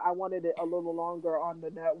longer, but I wanted it a little longer on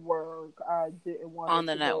the network. I didn't want On it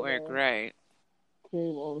the to go network, to right.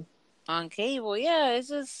 cable. On cable, yeah, it's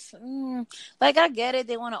just like I get it.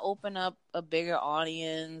 They want to open up a bigger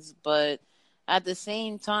audience, but at the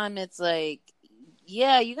same time, it's like,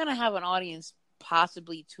 yeah, you're gonna have an audience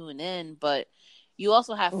possibly tune in, but you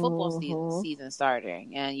also have football season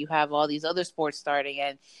starting, and you have all these other sports starting.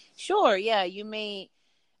 And sure, yeah, you may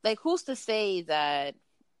like who's to say that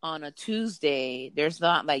on a Tuesday there's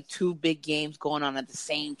not like two big games going on at the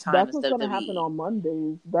same time That's as what's going to happen WWE. on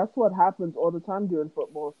Mondays. That's what happens all the time during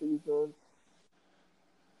football season.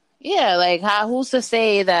 Yeah, like who's to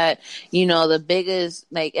say that, the biggest,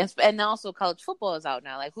 like, and also college football is out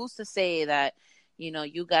now. Like, who's to say that,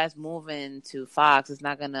 you guys moving to Fox is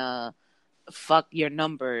not gonna fuck your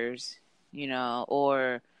numbers,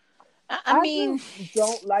 or I mean, just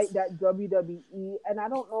don't like that WWE, and I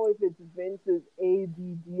don't know if it's Vince's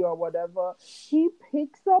ADD or whatever. He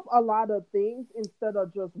picks up a lot of things instead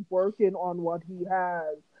of just working on what he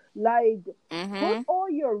has. Like, put all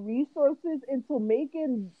your resources into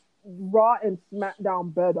making Raw and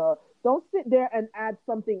SmackDown better. Don't sit there and add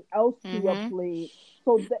something else to your plate.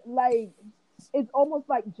 So that, like, it's almost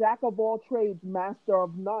like jack of all trades, master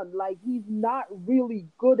of none. Like, he's not really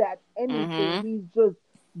good at anything. He's just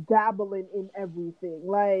dabbling in everything.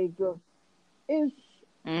 Like, it's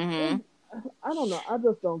I don't know. I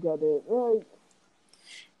just don't get it. Like,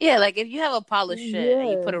 yeah, like if you have a polished shit and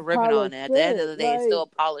you put a ribbon on it, at the end of the day, it's still a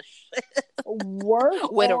polished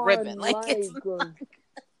work with on, a ribbon. Like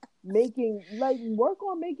work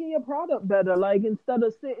on making your product better. Like, instead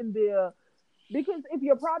of sitting there, because if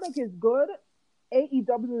your product is good,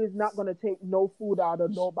 AEW is not going to take no food out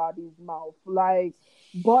of nobody's mouth. Like,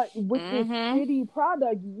 but with this shitty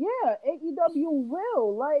product, yeah, AEW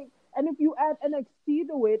will. Like, and if you add NXT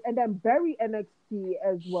to it and then bury NXT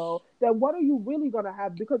as well, then what are you really going to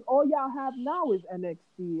have? Because all y'all have now is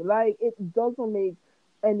NXT. Like, it doesn't make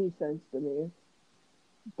any sense to me.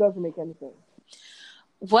 It doesn't make any sense.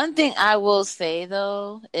 One thing I will say,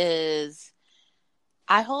 though, is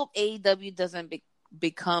I hope AEW doesn't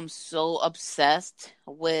become so obsessed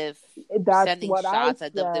with sending shots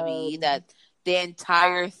at WWE that the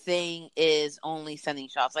entire thing is only sending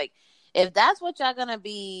shots. Like, if that's what y'all gonna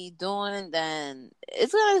be doing, then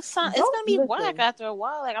it's gonna be whack after a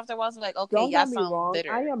while. Like, after a while, it's like, okay, y'all sound wrong.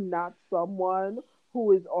 bitter. I am not someone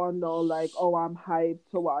who is on no like, oh, I'm hyped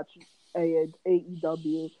to watch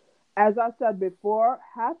AEW. As I said before,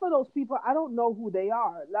 half of those people, I don't know who they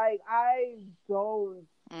are. Like, I don't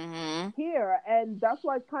care. And that's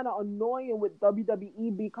why it's kind of annoying with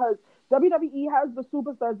WWE, because WWE has the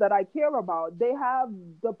superstars that I care about. They have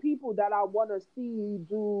the people that I want to see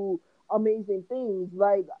do amazing things.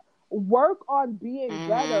 Like, work on being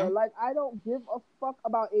better. Like, I don't give a fuck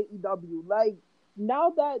about AEW. Like,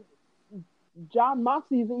 now that John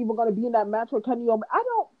Moxley isn't even going to be in that match with Kenny Omega, I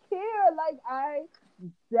don't care. Like, I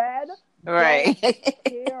don't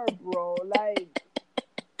care, bro. Like,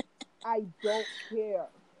 I don't care.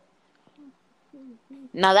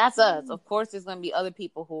 Now that's us. Of course, there's gonna be other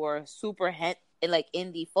people who are super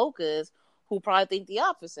indie focused who probably think the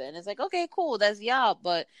opposite, and it's like, okay, cool, that's y'all.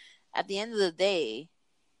 But at the end of the day,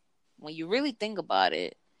 when you really think about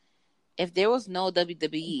it, if there was no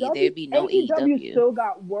WWE, there'd be no AEW. Still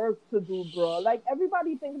got work to do, bro. Like,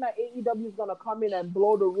 everybody thinking that AEW is gonna come in and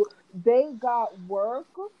blow the roof. They got work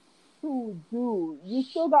to do. You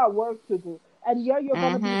still got work to do. And yeah, you're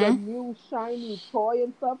gonna be the new shiny toy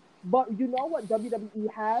and stuff. But you know what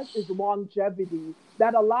WWE has is longevity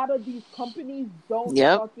that a lot of these companies don't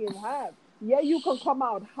fucking have. Yeah, you can come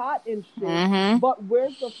out hot and shit, but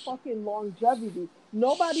where's the fucking longevity?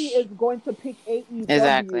 Nobody is going to pick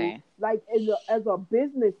AEW like as a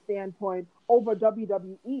business standpoint over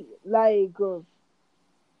WWE. Like,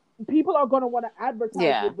 people are going to want to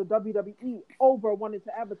advertise with the WWE over wanting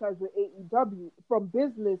to advertise with AEW from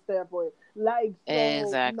business standpoint. Like,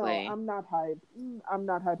 so, no, I'm not hyped.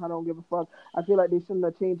 I don't give a fuck. I feel like they shouldn't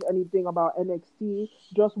have changed anything about NXT.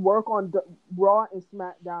 Just work on Raw and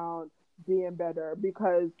SmackDown being better,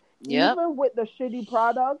 because even with the shitty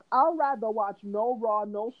product, I'll rather watch no Raw,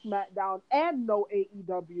 no SmackDown, and no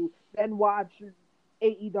AEW than watch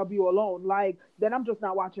AEW alone. Like, then I'm just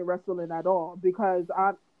not watching wrestling at all, because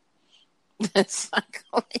I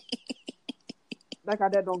like, I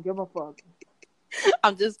don't give a fuck.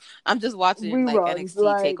 I'm just watching reruns, like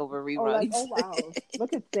NXT takeover reruns. Oh wow,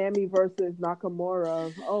 look at Sammy versus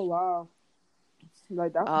Nakamura. Oh wow.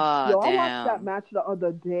 Like that. I watched that match the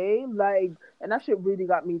other day, like, and that shit really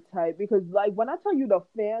got me tight, because, like, when I tell you the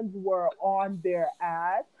fans were on their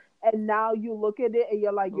ass, and now you look at it and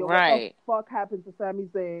you're like, yo, what the Right. fuck happened to Sami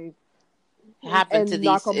Zayn Happened to and these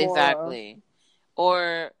Nakamura? exactly.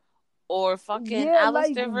 Or fucking Yeah, like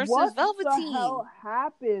Alistair versus what the Velveteen. hell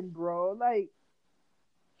happened, bro? Like,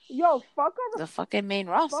 yo, fuck The fucking main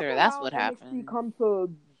roster. fuck That's around what NXT happened. come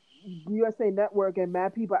to USA Network and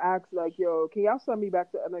mad people ask like, yo, can y'all send me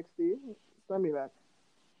back to NXT? Send me back.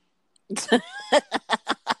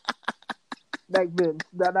 Like Vince,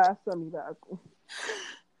 that ass send me back.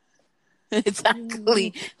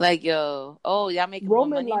 Exactly. Like, yo, oh, y'all making more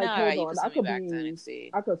Roman, money like, now? hold Alright, you on, can send me back to NXT.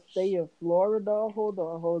 I could stay in Florida. Hold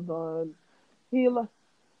on. He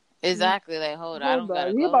Exactly. Like, hold on, I don't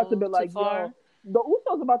gotta He about to be go too like, far. yo, the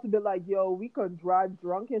Usos about to be like, yo, we could drive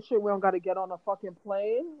drunk and shit. We don't got to get on a fucking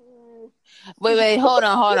plane. Wait, hold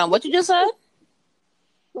on. What you just said?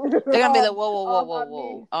 They're gonna be like,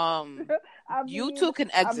 whoa. You two can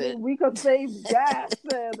exit. we could save gas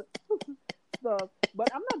and stuff. But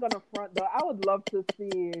I'm not gonna front though. I would love to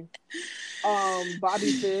see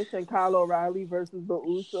Bobby Fish and Kyle O'Reilly versus the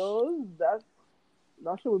Usos. That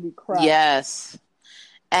shit would be crap. Yes.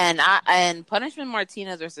 And Punishment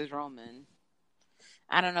Martinez versus Roman.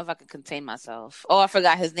 I don't know if I could contain myself. Oh, I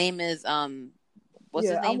forgot his name is what's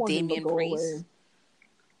his name? Damian Priest. Away.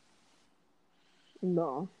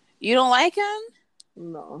 No. You don't like him?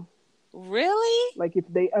 No. Really? Like if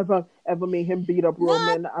they ever made him beat up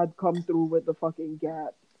Roman, I'd come through with the fucking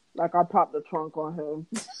gap. Like I'd pop the trunk on him.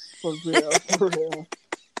 For real.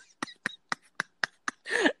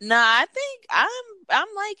 Nah, I think I'm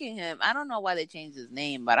liking him. I don't know why they changed his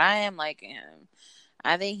name, but I am liking him.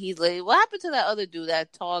 I think he's like, what happened to that other dude,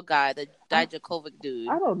 that tall guy, the Dijakovic dude?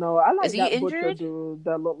 I don't know. I like Is he that injured? butcher dude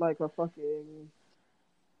that looked like a fucking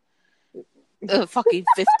fucking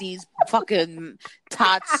 50s fucking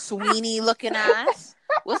Todd Sweeney looking ass.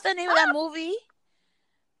 What's the name of that movie?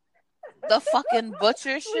 The fucking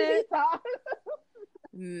butcher shit.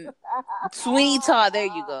 Sweeney Todd. There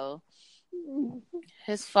you go.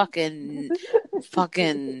 His fucking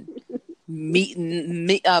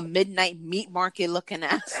midnight meat market looking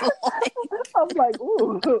ass. I'm like,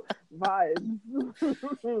 ooh, vibes.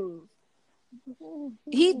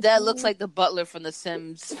 He that looks like the butler from the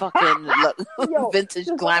Sims fucking vintage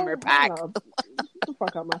glamour pack. Get the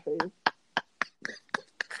fuck out my face.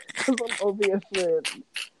 Because I'm obviously.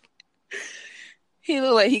 He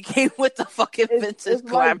looked like he came with the fucking vintage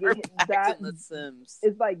glamour pack in the Sims.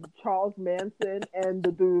 It's like Charles Manson and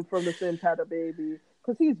the dude from the Sims had a baby.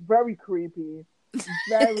 Because he's very creepy.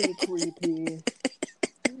 Very creepy.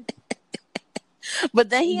 But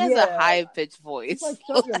then he has a high pitched voice. It's like,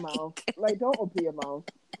 shut your mouth. Like, don't open your mouth.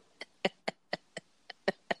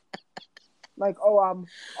 Like, I'm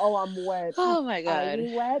wet. Oh my god. Are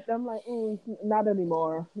you wet? I'm like, not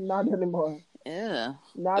anymore. Not anymore. Yeah.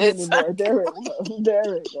 Not anymore. There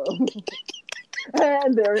it goes.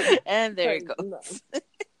 And there it goes. No.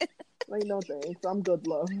 Like, no thanks. I'm good,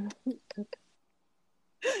 love.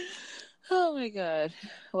 Oh my god.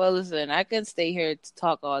 Well, listen, I could stay here to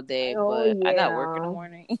talk all day, but I got work in the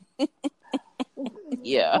morning.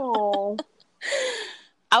 Yeah. Oh.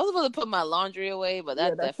 I was supposed to put my laundry away, but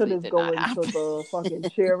that definitely did not happen. To the fucking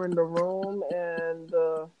chair in the room and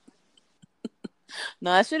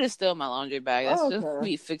No, that shit is still in my laundry bag. That's just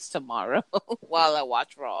be fixed tomorrow while I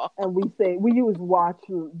watch Raw. And we use watch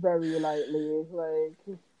very lightly, like.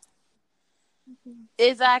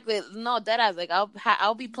 Exactly. No, deadass. Like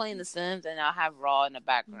I'll be playing The Sims and I'll have Raw in the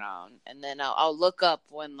background, and then I'll look up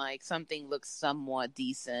when like something looks somewhat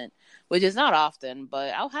decent, which is not often,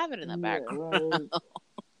 but I'll have it in the background. Right.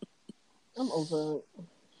 I'm over it.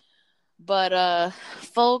 But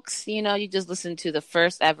folks, you just listened to the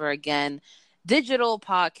first ever again digital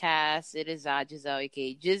podcast. It is Giselle,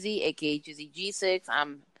 aka Jizzy, aka Jizzy G6.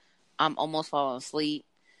 I'm almost falling asleep.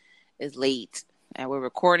 It's late. And we're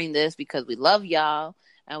recording this because we love y'all.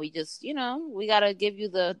 And we just, we got to give you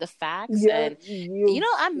the facts. And,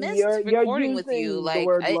 I missed recording with you. Like,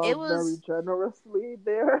 it was very generously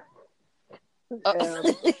there.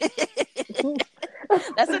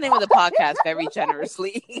 That's the name of the podcast, Very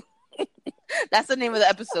Generously. That's the name of the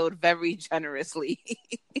episode, Very Generously.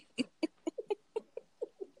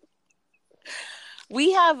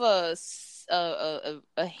 We have a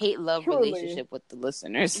hate-love relationship with the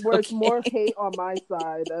listeners. Where it's more hate on my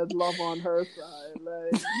side and love on her side.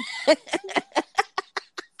 Like.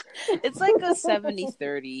 It's like a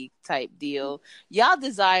 70-30 type deal. Y'all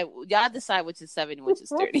decide which is 70, which is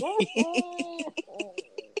 30.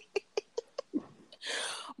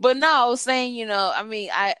 But no, I was saying,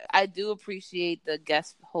 I do appreciate the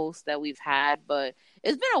guest hosts that we've had, but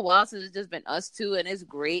it's been a while since it's just been us two, and it's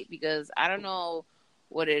great because I don't know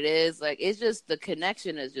what it is. Like, it's just the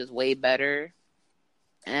connection is just way better.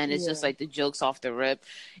 And it's just like the jokes off the rip.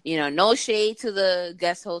 You know, no shade to the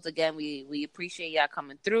guest hosts. Again, we appreciate y'all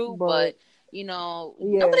coming through, but you know,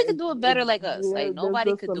 nobody could do it better like us. Like,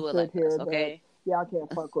 nobody could do it like us, okay? I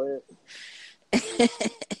can't fuck with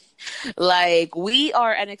it. Like, we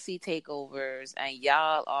are NXT takeovers, and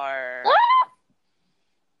y'all are. All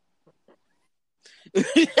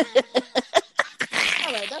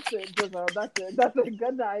right, that's it, Giselle. That's it.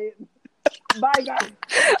 Good night. Bye, guys.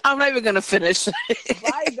 I'm not even gonna finish.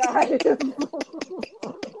 Bye, guys.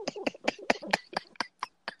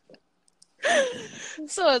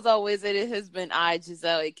 So as always, it has been I,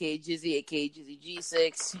 Giselle, aka Jizzy, aka Jizzy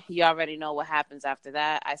G6. You already know what happens after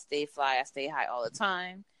that. I stay fly, I stay high all the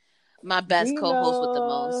time. My best co-host with the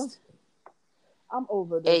most. I'm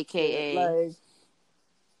over this. AKA. Like,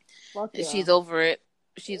 fuck yeah. She's over it.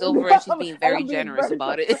 She's over it. She's being very generous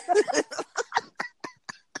about it.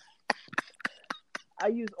 I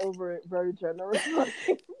use over it very generously.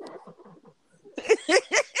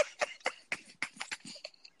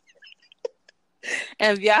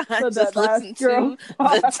 And y'all just listen to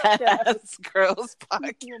the Deadass Girls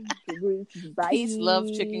podcast. Peace,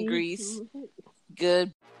 love, chicken grease.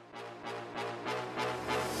 Good.